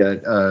 Yeah,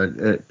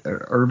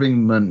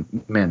 Irving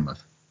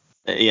Manmoth.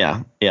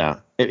 Yeah.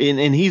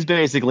 And he's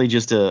basically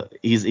just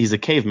he's a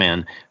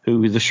caveman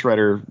who the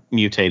Shredder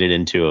mutated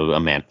into a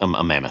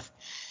mammoth.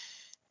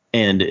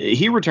 And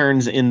he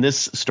returns in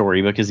this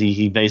story because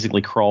he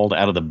basically crawled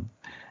out of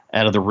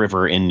the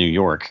river in New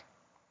York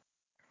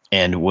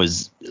and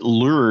was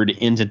lured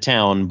into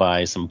town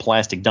by some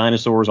plastic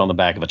dinosaurs on the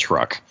back of a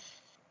truck.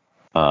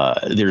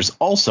 There's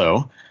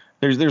also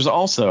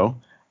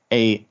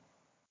a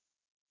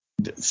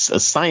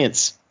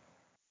science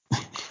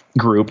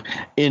group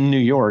in New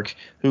York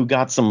who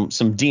got some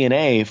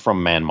DNA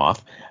from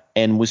Man-Moth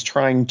and was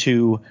trying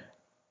to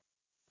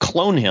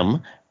clone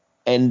him,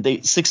 and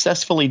they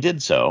successfully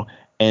did so.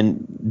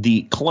 and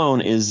the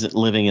clone is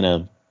living in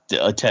a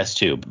test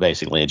tube,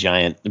 basically a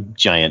giant,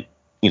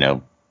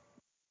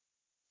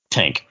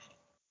 tank.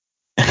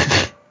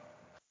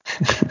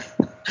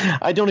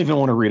 I don't even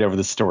want to read over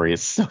the story.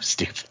 It's so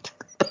stupid.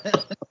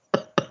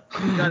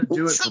 You got to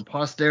do it for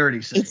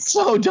posterity's sake. It's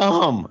so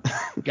dumb.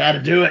 Got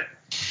to do it.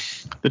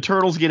 The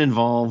turtles get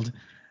involved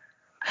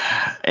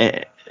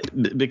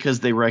because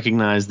they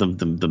recognize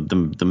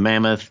the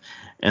mammoth,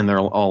 and they're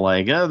all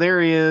like, "Oh,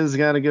 there he is!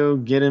 Got to go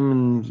get him."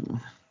 And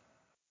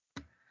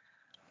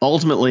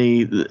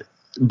ultimately,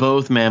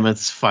 both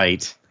mammoths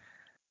fight,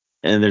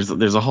 and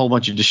there's a whole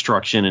bunch of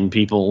destruction and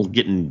people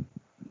getting,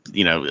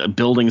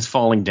 buildings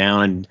falling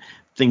down and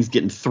things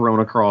getting thrown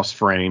across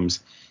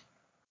frames.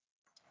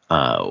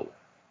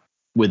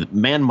 With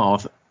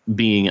Man-Moth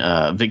being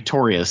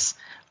victorious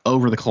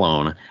over the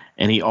clone,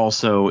 and he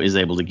also is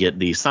able to get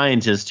the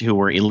scientists who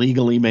were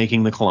illegally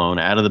making the clone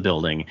out of the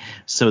building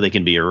so they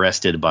can be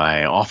arrested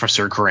by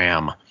Officer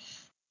Graham.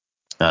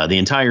 The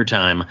entire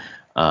time,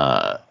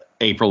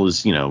 April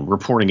is,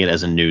 reporting it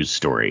as a news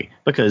story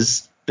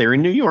because they're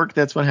in New York.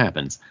 That's what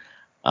happens.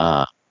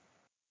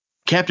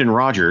 Captain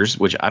Rogers,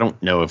 which I don't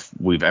know if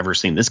we've ever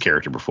seen this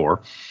character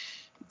before,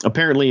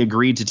 apparently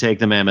agreed to take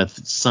the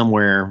mammoth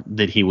somewhere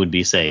that he would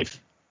be safe.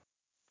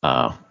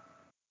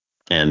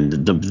 And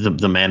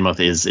the mammoth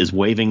is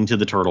waving to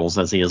the turtles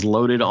as he is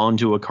loaded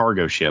onto a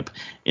cargo ship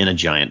in a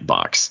giant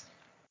box.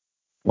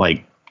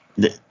 Like,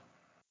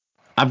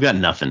 I've got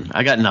nothing.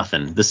 I got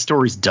nothing. This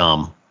story's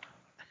dumb.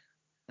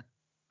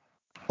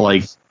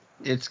 Like,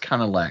 it's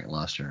kind of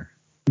lackluster.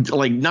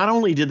 Like, not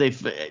only did they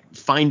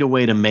find a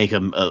way to make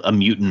a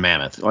mutant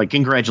mammoth, like,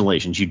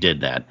 congratulations, you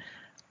did that.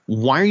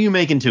 Why are you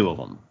making two of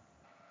them?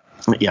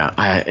 Yeah,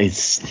 I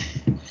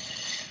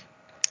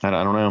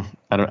don't know.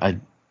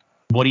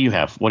 What do you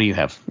have?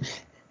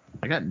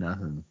 I got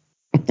nothing.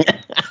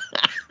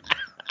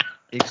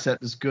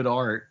 Except it's good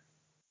art.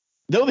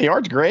 No, the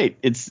art's great.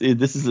 Is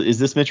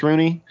this Mitch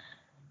Rooney?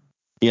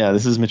 Yeah,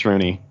 this is Mitch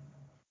Rooney.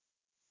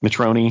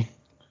 Mitroni.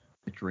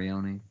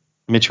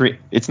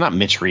 It's not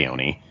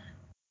Mitrione.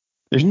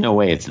 There's no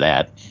way it's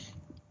that.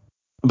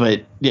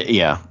 But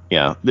yeah.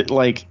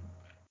 Like,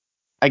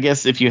 I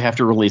guess if you have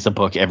to release a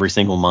book every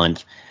single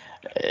month,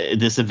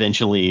 this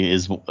eventually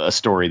is a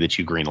story that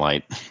you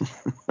greenlight.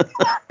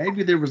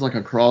 Maybe there was like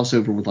a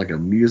crossover with like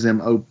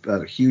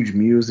a huge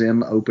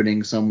museum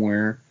opening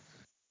somewhere.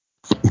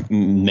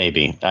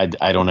 Maybe. I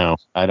don't know.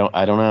 I don't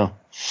know.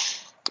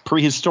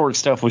 Prehistoric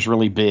stuff was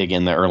really big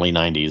in the early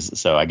 90s,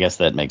 so I guess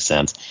that makes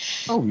sense.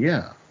 Oh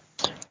yeah.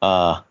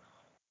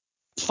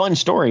 Fun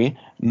story.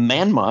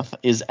 Man-Moth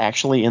is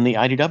actually in the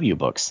IDW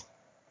books.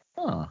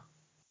 Huh.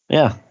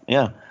 Yeah.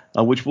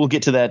 Which we'll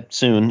get to that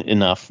soon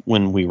enough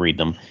when we read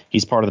them.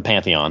 He's part of the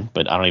Pantheon,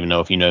 but I don't even know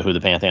if you know who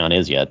the Pantheon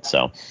is yet.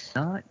 So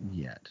not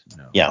yet.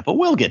 No. Yeah, but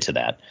we'll get to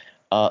that.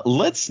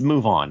 Let's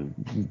move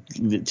on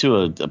to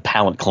a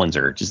palate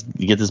cleanser. Just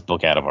get this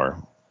book out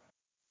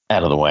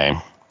of the way.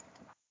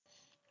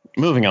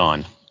 Moving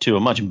on to a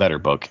much better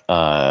book.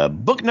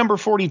 Book number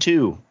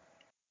 42.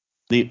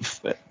 The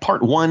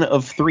part 1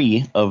 of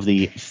 3 of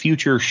the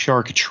Future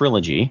Shark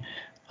trilogy.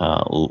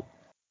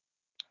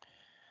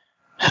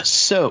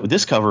 So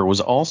this cover was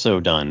also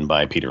done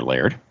by Peter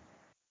Laird,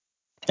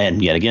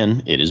 and yet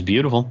again, it is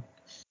beautiful.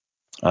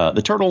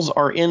 The turtles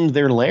are in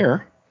their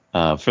lair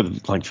for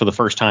the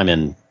first time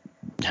in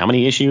how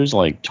many issues?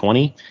 Like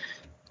 20,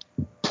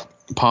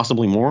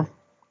 possibly more.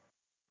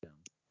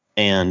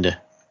 And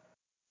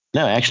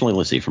no, actually,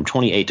 let's see, from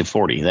 28 to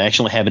 40. They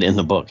actually have it in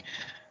the book.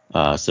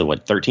 So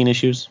what, 13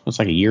 issues? That's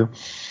like a year.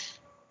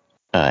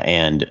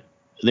 And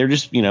they're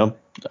just,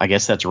 I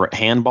guess that's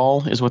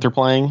handball is what they're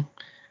playing.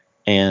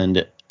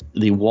 And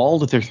the wall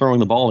that they're throwing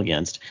the ball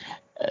against,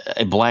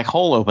 a black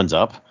hole opens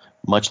up,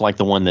 much like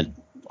the one that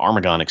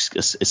Armagon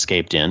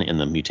escaped in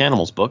the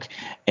Mutanimals book.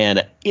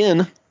 And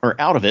in or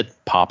out of it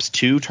pops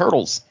two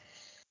turtles.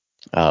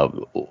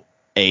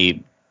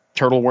 A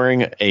turtle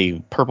wearing a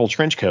purple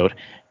trench coat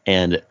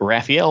and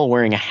Raphael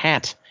wearing a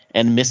hat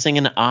and missing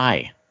an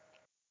eye.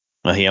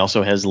 He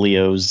also has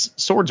Leo's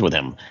swords with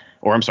him.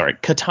 Or I'm sorry,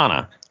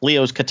 katana.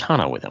 Leo's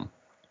katana with him.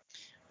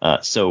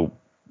 So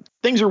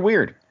things are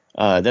weird.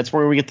 That's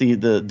where we get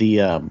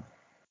the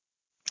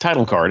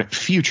title card,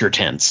 future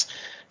tense.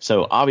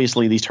 So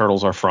obviously these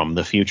turtles are from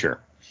the future.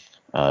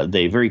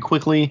 They very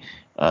quickly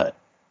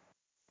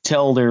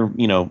tell their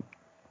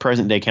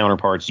present day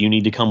counterparts, you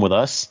need to come with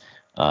us.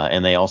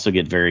 And they also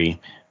get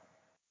very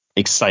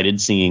excited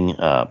seeing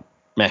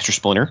Master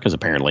Splinter, because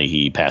apparently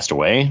he passed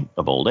away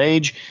of old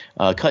age.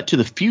 Cut to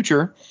the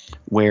future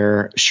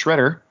where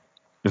Shredder,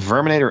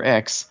 Verminator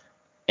X,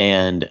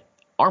 and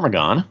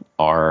Armagon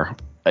are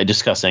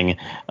discussing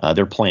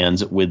their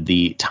plans with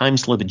the time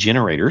slip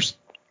generators.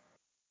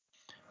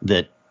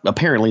 That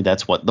apparently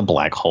that's what the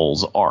black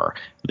holes are.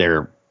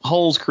 They're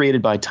holes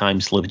created by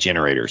time slip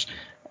generators.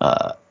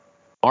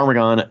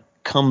 Armagon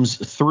comes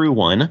through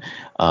one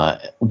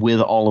with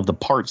all of the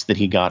parts that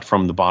he got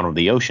from the bottom of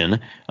the ocean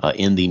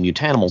in the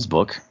Mutanimals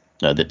book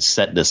that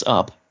set this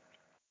up.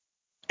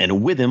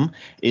 And with him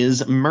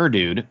is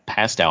Murdude,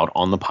 passed out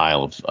on the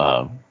pile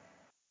of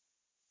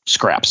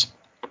scraps.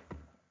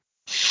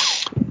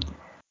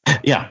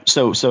 Yeah,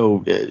 so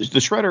the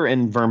Shredder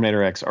and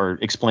Verminator X are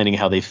explaining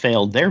how they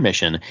failed their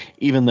mission,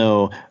 even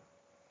though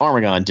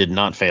Armagon did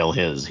not fail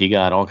his. He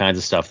got all kinds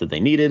of stuff that they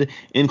needed,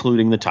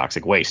 including the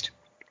toxic waste.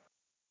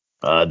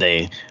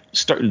 They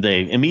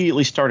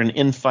immediately start an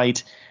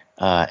infight,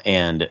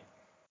 and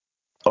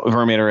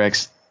Verminator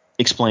X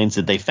explains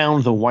that they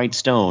found the white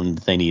stone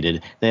that they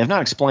needed. They have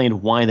not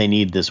explained why they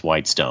need this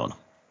white stone.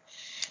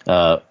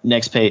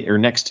 Next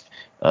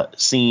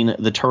scene,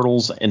 the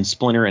Turtles and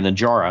Splinter and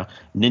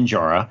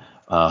Ninjara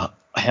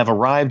have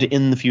arrived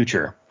in the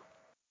future.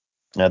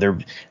 They're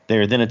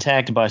then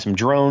attacked by some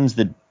drones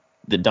that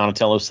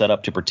Donatello set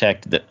up to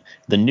protect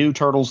the new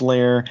Turtles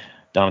lair.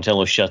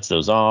 Donatello shuts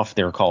those off.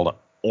 They're called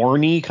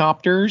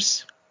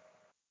Ornicopters.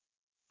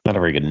 Not a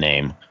very good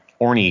name.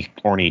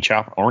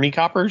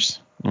 Ornicoppers?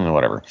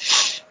 Whatever.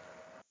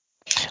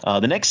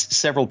 The next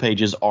several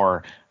pages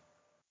are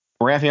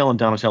Raphael and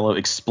Donatello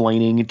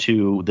explaining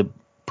to the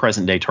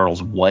present day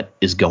Turtles what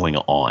is going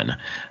on.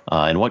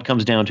 And what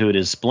comes down to it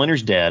is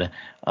Splinter's dead.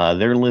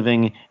 They're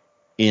living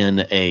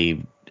in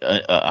a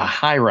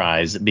high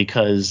rise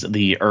because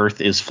the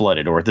Earth is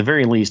flooded, or at the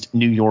very least,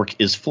 New York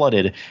is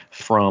flooded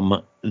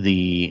from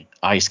the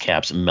ice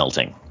caps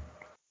melting.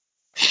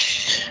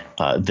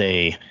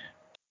 They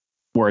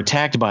were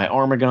attacked by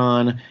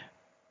Armagon.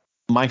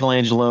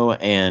 Michelangelo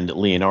and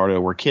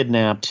Leonardo were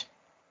kidnapped,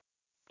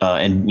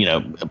 and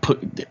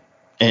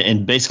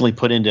basically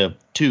put into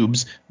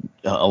tubes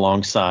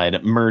alongside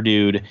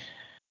Murdude,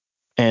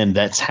 and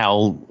that's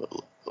how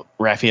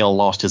Raphael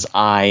lost his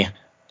eye.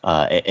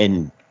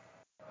 So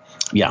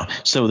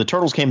the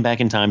Turtles came back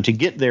in time to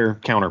get their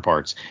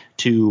counterparts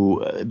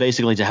to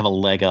basically to have a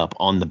leg up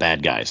on the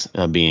bad guys,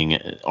 being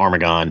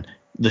Armagon,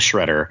 the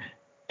Shredder,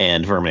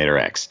 and Verminator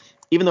X.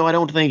 Even though I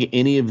don't think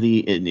any of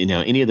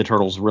the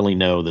Turtles really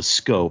know the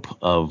scope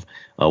of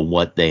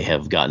what they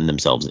have gotten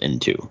themselves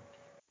into.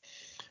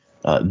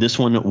 This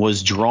one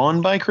was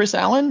drawn by Chris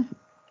Allen.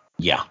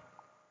 Yeah,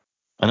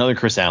 another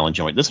Chris Allen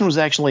joint. This one was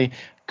actually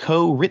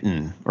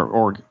co-written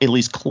or at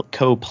least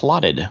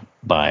co-plotted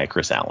by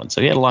Chris Allen,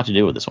 so he had a lot to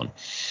do with this one.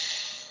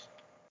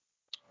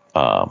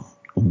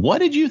 What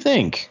did you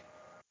think?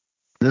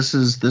 This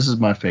is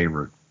my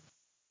favorite.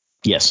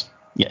 Yes.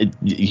 Yeah,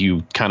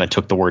 you kind of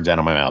took the words out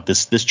of my mouth.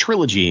 This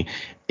trilogy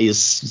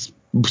is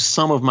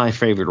some of my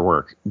favorite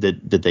work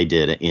that they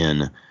did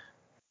in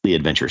the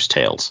Adventures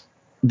Tales.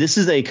 This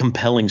is a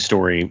compelling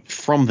story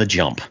from the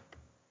jump.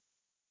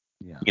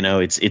 Yeah.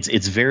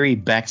 It's very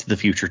Back to the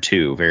Future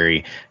 2,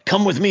 very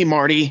come with me,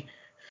 Marty.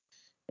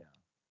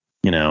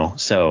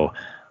 So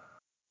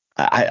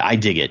I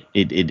dig it.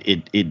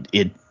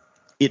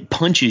 It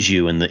punches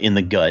you in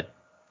the gut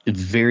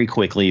very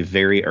quickly,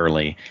 very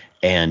early,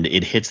 and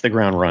it hits the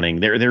ground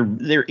running.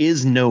 There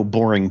is no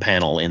boring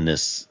panel in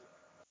this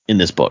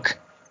book.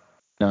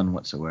 None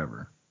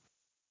whatsoever.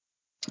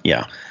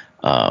 Yeah.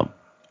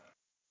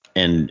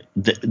 And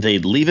they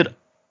leave it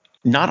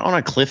not on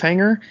a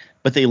cliffhanger,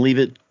 but they leave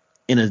it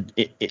in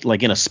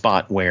a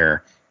spot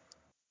where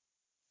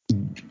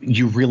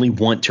you really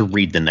want to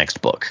read the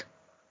next book,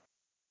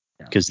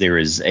 because there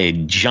is a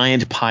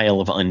giant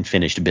pile of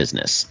unfinished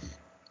business.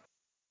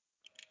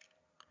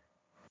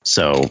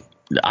 So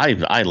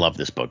I love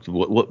this book.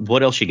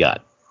 What else you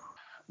got?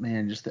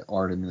 Man, just the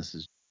art in this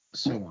is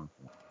so on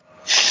point.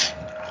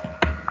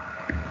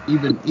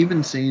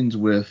 Even scenes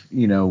with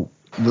the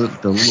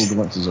little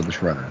glimpses of the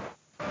Shredder.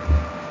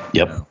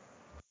 Yep.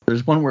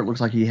 There's one where it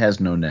looks like he has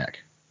no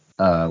neck,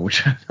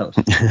 which I thought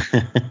was,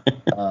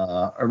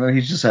 or maybe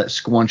he's just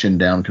squunching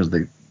down because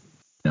the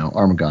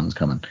Armagon's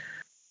coming.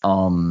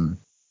 One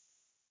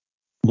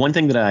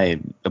thing that I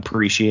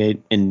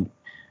appreciate, and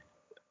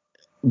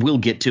we'll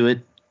get to it,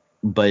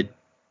 but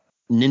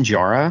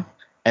Ninjara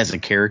as a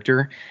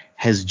character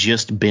has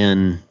just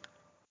been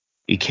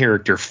a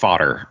character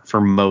fodder for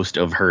most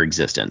of her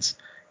existence.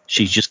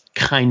 She's just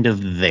kind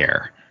of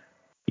there,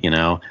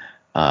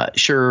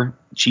 Sure,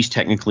 she's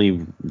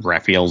technically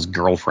Raphael's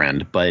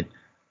girlfriend, but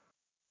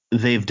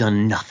they've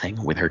done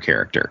nothing with her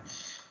character.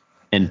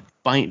 And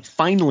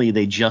finally,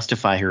 they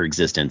justify her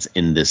existence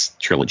in this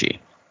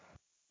trilogy.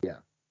 Yeah.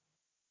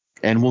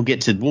 And we'll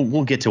get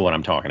to what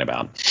I'm talking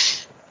about.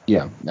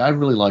 Yeah, I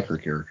really like her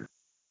character.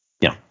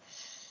 Yeah.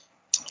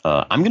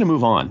 I'm going to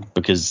move on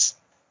because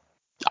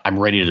I'm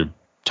ready to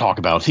talk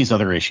about these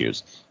other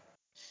issues.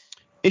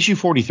 Issue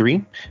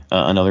 43,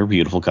 another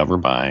beautiful cover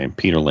by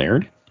Peter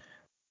Laird.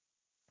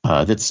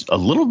 That's a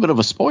little bit of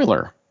a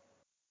spoiler.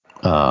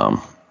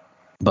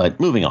 But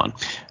moving on.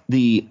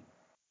 The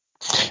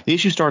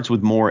issue starts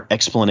with more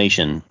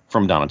explanation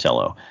from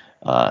Donatello,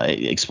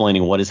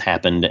 explaining what has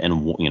happened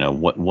and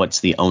what's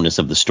the onus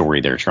of the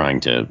story they're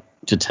trying to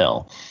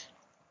tell.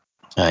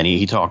 And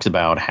he talks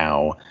about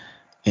how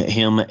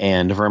him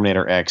and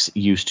Verminator X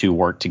used to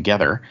work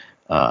together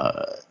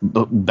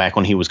back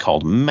when he was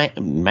called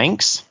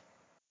Manx.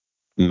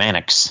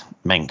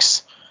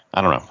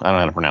 I don't know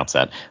how to pronounce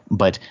that,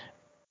 but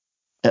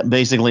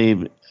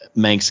Basically,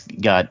 Manx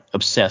got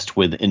obsessed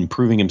with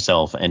improving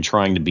himself and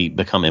trying to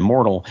become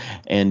immortal,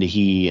 and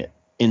he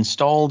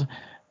installed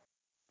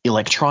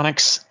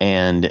electronics,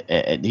 and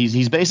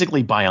he's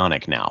basically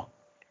bionic now.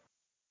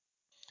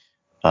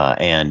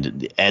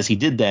 And as he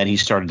did that, he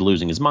started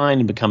losing his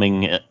mind and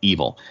becoming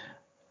evil.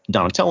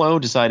 Donatello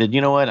decided,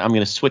 you know what, I'm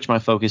going to switch my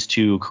focus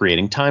to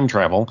creating time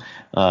travel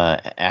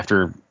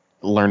after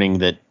learning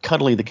that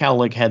Cuddly the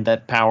Cowlick had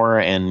that power,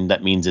 and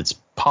that means it's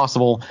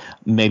possible.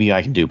 Maybe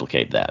I can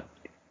duplicate that.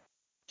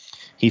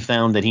 He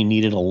found that he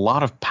needed a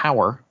lot of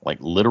power, like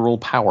literal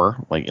power,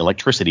 like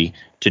electricity,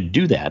 to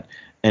do that,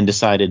 and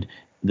decided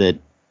that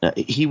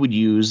he would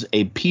use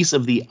a piece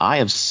of the Eye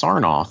of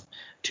Sarnoth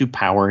to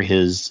power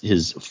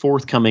his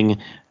forthcoming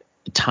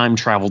time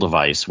travel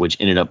device, which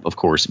ended up, of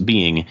course,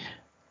 being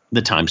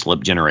the time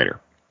slip generator.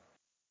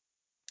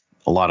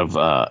 A lot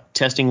of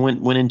testing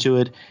went into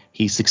it.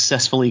 He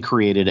successfully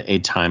created a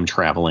time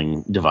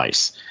traveling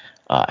device.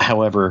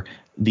 However,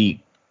 the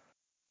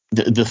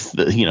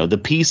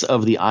piece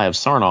of the Eye of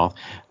Sarnoth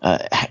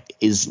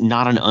is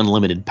not an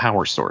unlimited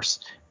power source.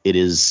 It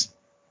is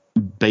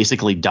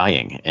basically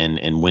dying.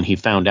 And when he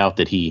found out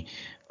that he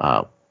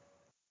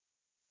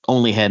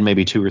only had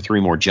maybe 2 or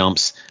 3 more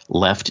jumps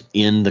left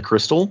in the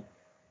crystal,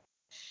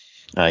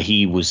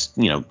 he was,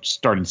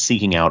 started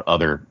seeking out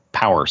other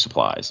power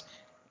supplies.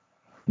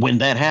 When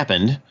that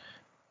happened,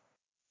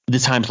 the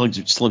time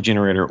slip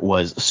generator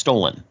was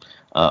stolen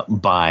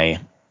by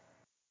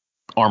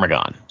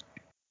Armagon.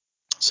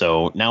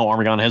 So now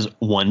Armagon has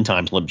 1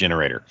 time slip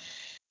generator.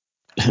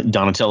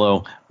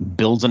 Donatello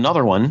builds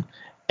another one,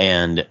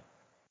 and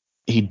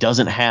he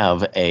doesn't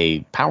have a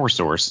power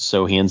source,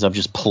 so he ends up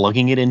just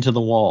plugging it into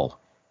the wall.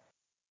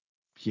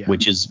 Yeah.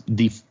 Which is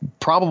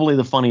probably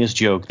the funniest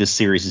joke this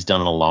series has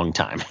done in a long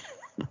time.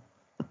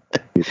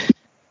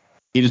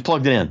 He just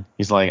plugged it in.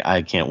 He's like,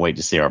 I can't wait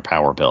to see our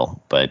power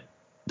bill, but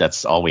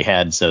that's all we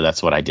had, so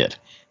that's what I did.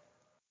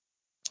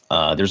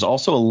 There's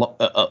also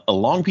a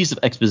long piece of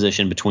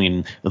exposition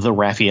between the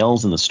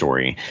Raphaels in the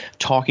story,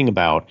 talking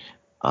about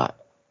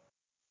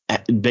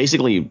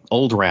basically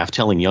old Raph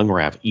telling young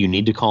Raph, you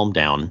need to calm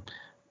down,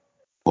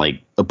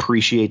 like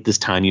appreciate this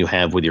time you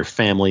have with your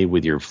family,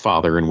 with your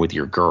father, and with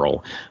your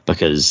girl,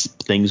 because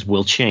things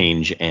will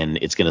change and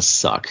it's going to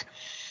suck,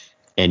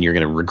 and you're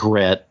going to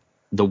regret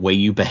the way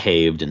you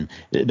behaved. And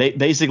they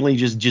basically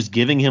just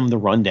giving him the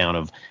rundown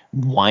of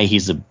why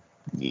he's a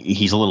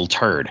little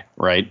turd,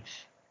 right?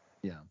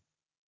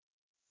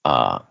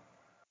 Yeah.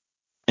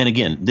 And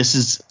again, this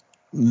is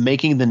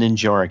making the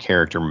Ninjara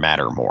character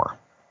matter more.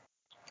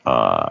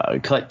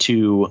 Cut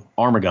to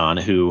Armagon,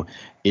 who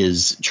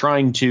is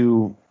trying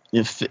to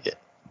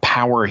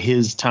power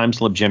his time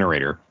slip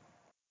generator,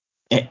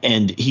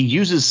 and he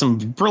uses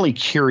some really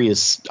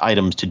curious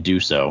items to do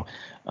so.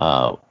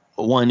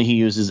 One, he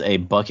uses a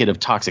bucket of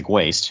toxic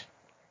waste,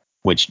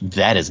 which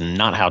that is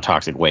not how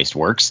toxic waste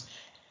works.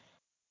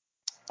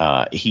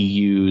 He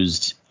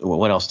used,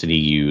 what else did he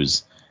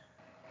use?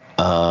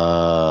 He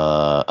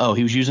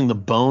was using the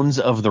bones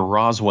of the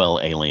Roswell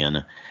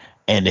alien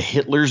and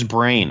Hitler's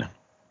brain.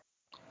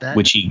 That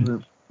which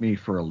threw me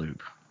for a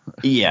loop.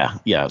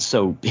 Yeah.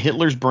 So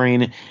Hitler's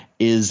brain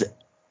is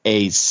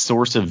a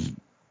source of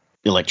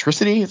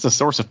electricity. It's a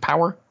source of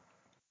power.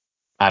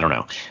 I don't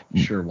know.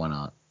 Sure, why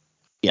not?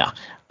 Yeah.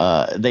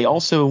 They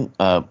also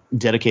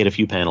dedicate a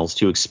few panels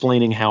to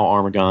explaining how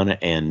Armagon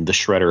and the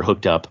Shredder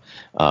hooked up.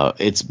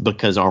 It's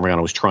because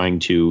Armagon was trying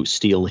to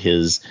steal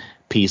his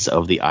piece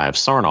of the Eye of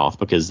Sarnoth,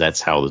 because that's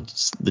how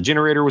the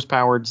generator was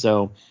powered.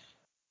 So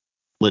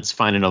let's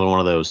find another one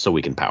of those so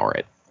we can power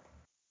it.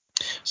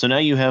 So now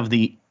you have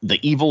the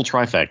evil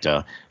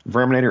trifecta,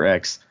 Verminator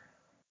X,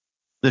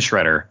 the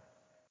Shredder,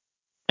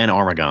 and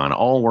Armagon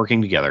all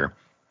working together,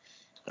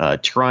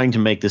 trying to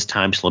make this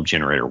time slip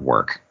generator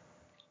work.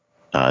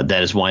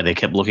 That is why they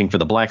kept looking for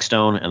the Black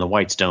Stone and the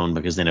White Stone,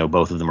 because they know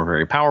both of them are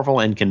very powerful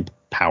and can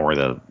power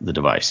the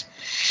device.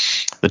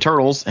 The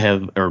Turtles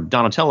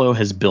Donatello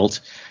has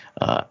built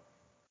a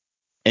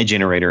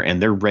generator,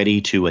 and they're ready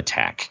to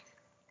attack.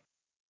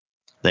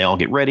 They all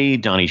get ready.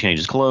 Donnie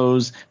changes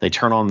clothes. They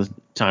turn on the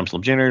time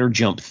slip generator,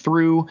 jump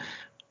through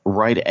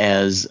right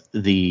as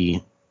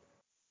the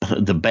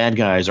bad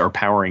guys are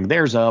powering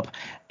theirs up,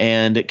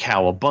 and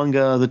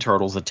cowabunga, the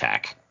Turtles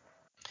attack.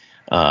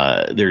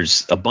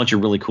 There's a bunch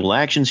of really cool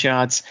action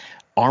shots.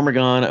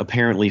 Armagon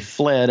apparently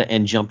fled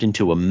and jumped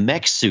into a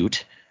mech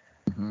suit.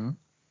 Mm-hmm.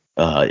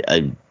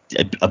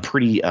 A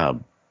pretty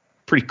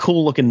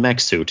cool looking mech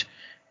suit.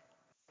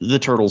 The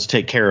Turtles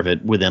take care of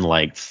it within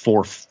like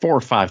four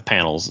or five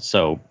panels.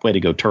 So way to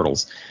go,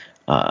 Turtles.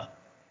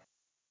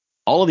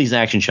 All of these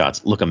action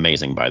shots look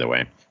amazing, by the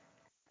way.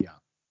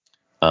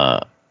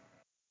 Yeah.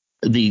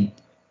 The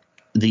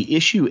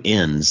issue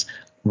ends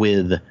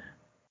with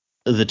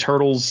the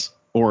Turtles,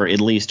 or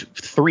at least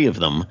 3 of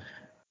them,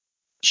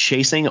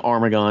 chasing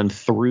Armagon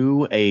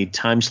through a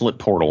time slip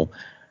portal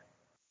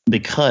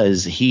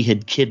because he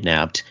had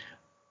kidnapped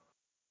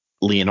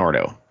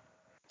Leonardo.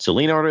 So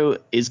Leonardo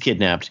is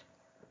kidnapped.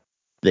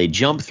 They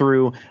jump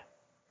through,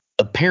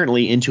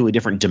 apparently into a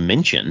different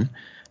dimension,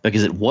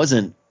 because it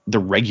wasn't the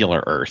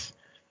regular Earth,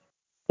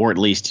 or at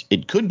least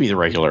it could be the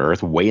regular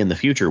Earth way in the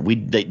future.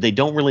 They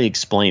don't really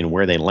explain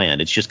where they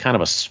land. It's just kind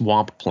of a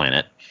swamp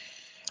planet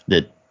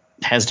that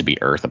has to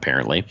be Earth,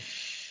 apparently.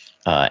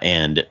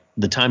 And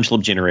the time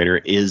slip generator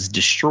is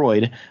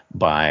destroyed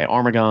by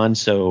Armagon,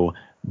 so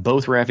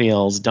both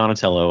Raphael's,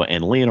 Donatello,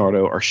 and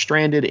Leonardo are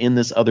stranded in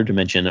this other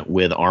dimension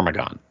with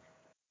Armagon.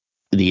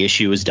 The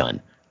issue is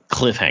done.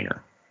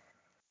 Cliffhanger.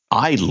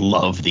 I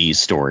love these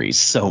stories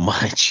so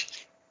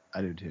much.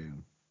 I do too.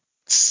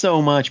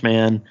 So much,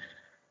 man.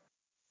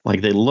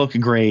 Like, they look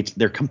great.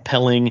 They're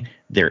compelling.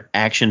 They're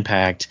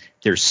action-packed.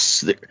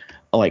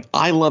 Like,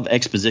 I love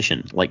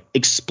exposition. Like,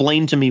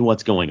 explain to me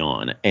what's going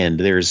on. And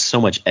there's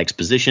so much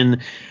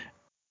exposition.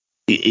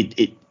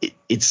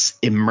 It's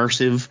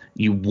immersive.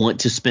 You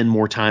want to spend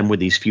more time with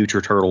these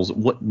future turtles.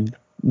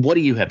 What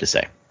do you have to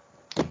say?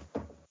 Oh,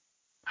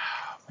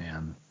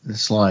 man,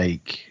 it's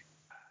like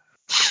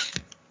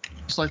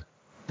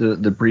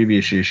the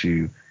previous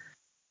issue.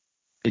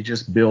 It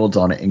just builds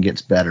on it and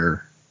gets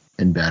better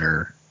and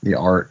better. The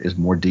art is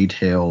more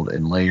detailed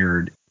and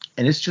layered,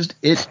 and it's just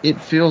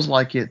it feels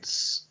like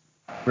it's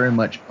very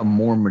much a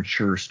more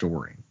mature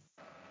story.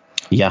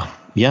 Yeah.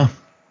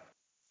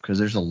 Because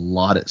there's a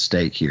lot at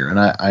stake here, and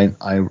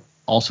I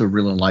also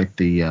really like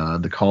the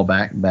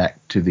callback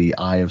back to the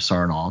Eye of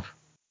Sarnoff.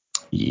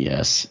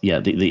 Yes. Yeah.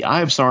 The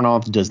Eye of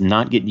Sarnoff does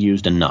not get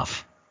used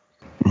enough,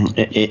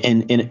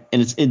 and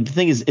the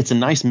thing is, it's a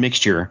nice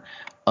mixture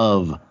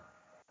of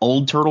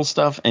old turtle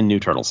stuff and new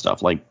turtle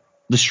stuff. Like,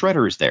 the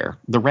Shredder is there,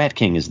 the Rat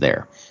King is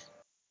there.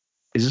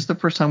 Is this the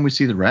first time we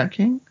see the Rat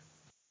King?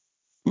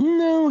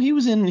 No, he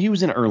was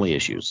in early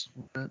issues.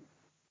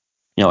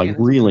 Like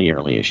really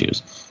early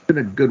issues. It's been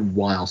a good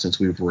while since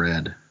we've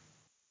read.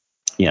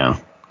 Yeah,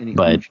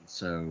 but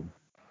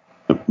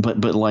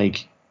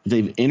like,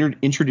 they've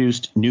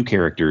introduced new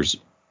characters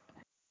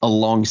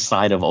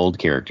alongside of old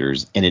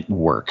characters, and it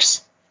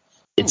works.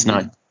 It's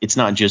not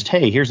just,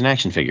 hey, here's an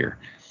action figure.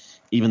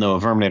 Even though a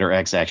Verminator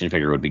X action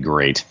figure would be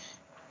great.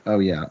 Oh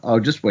yeah. Oh,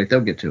 just wait,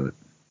 they'll get to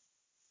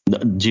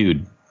it.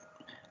 Dude,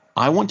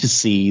 I want to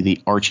see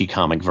the Archie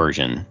comic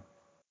version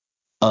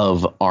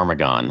of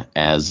Armagon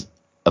as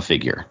a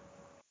figure.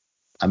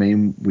 I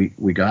mean,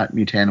 we got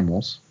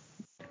Mutanimals.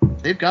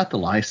 They've got the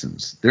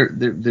license. They're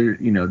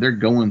they're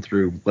going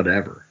through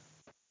whatever.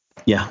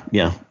 Yeah.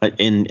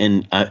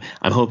 And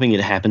I'm hoping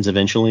it happens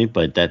eventually,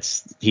 but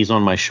he's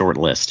on my short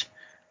list.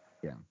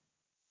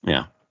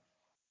 Yeah.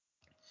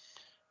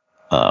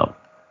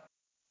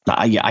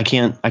 I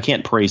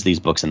can't praise these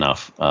books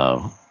enough.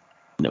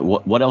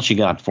 What else you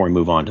got before we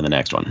move on to the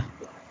next one?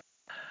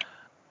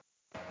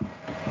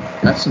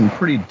 That's some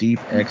pretty deep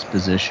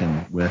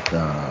exposition with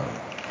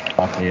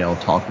Raphael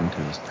talking to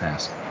his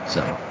past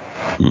self.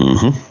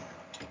 Mm-hmm.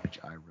 Which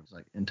I really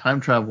like. In time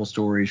travel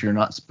stories, you're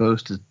not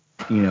supposed to,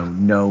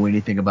 know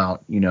anything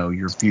about,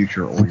 your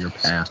future or your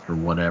past or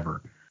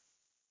whatever.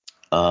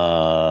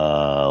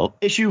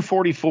 Issue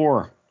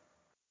 44.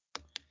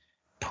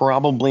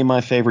 Probably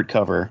my favorite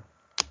cover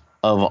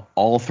of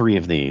all three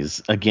of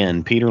these.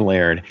 Again, Peter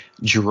Laird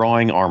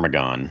drawing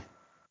Armagon.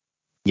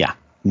 Yeah,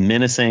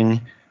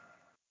 menacing.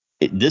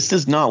 This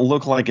does not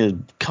look like a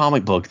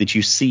comic book that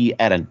you see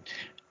at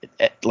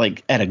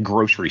a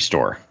grocery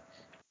store.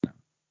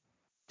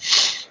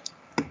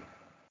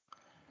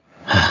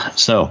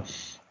 So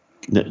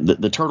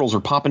the turtles are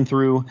popping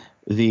through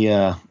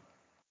the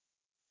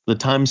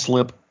time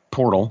slip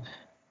portal.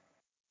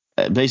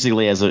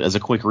 Basically, as a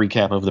quick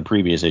recap of the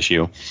previous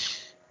issue,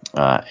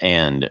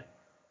 and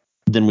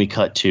then we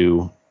cut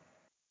to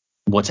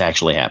what's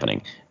actually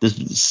happening.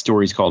 This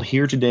story is called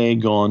 "Here Today,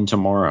 Gone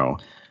Tomorrow."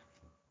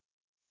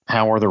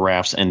 How are the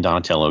Raphs and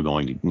Donatello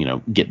going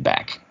to, get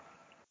back?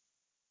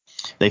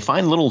 They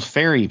find little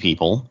fairy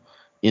people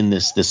in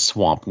this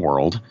swamp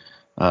world.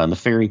 The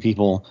fairy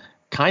people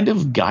kind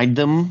of guide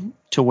them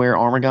to where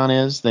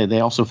Armagon is.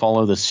 They also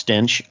follow the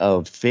stench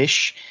of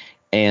fish,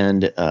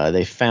 and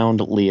they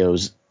found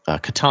Leo's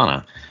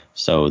katana.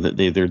 So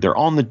they're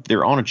on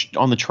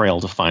the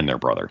trail to find their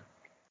brother.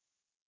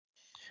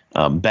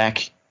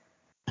 Back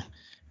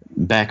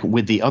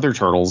with the other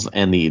turtles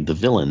and the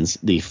villains,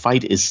 the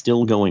fight is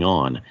still going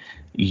on.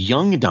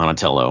 Young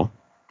Donatello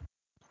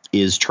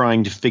is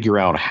trying to figure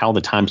out how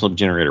the time slip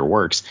generator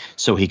works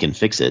so he can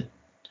fix it.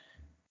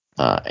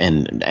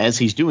 And as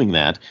he's doing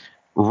that,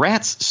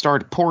 rats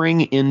start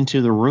pouring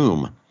into the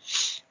room.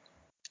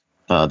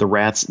 The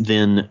rats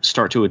then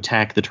start to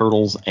attack the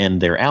turtles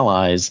and their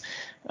allies,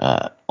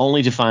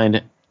 only to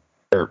find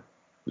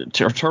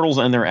turtles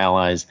and their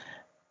allies,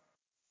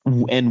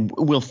 and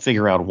we'll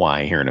figure out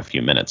why here in a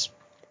few minutes.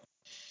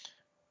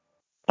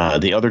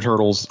 The other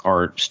turtles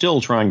are still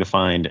trying to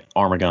find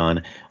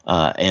Armagon,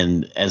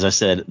 and as I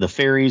said, the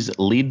fairies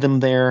lead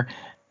them there,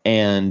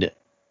 and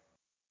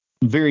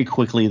very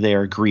quickly they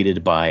are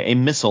greeted by a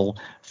missile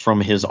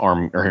from his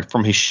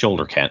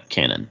shoulder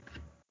cannon.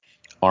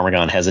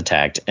 Armagon has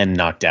attacked and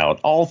knocked out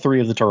all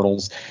three of the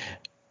turtles.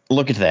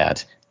 Look at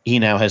that. He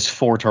now has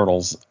 4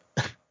 turtles.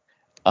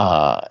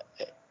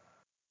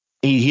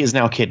 He has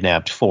now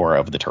kidnapped 4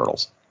 of the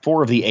turtles.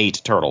 4 of the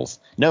 8 turtles.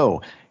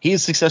 No, he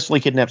has successfully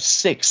kidnapped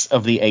 6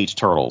 of the 8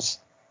 turtles.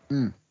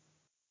 Mm.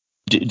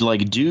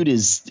 Dude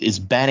is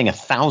batting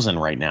 1,000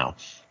 right now.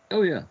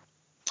 Oh yeah.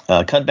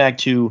 Cut back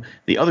to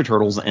the other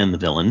turtles and the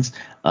villains.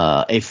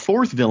 A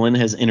 4th villain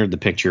has entered the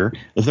picture,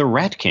 the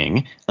Rat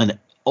King, an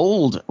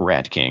old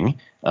Rat King,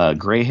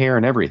 gray hair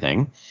and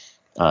everything.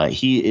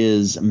 He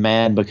is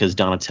mad because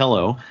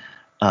Donatello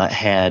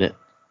had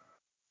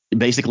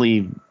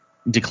basically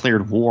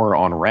declared war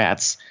on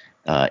rats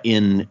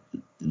in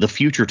the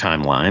future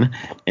timeline,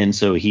 and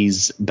so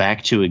he's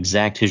back to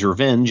exact his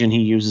revenge, and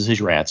he uses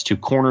his rats to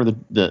corner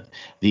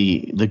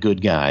the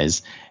good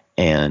guys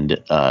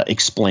and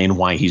explain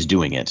why he's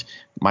doing it.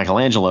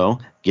 Michelangelo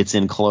gets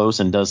in close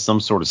and does some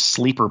sort of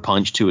sleeper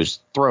punch to his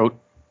throat.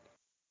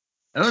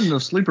 Oh, no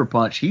sleeper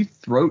punch. He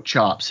throat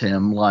chops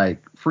him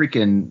like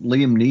freaking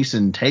Liam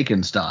Neeson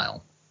Taken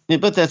style. Yeah,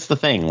 but that's the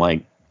thing.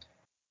 Like,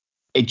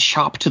 a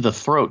chop to the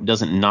throat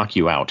doesn't knock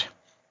you out.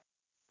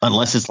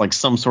 Unless it's like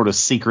some sort of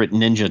secret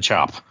ninja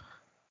chop.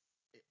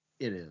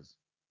 It is.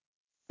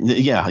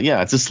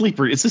 Yeah, it's a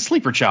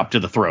sleeper chop to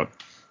the throat.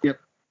 Yep.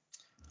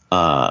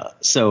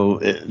 So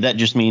that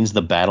just means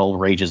the battle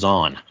rages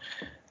on.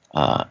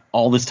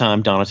 All this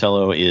time,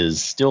 Donatello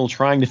is still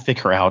trying to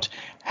figure out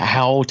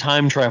how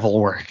time travel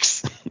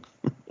works.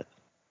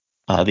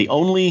 Back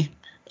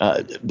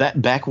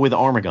with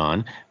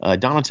Armagon,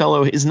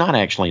 Donatello is not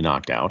actually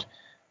knocked out.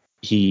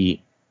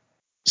 He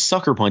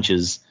sucker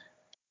punches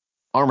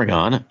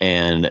Armagon,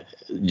 and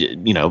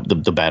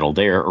the battle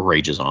there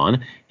rages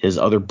on. His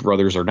other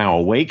brothers are now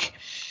awake,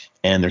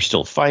 and they're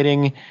still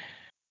fighting.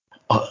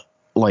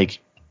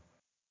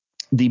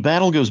 The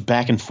battle goes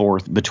back and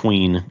forth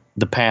between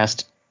the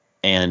past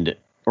the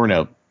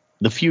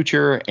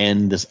future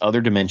and this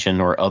other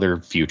dimension or other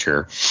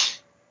future.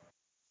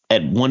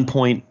 At one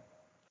point,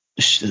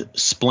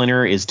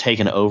 Splinter is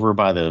taken over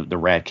by the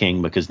Rat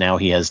King because now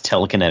he has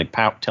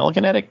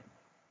telekinetic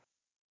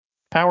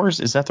powers.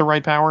 Is that the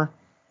right power?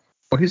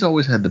 Well, he's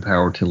always had the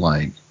power to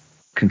like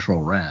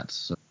control rats.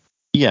 So.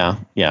 Yeah,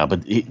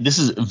 but this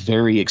is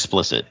very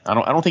explicit. I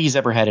don't think he's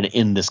ever had it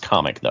in this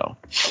comic though,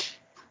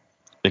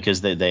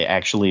 because they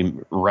actually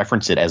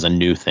reference it as a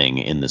new thing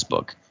in this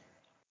book.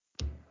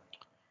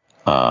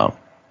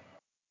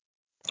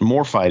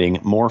 More fighting.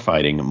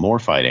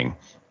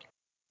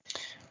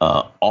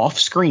 Off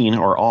screen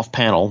or off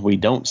panel, we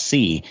don't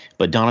see,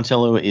 but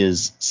Donatello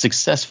is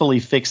successfully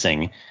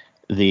fixing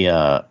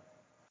the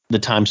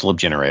time slip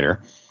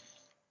generator.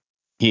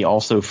 He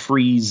also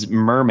frees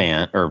Merdude,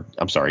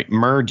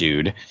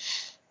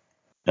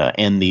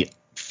 and the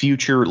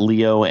future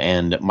Leo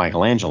and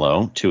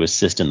Michelangelo to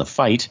assist in the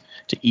fight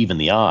to even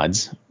the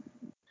odds.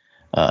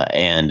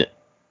 And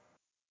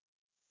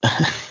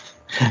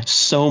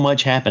so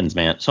much happens,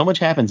 man. So much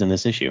happens in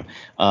this issue.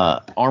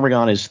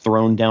 Armagon is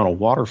thrown down a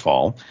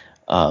waterfall.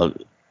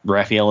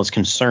 Raphael is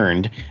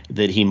concerned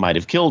that he might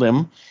have killed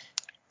him.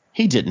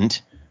 He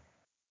didn't,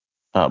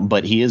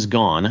 but he is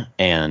gone,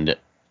 and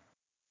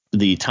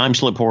the time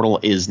slip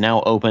portal is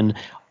now open.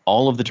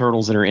 All of the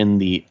turtles that are in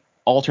the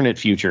alternate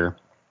future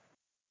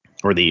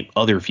or the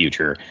other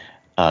future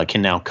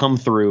can now come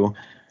through.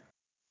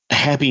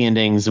 Happy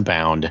endings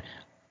abound.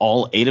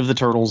 All 8 of the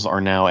turtles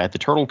are now at the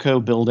Turtle Co.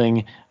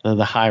 building,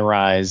 the high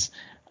rise,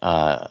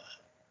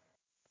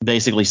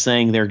 basically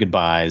saying their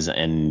goodbyes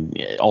and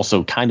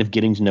also kind of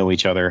getting to know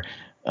each other.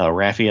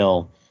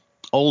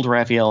 Old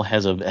Raphael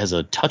has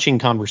a touching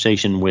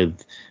conversation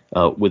with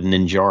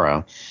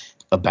Ninjara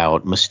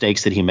about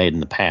mistakes that he made in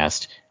the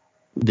past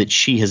that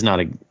she has not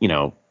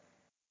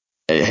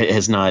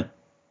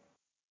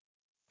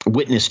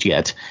witnessed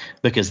yet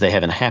because they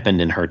haven't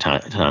happened in her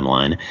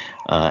timeline.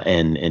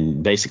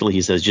 And basically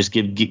he says, just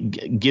give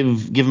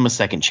him a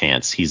second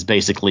chance. He's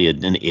basically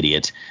an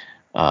idiot.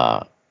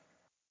 I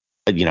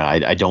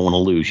don't want to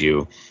lose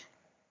you.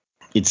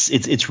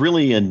 It's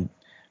really an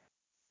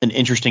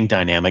interesting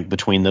dynamic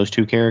between those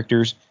two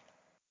characters.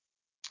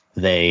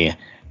 The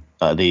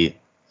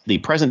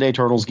present day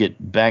turtles go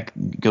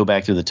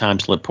back through the time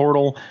slip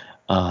portal,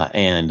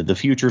 and the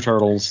future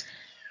turtles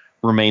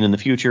remain in the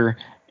future,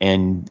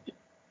 and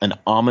an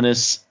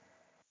ominous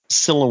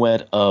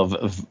silhouette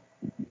of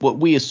what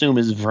we assume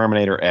is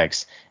Verminator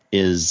X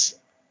is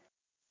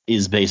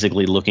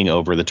basically looking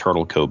over the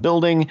Turtle Co.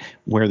 building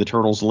where the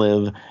turtles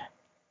live,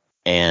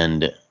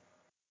 and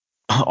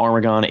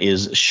Armagon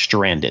is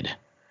stranded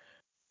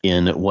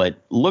in what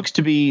looks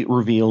to be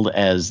revealed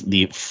as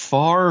the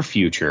far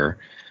future,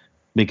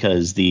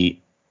 because the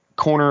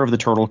corner of the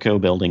Turtle Co.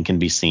 building can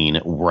be seen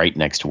right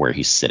next to where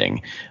he's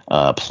sitting,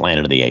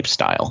 Planet of the Apes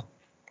style.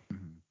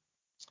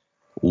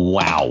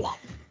 Wow.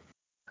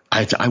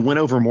 I went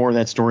over more of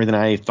that story than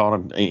I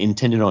thought I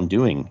intended on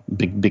doing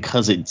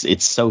because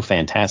it's so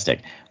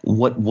fantastic.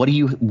 What do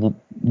you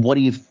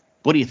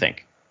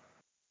think?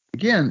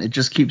 Again, it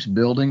just keeps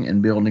building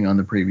and building on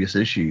the previous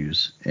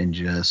issues and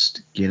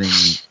just getting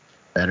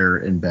better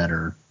and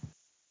better.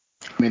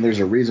 I mean, there's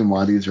a reason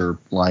why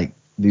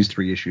these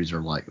 3 issues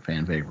are like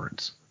fan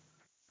favorites.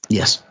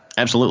 Yes,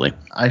 absolutely.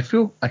 I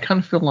kind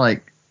of feel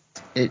like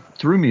it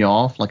threw me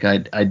off. Like I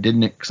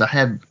didn't, because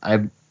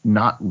I've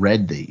not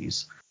read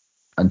these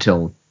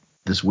until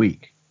this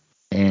week,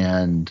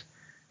 and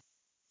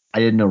I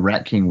didn't know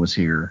Rat King was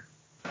here,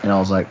 and I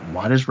was like,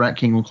 why does Rat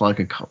King look like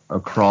a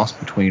cross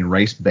between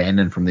Race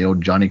Bandon from the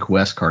old Johnny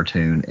Quest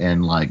cartoon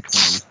and like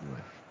Clint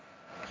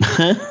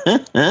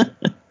Eastwood?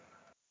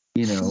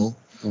 You know,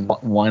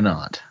 why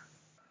not?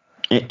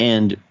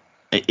 And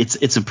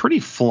it's a pretty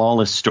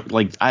flawless story.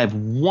 Like, I have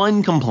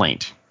one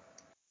complaint.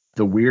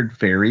 The weird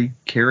fairy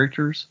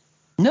characters?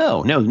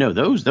 No.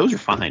 Those are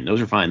fine. Those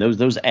are fine.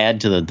 Those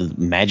add to the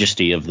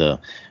majesty of the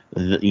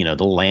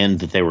land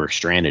that they were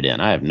stranded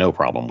in. I have no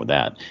problem with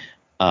that.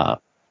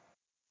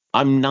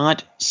 I'm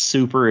not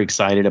super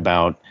excited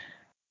about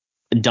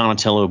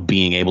Donatello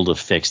being able to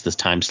fix this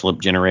time slip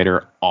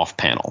generator off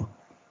panel.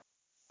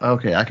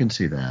 Okay, I can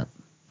see that.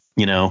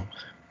 You know,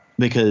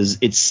 because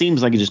it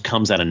seems like it just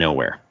comes out of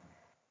nowhere.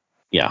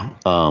 Yeah.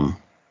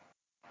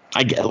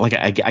 I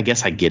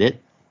guess I get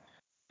it.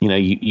 You know,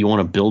 you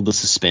want to build the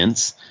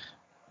suspense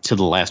to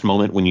the last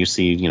moment when you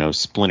see,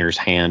 Splinter's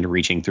hand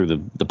reaching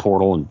through the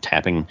portal and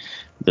tapping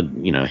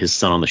his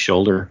son on the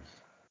shoulder.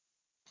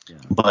 Yeah.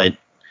 But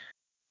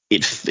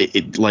it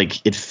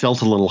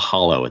felt a little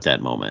hollow at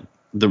that moment.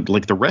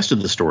 The rest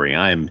of the story,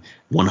 I'm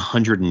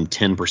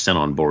 110%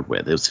 on board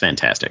with. It was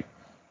fantastic.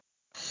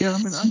 Yeah, I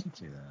mean, I can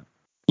see that.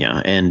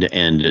 Yeah, and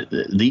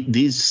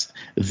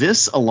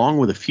this along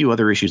with a few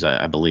other issues,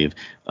 I believe,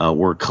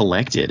 were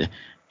collected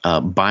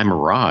by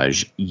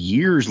Mirage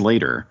years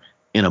later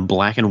in a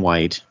black and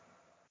white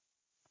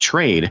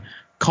trade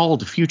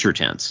called Future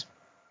Tense,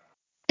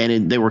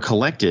 and they were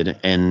collected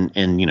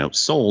and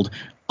sold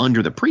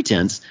under the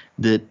pretense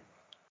that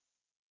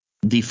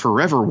the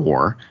Forever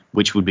War,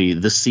 which would be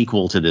the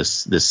sequel to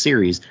this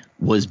series,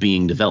 was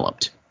being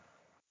developed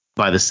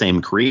by the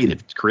same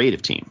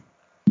creative team.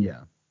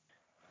 Yeah.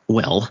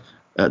 Well,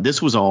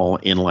 this was all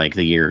in like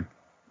the year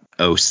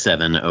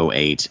 07,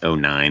 08,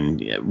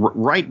 09,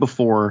 right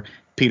before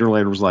Peter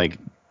Laird was like,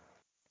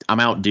 I'm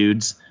out,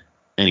 dudes.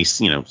 And he,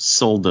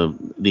 sold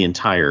the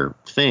entire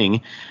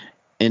thing.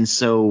 And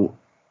so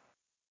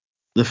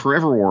the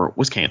Forever War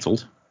was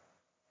canceled,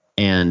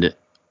 and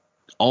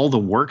all the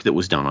work that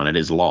was done on it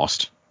is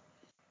lost.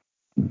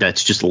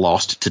 That's just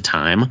lost to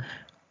time.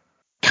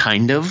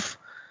 Kind of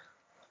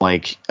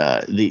like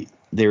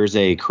there's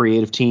a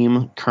creative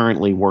team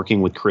currently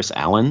working with Chris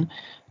Allen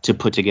to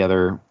put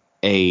together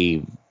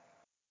a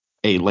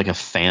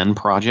fan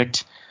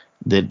project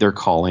that they're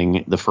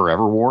calling the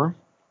Forever War.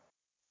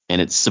 And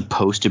it's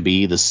supposed to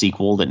be the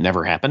sequel that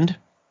never happened.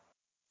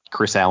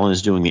 Chris Allen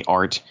is doing the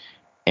art,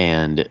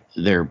 and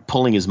they're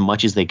pulling as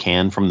much as they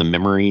can from the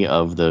memory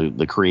of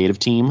the creative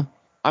team.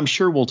 I'm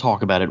sure we'll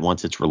talk about it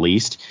once it's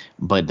released,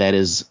 but that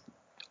is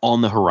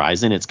on the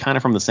horizon. It's kind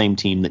of from the same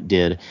team that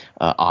did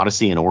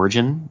Odyssey and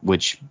Origin,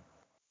 which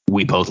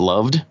we both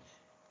loved.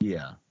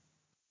 Yeah.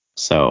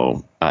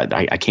 So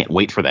I can't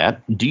wait for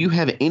that. Do you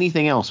have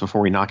anything else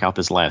before we knock out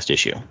this last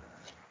issue?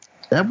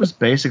 That was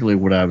basically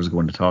what I was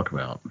going to talk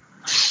about.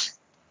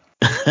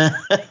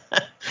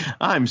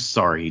 I'm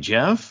sorry,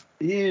 Jeff.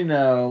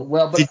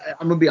 Well, but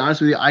I'm gonna be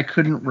honest with you. I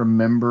couldn't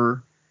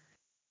remember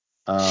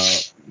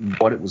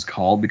what it was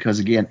called because,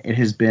 again, it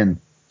has been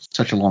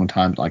such a long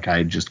time. Like, I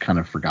had just kind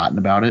of forgotten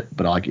about it,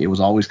 but like it was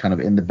always kind of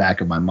in the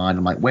back of my mind.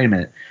 I'm like, wait a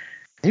minute,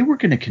 they were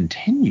going to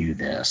continue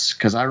this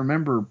because I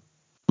remember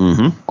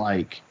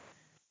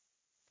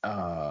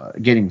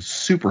getting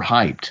super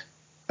hyped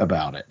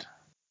about it.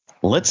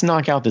 Let's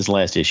knock out this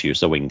last issue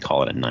so we can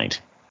call it a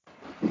night.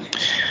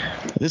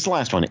 This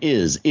last one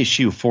is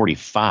issue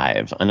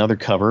 45, another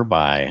cover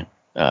by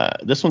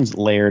this one's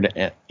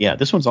Laird.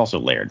 This one's also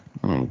Laird.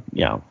 And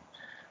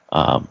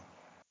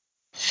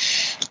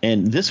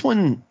this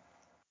one,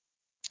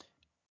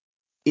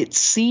 it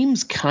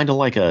seems kind of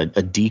like a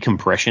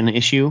decompression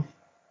issue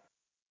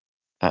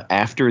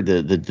after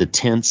the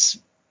tense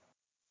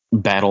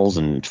battles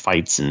and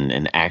fights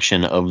and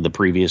action of the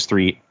previous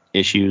three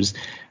issues.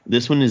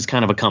 This one is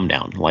kind of a come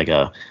down, like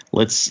a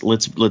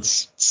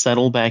let's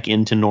settle back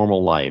into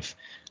normal life.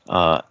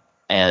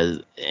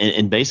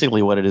 And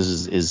basically what it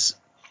is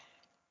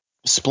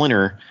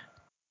Splinter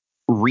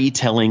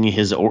retelling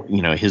his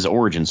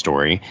origin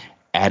story,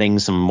 adding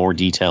some more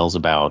details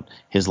about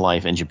his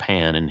life in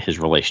Japan and his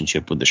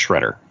relationship with the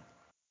Shredder.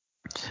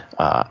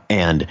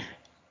 And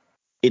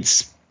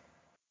it's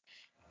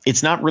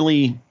not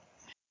really,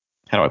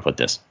 how do I put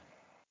this?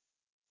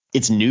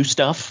 It's new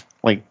stuff.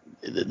 Like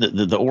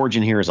the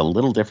origin here is a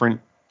little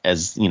different,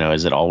 as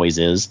it always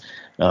is,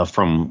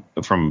 from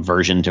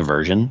version to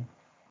version.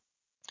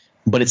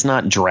 But it's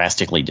not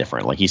drastically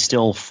different. Like, he's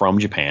still from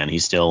Japan. He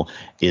still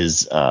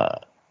is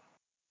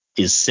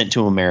sent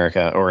to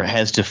America, or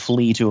has to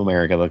flee to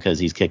America because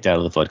he's kicked out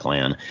of the Foot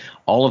Clan.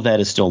 All of that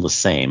is still the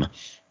same.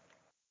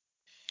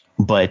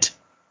 But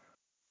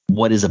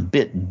what is a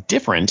bit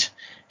different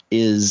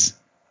is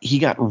he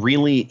got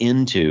really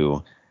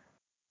into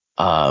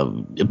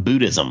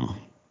Buddhism,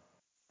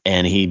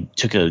 and he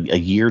took a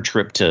year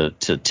trip to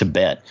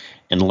Tibet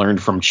and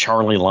learned from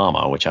Charlie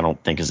Lama, which I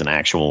don't think is an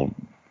actual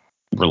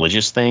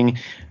religious thing.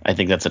 I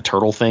think that's a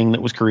turtle thing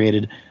that was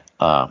created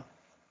to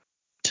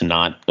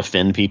not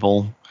offend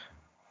people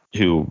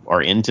who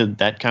are into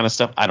that kind of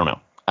stuff. I don't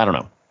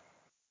know.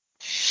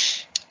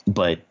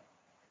 But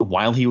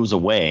while he was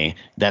away,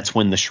 that's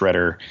when the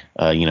Shredder,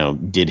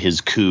 did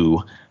his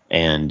coup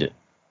and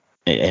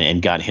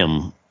got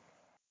him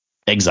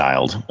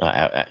exiled,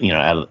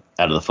 out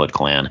of the Foot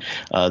Clan.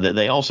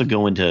 They also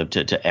go into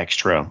to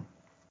extra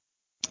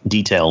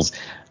details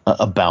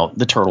about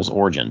the turtles'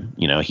 origin.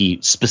 He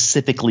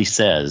specifically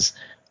says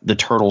the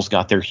turtles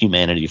got their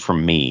humanity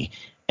from me,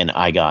 and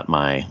I got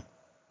my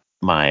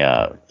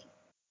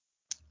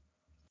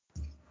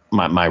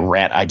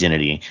rat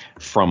identity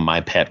from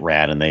my pet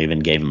rat, and they even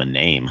gave him a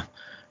name,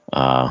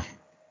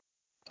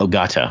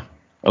 Ogata,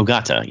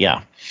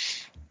 yeah.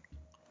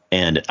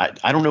 And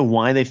I don't know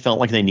why they felt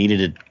like they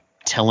needed to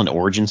tell an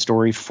origin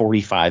story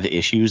 45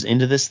 issues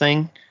into this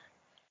thing,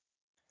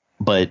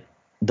 but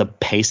the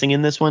pacing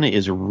in this one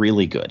is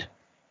really good.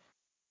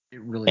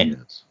 It really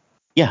is.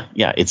 Yeah,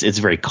 it's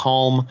very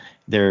calm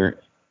there.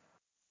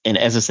 And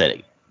as I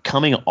said,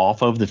 coming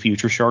off of the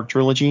Future Shark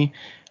trilogy,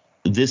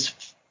 this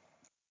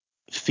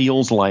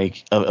feels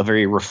like a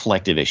very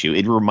reflective issue.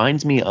 It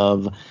reminds me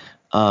of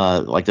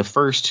like the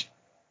first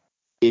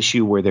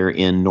issue where they're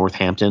in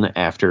Northampton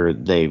after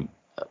they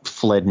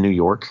fled New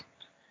York,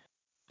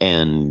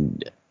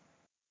 and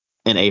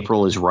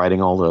April is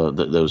writing all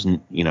those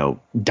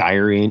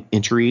diary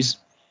entries.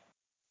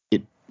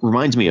 It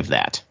reminds me of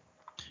that,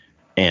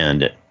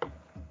 and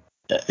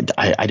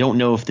I don't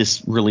know if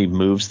this really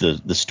moves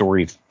the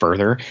story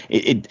further.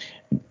 It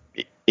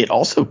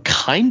also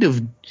kind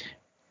of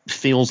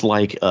feels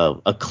like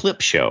a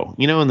clip show,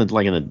 in the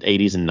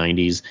 80s and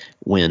 90s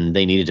when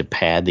they needed to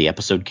pad the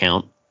episode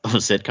count of a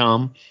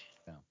sitcom.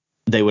 Yeah.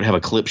 They would have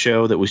a clip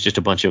show that was just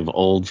a bunch of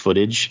old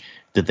footage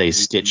that they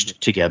stitched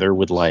together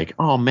with like,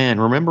 oh man,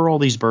 remember all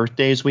these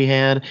birthdays we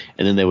had?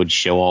 And then they would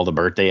show all the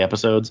birthday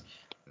episodes.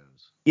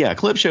 Yeah,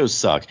 clip shows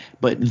suck,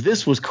 but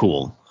this was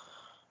cool.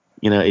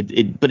 But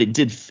it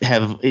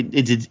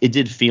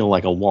did feel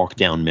like a walk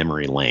down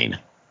memory lane.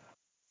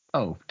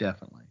 Oh,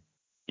 definitely.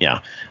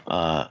 Yeah.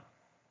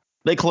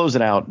 They close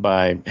it out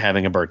by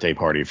having a birthday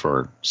party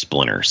for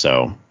Splinter,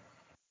 so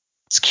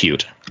it's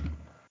cute.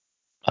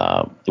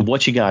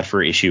 What you got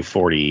for issue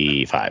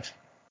 45?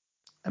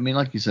 I mean,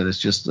 like you said, it's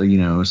just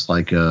it's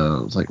like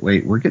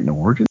wait, we're getting an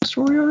origin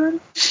story already?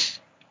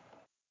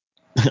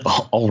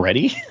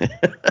 Already?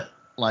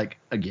 Like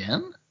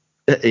again?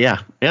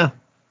 Yeah.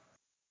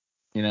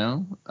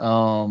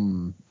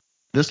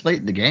 This late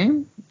in the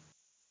game,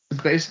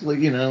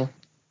 basically,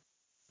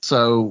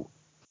 so.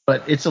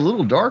 But it's a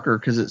little darker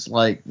because it's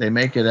like they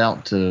make it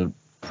out to,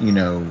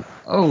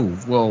 oh,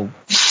 well,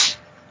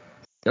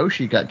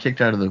 Yoshi got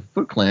kicked out of the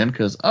Foot Clan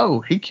because,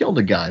 he killed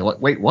a guy. Like,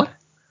 wait, what?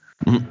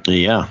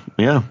 Yeah.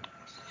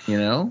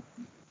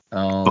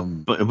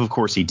 But of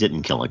course he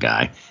didn't kill a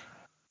guy.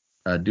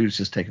 Dude's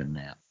just taking a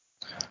nap.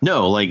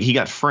 No, like he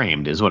got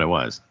framed is what it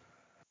was.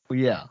 Well,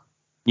 yeah.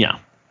 Yeah.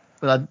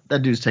 But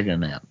that dude's taking a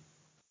nap.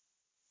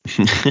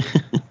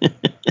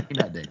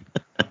 Not dead.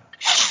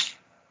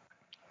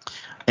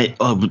 It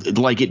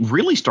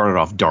really started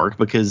off dark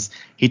because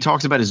he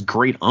talks about his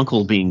great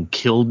uncle being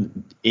killed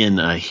in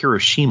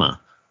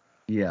Hiroshima.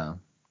 Yeah,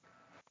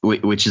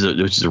 which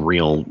is a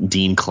real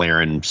Dean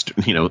Claren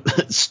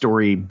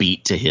story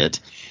beat to hit.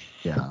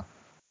 Yeah,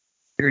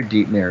 very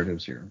deep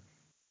narratives here.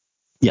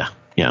 Yeah.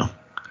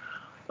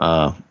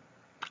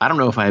 I don't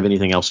know if I have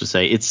anything else to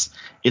say. It's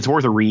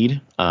worth a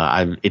read.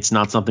 It's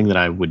not something that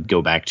I would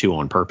go back to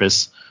on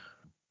purpose.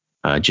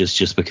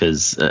 Just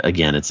because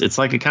again, it's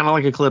like kind of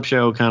like a clip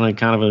show,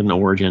 kind of an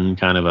origin,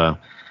 kind of a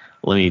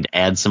let me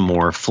add some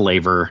more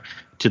flavor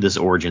to this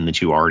origin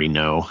that you already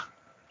know.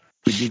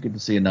 We do get to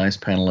see a nice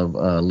panel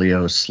of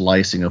Leo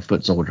slicing a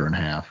foot soldier in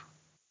half.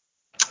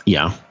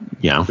 Yeah.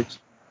 Which,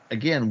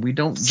 again, we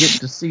don't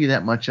get to see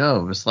that much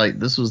of. It's like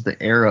this was the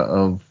era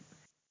of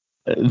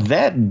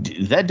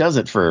that does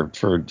it for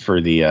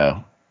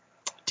the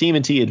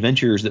TMNT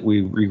Adventures that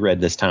we reread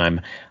this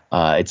time.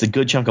 It's a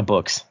good chunk of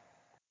books.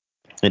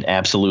 It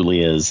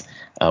absolutely is.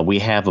 We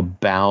have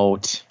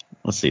about,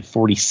 let's see,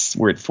 40.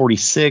 We're at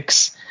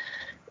 46.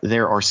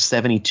 There are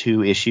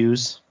 72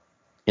 issues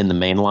in the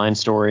mainline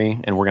story,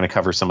 and we're going to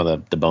cover some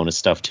of the bonus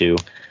stuff too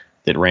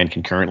that ran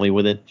concurrently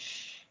with it.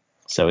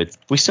 So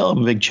we still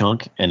have a big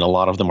chunk, and a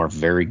lot of them are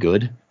very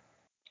good.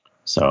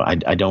 So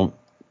I'm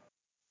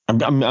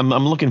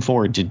looking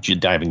forward to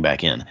diving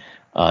back in.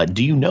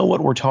 Do you know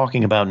what we're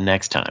talking about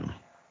next time?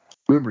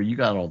 Remember, you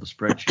got all the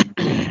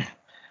spreadsheets.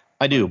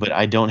 I do, but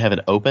I don't have it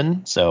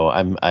open. So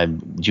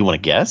do you want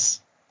to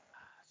guess?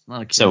 It's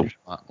not a character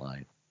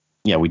spotlight.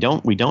 Yeah, we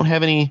don't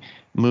have any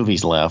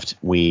movies left.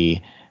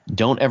 We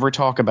don't ever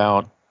talk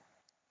about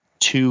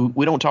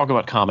we don't talk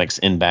about comics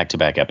in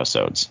back-to-back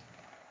episodes.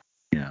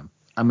 Yeah.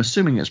 I'm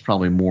assuming it's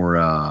probably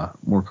more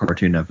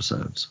cartoon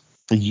episodes.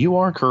 You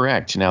are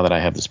correct. Now that I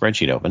have the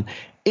spreadsheet open,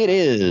 it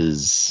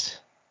is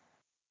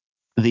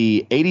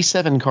the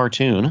 87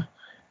 cartoon.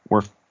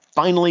 We're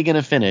finally going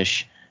to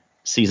finish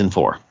season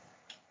 4.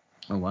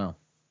 Oh, wow.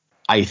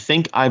 I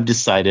think I've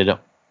decided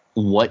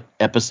what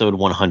episode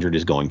 100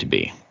 is going to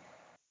be.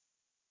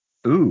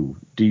 Ooh,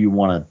 do you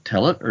want to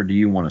tell it or do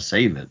you want to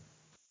save it?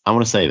 I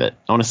want to save it.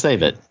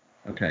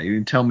 Okay, you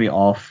can tell me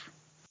off.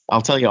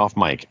 I'll tell you off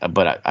mic,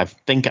 but I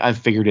think I've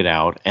figured it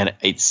out, and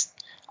I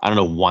don't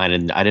know why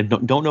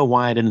don't know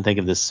why I didn't think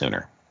of this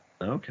sooner.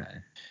 Okay.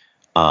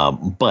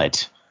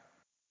 But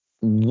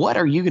what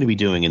are you going to be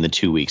doing in the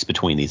 2 weeks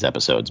between these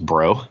episodes,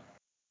 bro?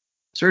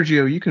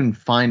 Sergio, you can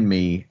find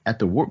me at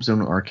the Warp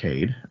Zone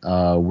Arcade.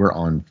 We're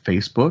on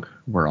Facebook.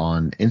 We're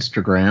on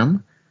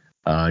Instagram.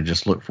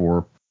 Just look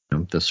for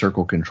the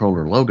Circle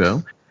Controller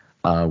logo.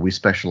 We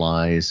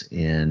specialize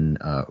in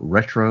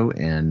retro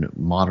and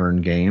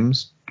modern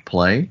games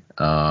play,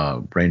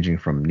 ranging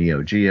from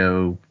Neo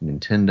Geo,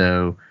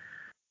 Nintendo,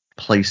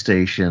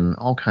 PlayStation,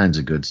 all kinds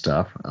of good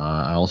stuff.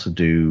 I also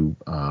do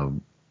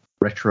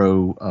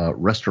retro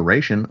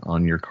restoration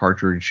on your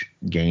cartridge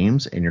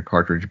games and your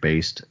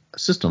cartridge-based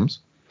systems.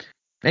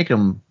 Make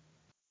them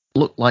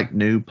look like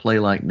new, play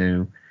like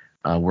new.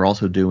 We're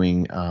also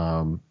doing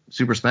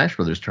Super Smash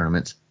Brothers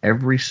tournaments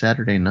every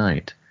Saturday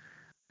night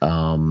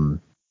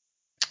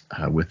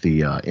with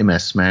the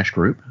MS Smash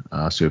group.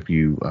 So if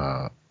you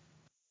are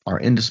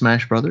into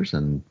Smash Brothers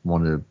and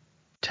want to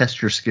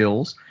test your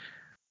skills,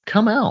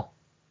 come out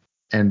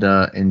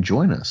and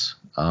join us.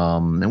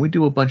 And we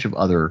do a bunch of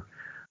other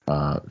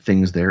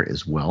things there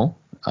as well.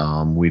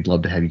 We'd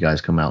love to have you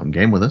guys come out and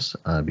game with us.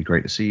 It'd be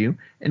great to see you.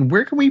 And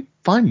where can we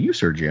find you,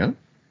 Sergio?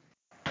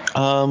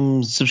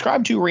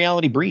 Subscribe to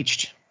Reality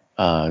Breached.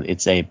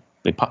 It's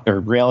or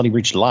Reality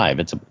Breached Live.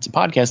 It's a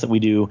podcast that we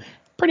do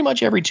pretty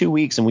much every 2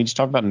 weeks, and we just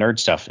talk about nerd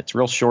stuff. It's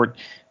real short.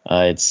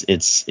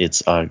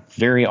 It's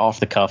very off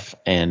the cuff,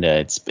 and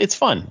it's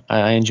fun.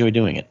 I enjoy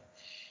doing it.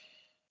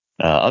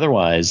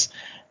 Otherwise,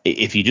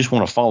 if you just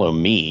want to follow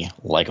me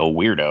like a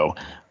weirdo,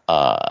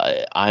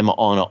 I'm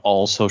on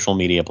all social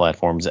media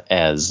platforms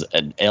as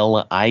an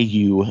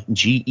LIUGEAUX.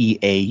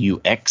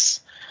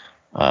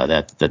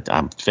 That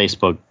I'm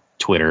Facebook,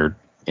 Twitter,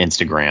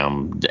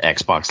 Instagram,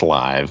 Xbox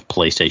Live,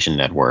 PlayStation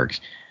Network,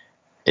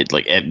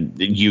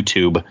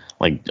 YouTube,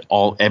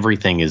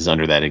 everything is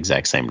under that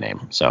exact same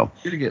name. So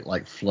you're gonna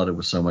get flooded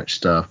with so much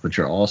stuff, but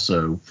you're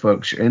also,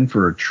 folks, you're in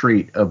for a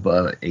treat of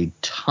a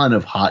ton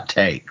of hot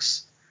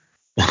takes.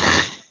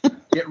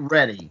 Get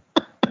ready.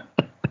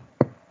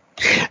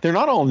 They're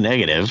not all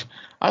negative.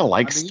 I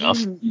like stuff.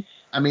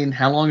 I mean,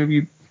 how long have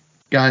you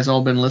guys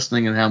all been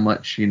listening, and how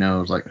much,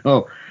 it's like,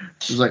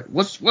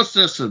 what's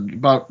this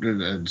about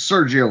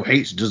Sergio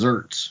hates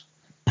desserts?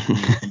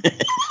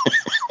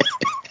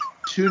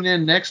 Tune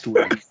in next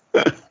week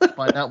to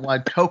find out why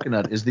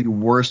coconut is the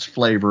worst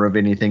flavor of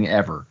anything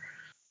ever.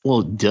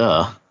 Well,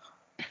 duh.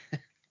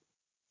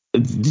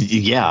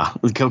 Yeah,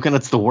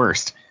 coconut's the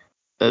worst.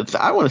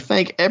 I want to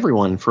thank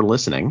everyone for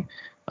listening,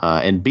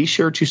 and be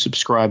sure to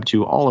subscribe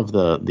to all of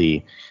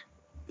the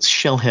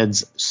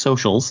Shellheads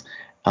socials,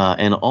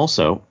 and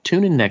also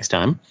tune in next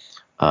time.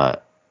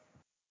 I'm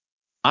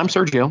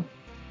Sergio.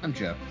 I'm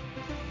Jeff.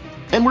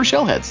 And we're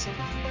Shellheads.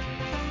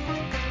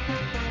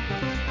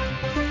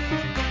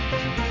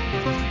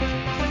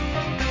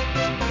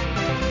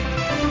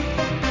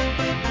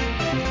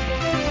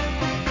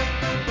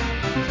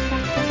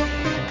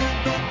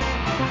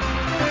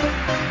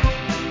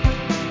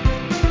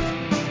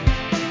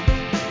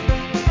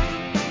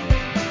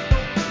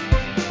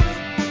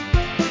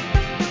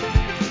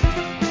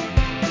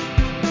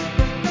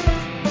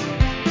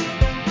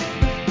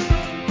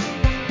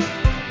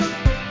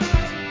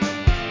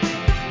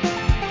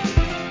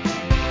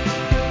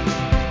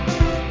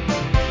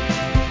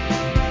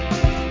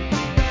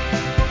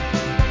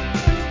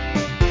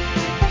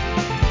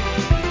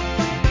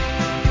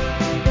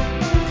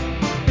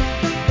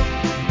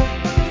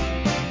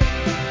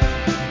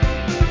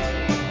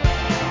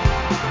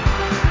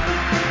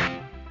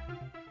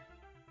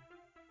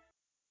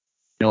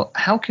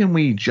 How can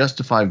we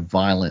justify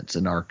violence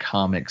in our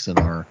comics and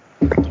our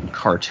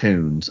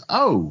cartoons?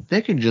 Oh,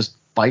 they can just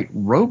fight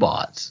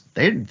robots.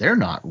 They're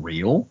not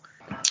real.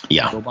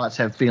 Yeah. Robots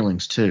have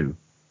feelings too.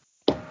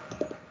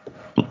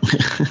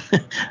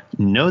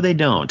 No, they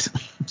don't.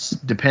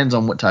 Depends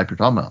on what type you're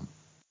talking about.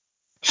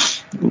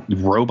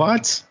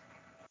 Robots?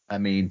 I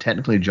mean,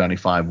 technically Johnny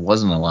Five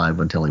wasn't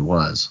alive until he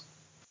was.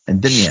 And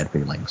then he had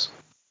feelings.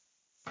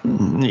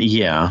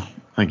 Yeah,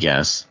 I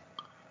guess.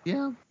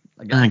 Yeah,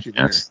 I got you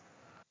there.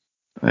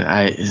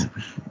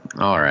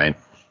 All right.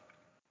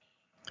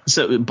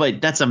 So,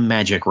 but that's a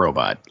magic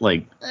robot.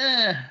 If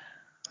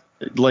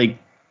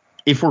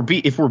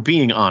we're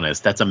being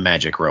honest, that's a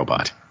magic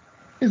robot.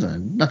 There's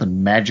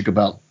nothing magic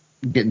about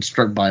getting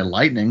struck by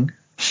lightning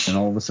and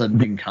all of a sudden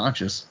being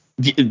conscious.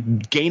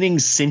 Gaining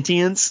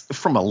sentience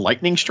from a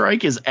lightning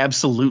strike is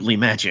absolutely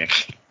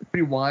magic. It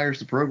rewires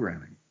the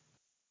programming.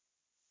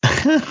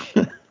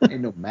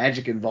 Ain't no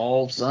magic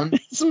involved, son.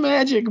 It's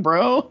magic,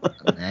 bro.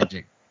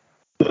 Magic.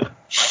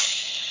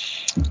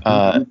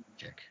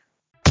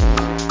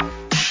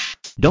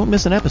 Don't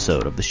miss an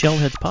episode of the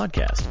Shellheads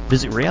podcast.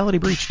 Visit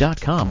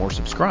realitybreach.com or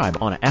subscribe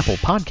on Apple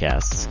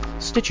Podcasts,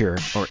 Stitcher,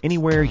 or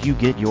anywhere you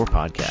get your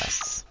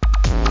podcasts.